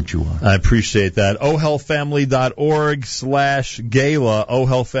host that you are. I appreciate that. OHELfamily.org/gala.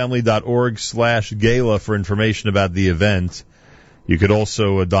 OHELfamily.org/gala for information about the event. You could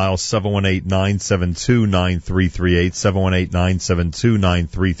also dial 718-972-9338,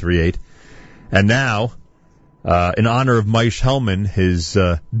 718-972-9338. And now, in honor of Moishe Hellman, his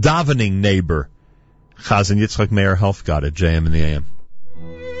davening neighbor, Chazan Yitzchak Meir Helfgott at JM in the AM.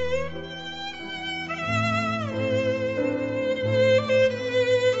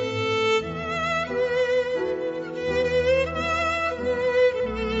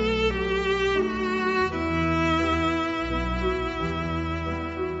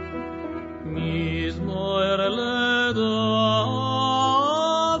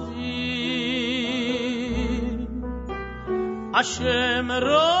 Hashem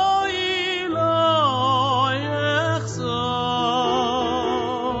roi lo yechzor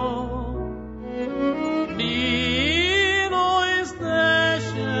Bino is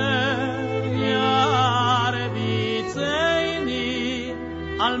nesher yar bitzeini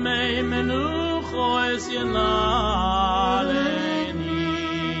Al mei menucho es yenaleni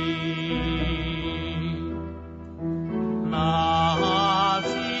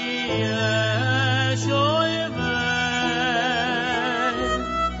Nafshi yeshoy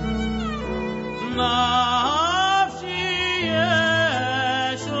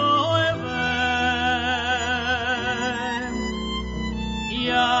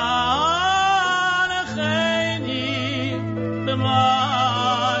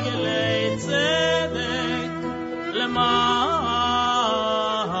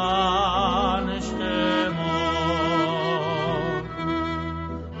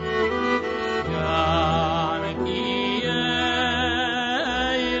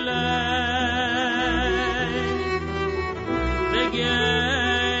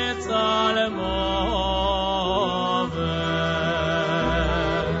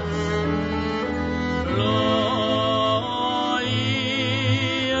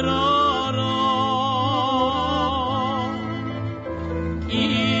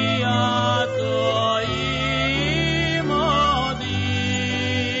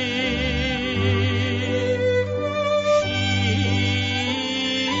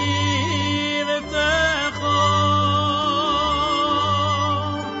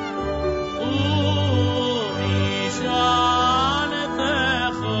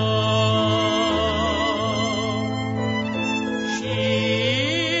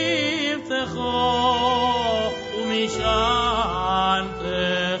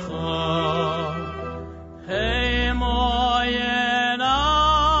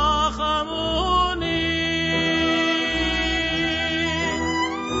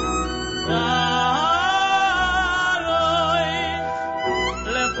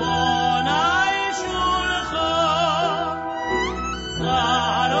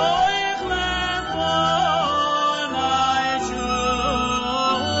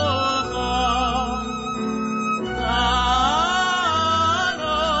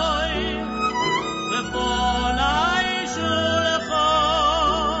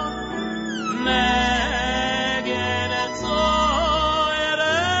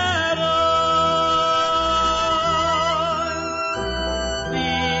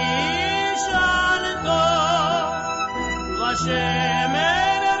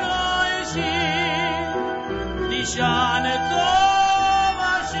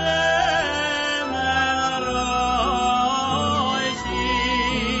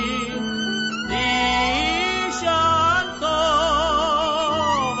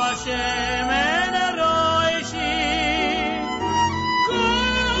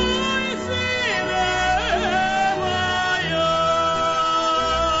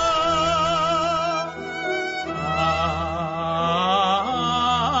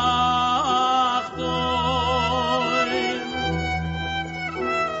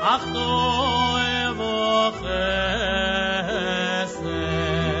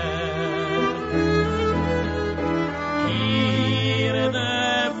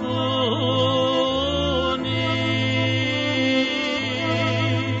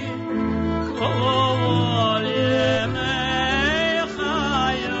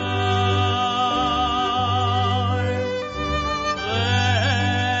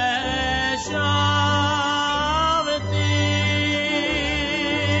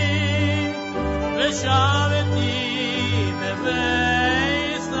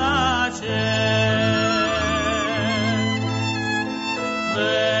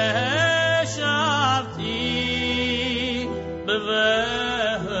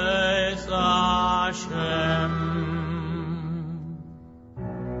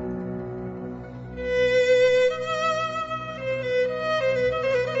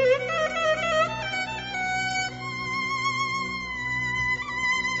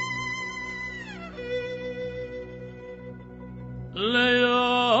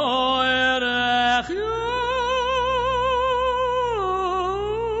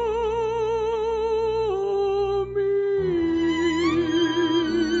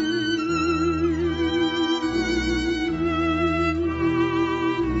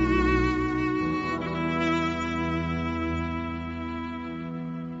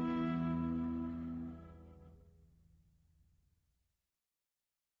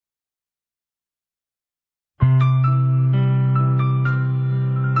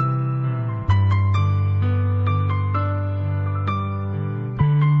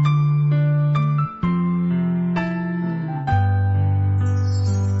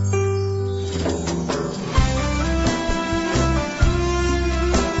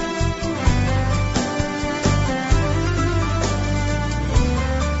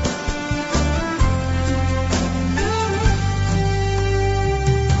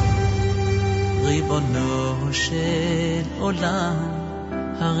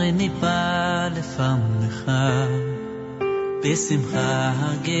בשמחה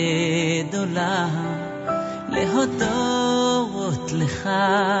גדולה להודות לך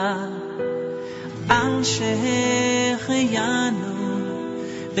על שהחיינו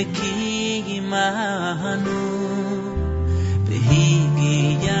וקיימנו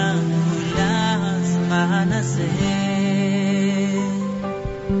והגיענו לזמן הזה.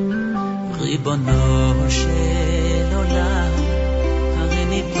 ריבונו של עולם, הרי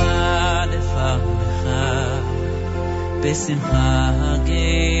ניבא לפניך בשמחה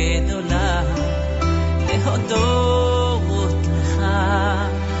גדולה להודות לך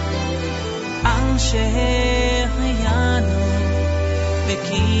על שהחיינו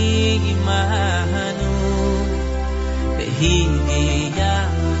וקיימנו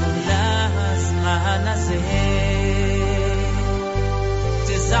והגיענו לזמן הזה.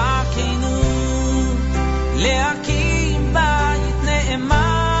 תזכנו להקים בית נאמן,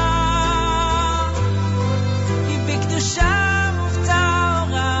 היא בקדושה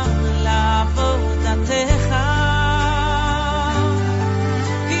ובטהרה לעבודתך,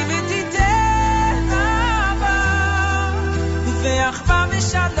 היא ותיתן אהבה ואחווה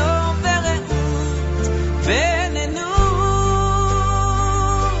ושלום ורעות בינינו.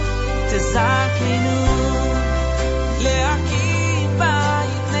 תזכנו להקים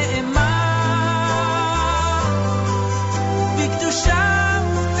בית נאמן,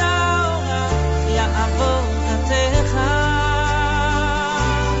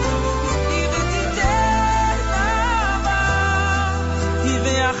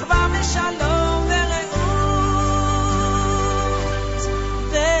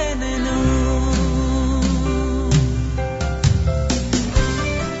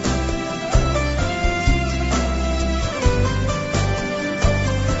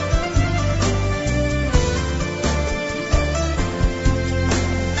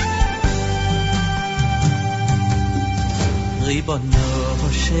 ריבונו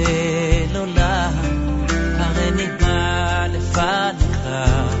של עולם, הריני בא לפניך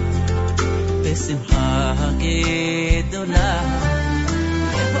בשמחה גדולה,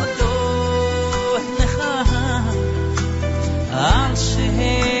 להודות לך על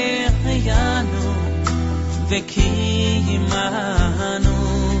שהחיינו וקיימנו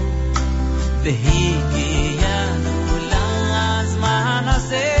והגיענו לזמן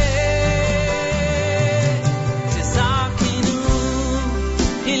הזה. תזכינו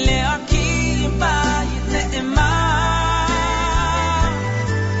להקים בית נאמן,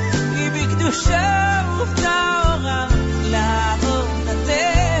 בקדושה ובטהרה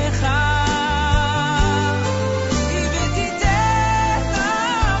לעבודתך, ותיתן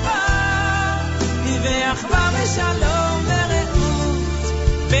אהבה ואחווה ושלום ורעות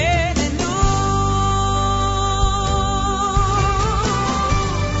בינינו.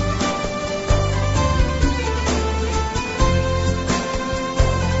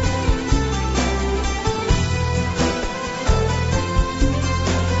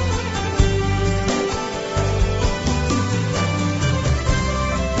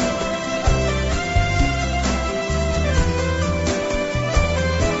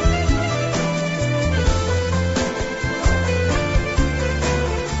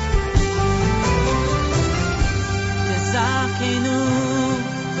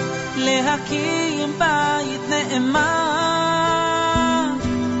 להקים בית נאמן,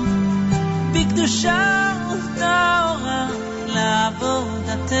 בקדושה ובטהרה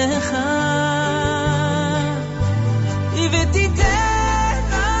לעבודתך, ותיתן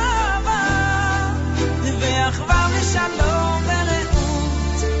אהבה ואחווה ושלום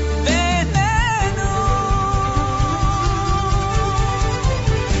ורעות בינינו.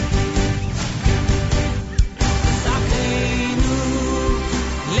 זכינו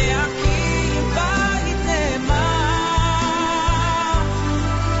להקים בית נאמן,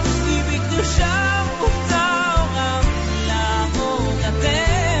 בקדושה ובטהרה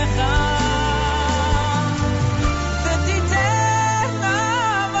לעבודתך, ותיתן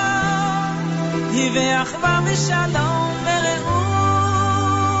אהבה ואחווה ושלום ורעות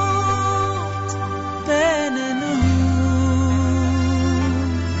בינינו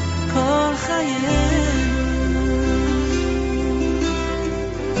כל חיינו.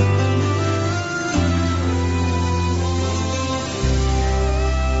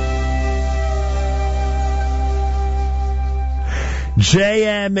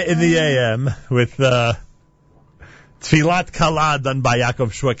 JM in the AM with Tfilat Kala done by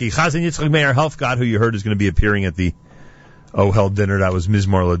Yaakov Shweki. Chazan Yitzchak Meir Helfgott, who you heard is going to be appearing at the OHEL dinner. That was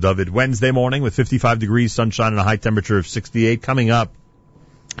Mizmor LeDavid. Wednesday morning with 55 degrees, sunshine, and a high temperature of 68. Coming up,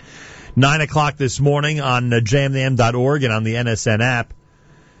 9 o'clock this morning on jmnam.org and on the NSN app.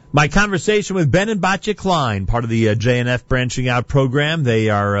 My conversation with Ben and Batya Klein, part of the JNF Branching Out program. They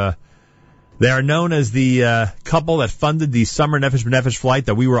are known as the couple that funded the summer Nefesh B'Nefesh flight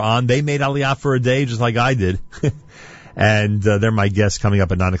that we were on. They made Aliyah for a day, just like I did. And they're my guests coming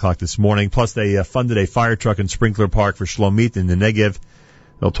up at 9 o'clock this morning. Plus, they funded a fire truck and sprinkler park for Shlomit in the Negev.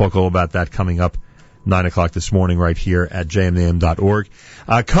 They'll talk all about that coming up 9 o'clock this morning right here at jmnam.org.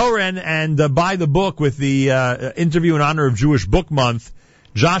 Koren and By the Book with the interview in honor of Jewish Book Month.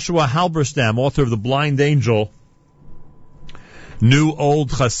 Joshua Halberstam, author of The Blind Angel, New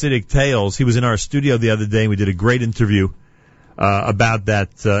Old Hasidic Tales. He was in our studio the other day, and we did a great interview about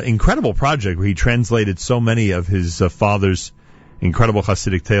that incredible project where he translated so many of his father's incredible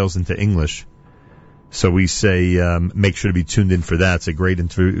Hasidic tales into English. So we say make sure to be tuned in for that. It's a great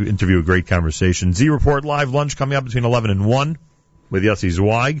interview, a great conversation. Z-Report Live Lunch coming up between 11 and 1 with Yossi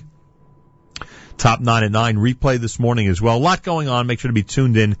Zweig. Top 9 at 9 replay this morning as well. A lot going on. Make sure to be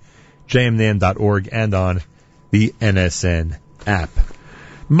tuned in, jmnan.org and on the NSN app.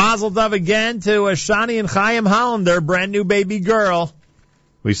 Mazel tov again to Shani and Chaim Holland, their brand new baby girl.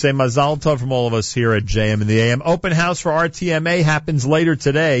 We say Mazel tov from all of us here at JM in the AM. Open house for RTMA happens later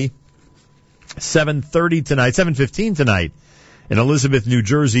today, 7:15 tonight in Elizabeth, New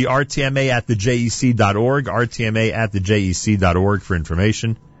Jersey. RTMA at the JEC.org. RTMA at the JEC.org for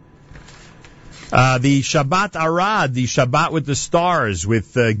information. The Shabbat Arad, the Shabbat with the Stars,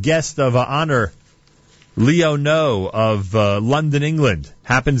 with guest of honor Leo No of London, England,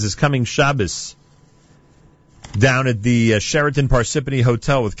 happens this coming Shabbos down at the Sheraton Parsippany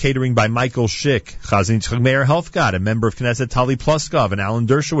Hotel with catering by Michael Schick, Chazan Yitzchak Meir Helfgott, a member of Knesset Tali Pluskov, and Alan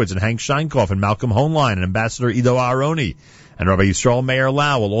Dershowitz, and Hank Scheinkoff, and Malcolm Hoenlein, and Ambassador Ido Aharoni, and Rabbi Yisrael Meir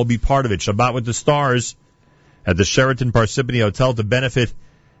Lau will all be part of it. Shabbat with the Stars at the Sheraton Parsippany Hotel to benefit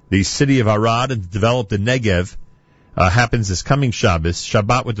the city of Arad and to develop the Negev. happens this coming Shabbos.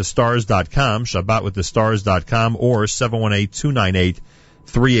 ShabbatWithTheStars.com, ShabbatWithTheStars.com, or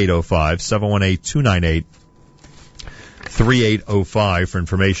 718-298-3805, 718-298-3805 for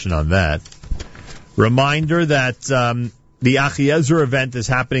information on that. Reminder that the Achiezer event is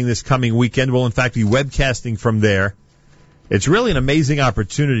happening this coming weekend. We'll, in fact, be webcasting from there. It's really an amazing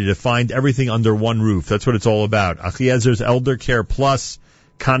opportunity to find everything under one roof. That's what it's all about. Achiezer's Elder Care Plus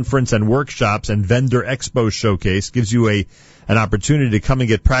conference and workshops and vendor expo showcase gives you an opportunity to come and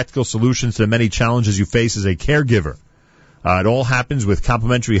get practical solutions to the many challenges you face as a caregiver. It all happens with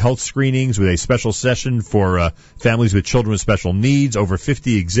complimentary health screenings, with a special session for families with children with special needs. Over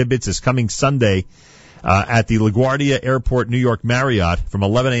 50 exhibits is coming Sunday at the LaGuardia Airport New York Marriott from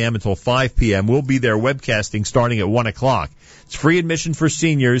 11 a.m. until 5 p.m. We'll be there webcasting starting at 1 o'clock. It's free admission for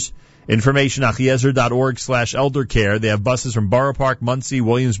seniors. Information, achiezer.org/eldercare. They have buses from Borough Park, Muncie,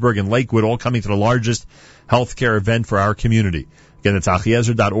 Williamsburg, and Lakewood, all coming to the largest healthcare event for our community. Again, it's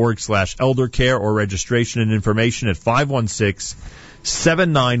achiezer.org/eldercare, or registration and information at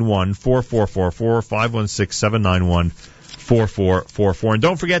 516-791-4444, 516-791-4444. And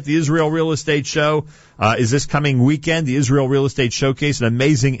don't forget the Israel Real Estate Show is this coming weekend. The Israel Real Estate Showcase, an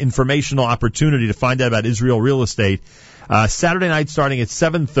amazing informational opportunity to find out about Israel real estate. Saturday night starting at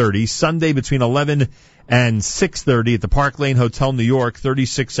 7:30, Sunday between 11 and 6:30 at the Park Lane Hotel, New York,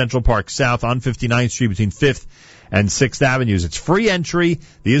 36 Central Park South on 59th Street between 5th and 6th Avenues. It's free entry.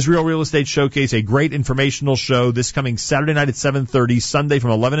 The Israel Real Estate Showcase, a great informational show this coming Saturday night at 7:30, Sunday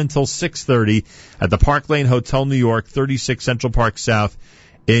from 11 until 6:30 at the Park Lane Hotel, New York, 36 Central Park South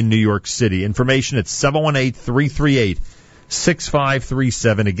in New York City. Information at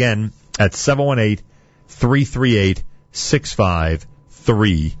 718-338-6537. Again, at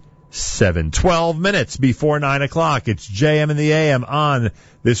 718-338-6537. 12 minutes before 9 o'clock. It's JM in the AM on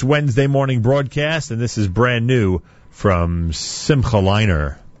this Wednesday morning broadcast, and this is brand new from Simcha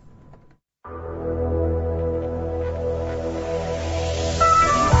Liner.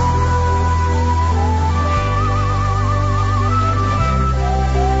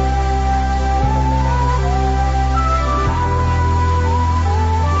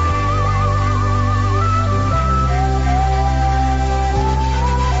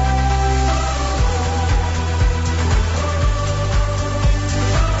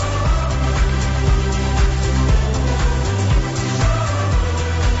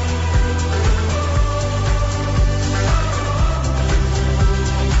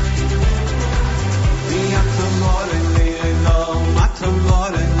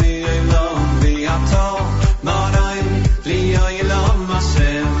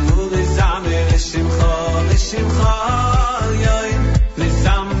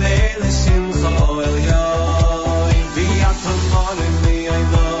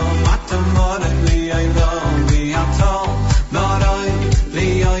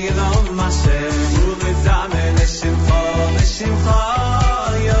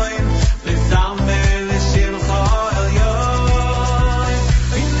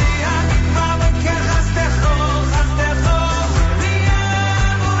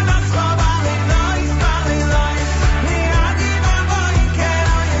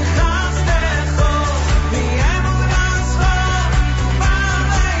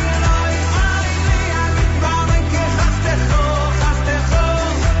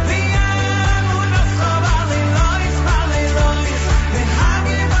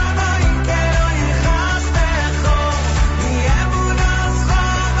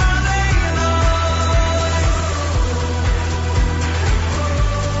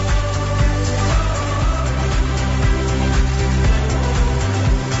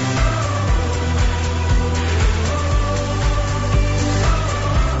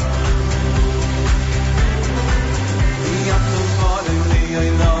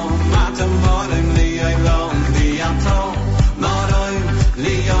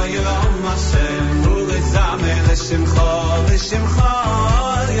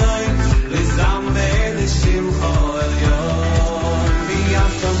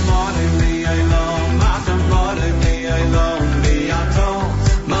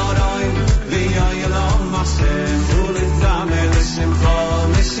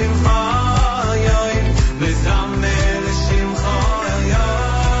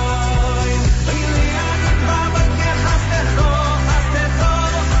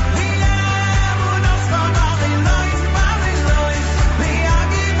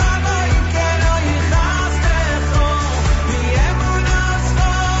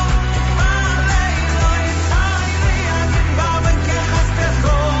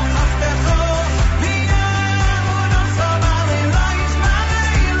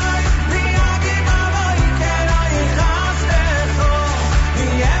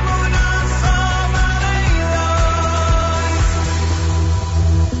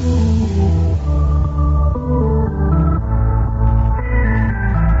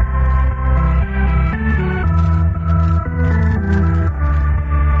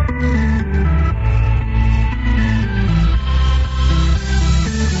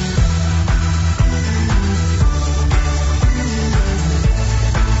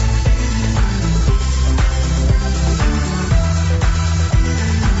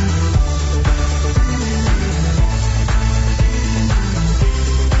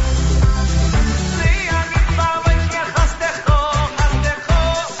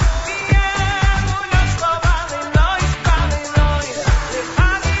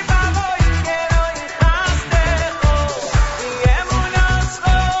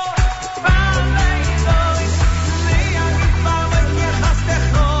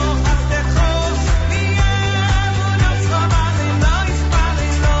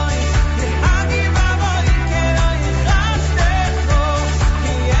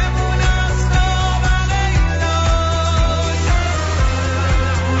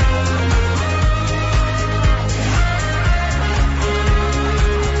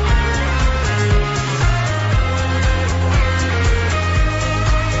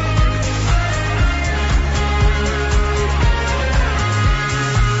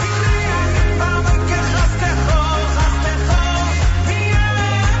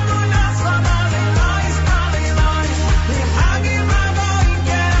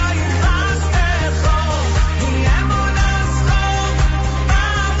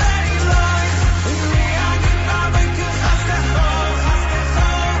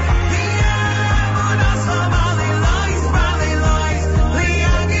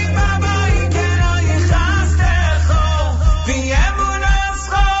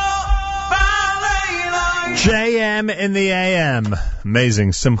 in the AM.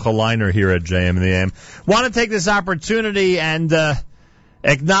 Amazing Simcha Liner here at JM in the AM. Want to take this opportunity and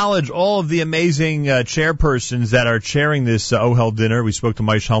acknowledge all of the amazing chairpersons that are chairing this OHEL dinner. We spoke to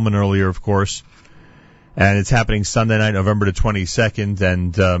Moishe Hellman earlier, of course, and it's happening Sunday night, November the 22nd,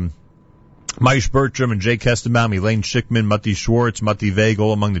 and Moishe Bertram and Jay Kestenbaum, Elaine Schickman, Matti Schwartz, Matti Vague,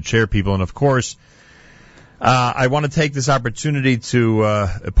 all among the chair people, and of course, I want to take this opportunity to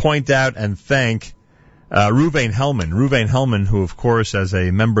point out and thank Ruvain Hellman. Ruvain Hellman, who, of course, as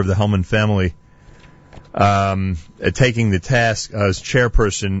a member of the Hellman family, taking the task as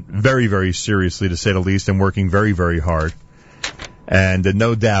chairperson very, very seriously, to say the least, and working very, very hard. And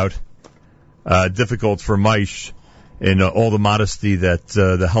no doubt, difficult for Moishe in all the modesty that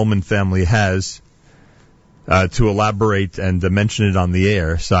the Hellman family has to elaborate and mention it on the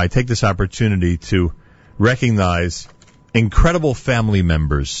air. So I take this opportunity to recognize incredible family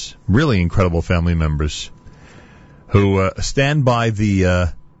members, really incredible family members, who stand by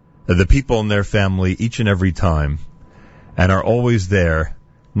the people in their family each and every time, and are always there,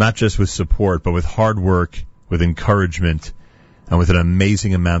 not just with support, but with hard work, with encouragement, and with an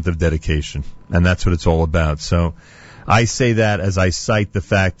amazing amount of dedication. And that's what it's all about. So I say that as I cite the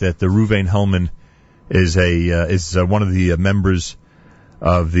fact that the Ruvain Hellman is one of the members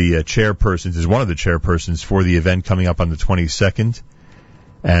of the chairpersons, is one of the chairpersons for the event coming up on the 22nd.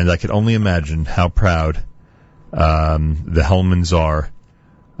 And I can only imagine how proud the Hellmans are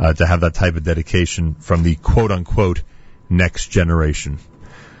to have that type of dedication from the quote-unquote next generation.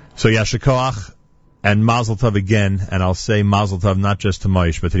 So Yasher Koach and Mazel Tov again, and I'll say Mazel Tov not just to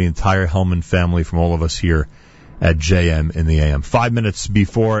Moishe, but to the entire Hellman family from all of us here at JM in the AM. 5 minutes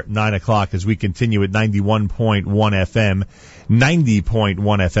before 9 o'clock as we continue at 91.1 FM, 90.1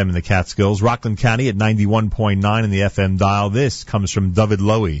 FM in the Catskills, Rockland County at 91.9 in the FM dial. This comes from David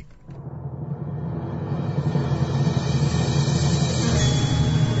Lowy.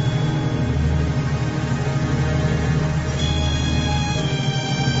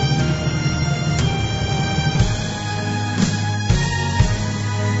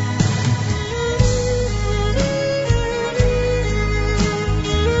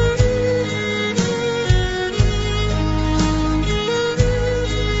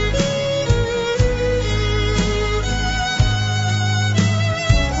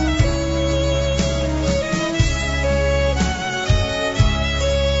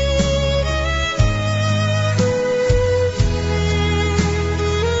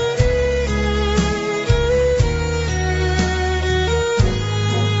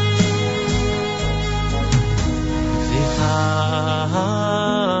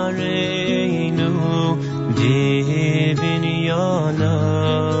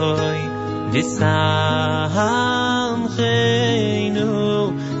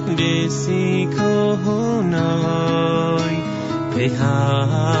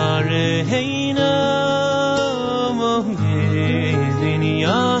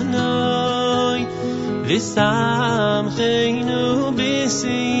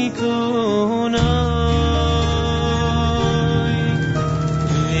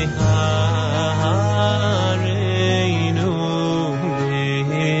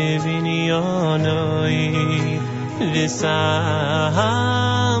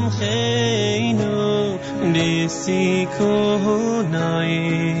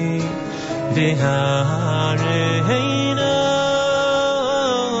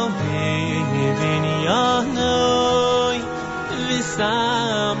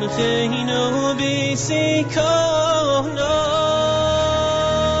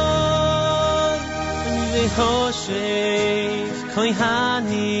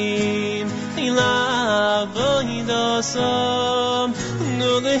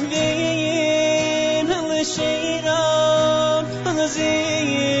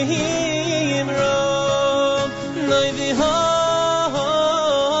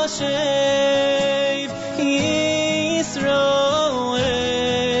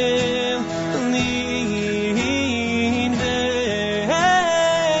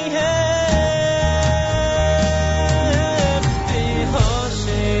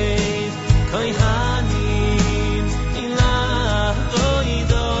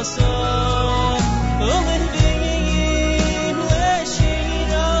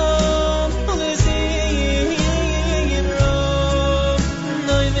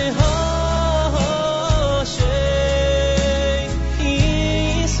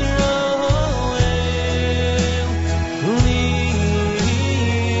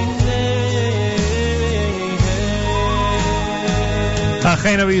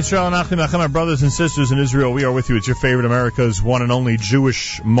 My brothers and sisters in Israel, we are with you. It's your favorite America's one and only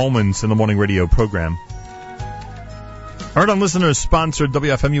Jewish Moments in the Morning radio program. Heard on listeners-sponsored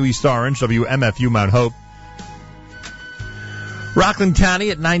WFMU East Orange, WMFU Mount Hope. Rockland County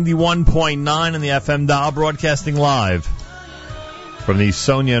at 91.9 in the FM dial, broadcasting live from the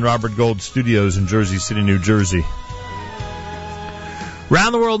Sonia and Robert Gold studios in Jersey City, New Jersey.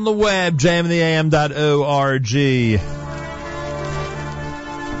 Round the world on the web, jmandtheam.org.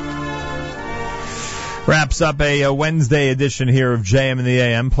 Wraps up a Wednesday edition here of JM in the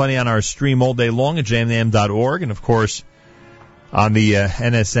AM. Plenty on our stream all day long at jmandtheam.org. And, of course, on the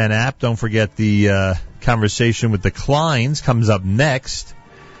NSN app. Don't forget the conversation with the Kleins comes up next.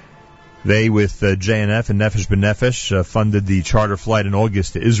 They, with JNF and Nefesh B'Nefesh, funded the charter flight in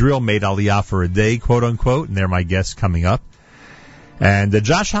August to Israel, made Aliyah for a day, quote-unquote, and they're my guests coming up. And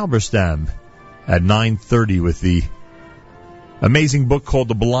Josh Halberstam at 9:30 with the amazing book called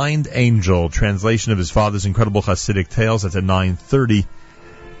The Blind Angel, translation of his father's incredible Hasidic tales. That's at 9:30.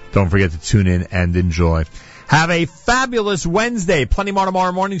 Don't forget to tune in and enjoy. Have a fabulous Wednesday. Plenty more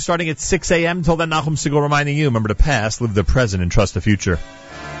tomorrow morning starting at 6 a.m. Till then, Nachum Segal reminding you, remember the past, live the present, and trust the future.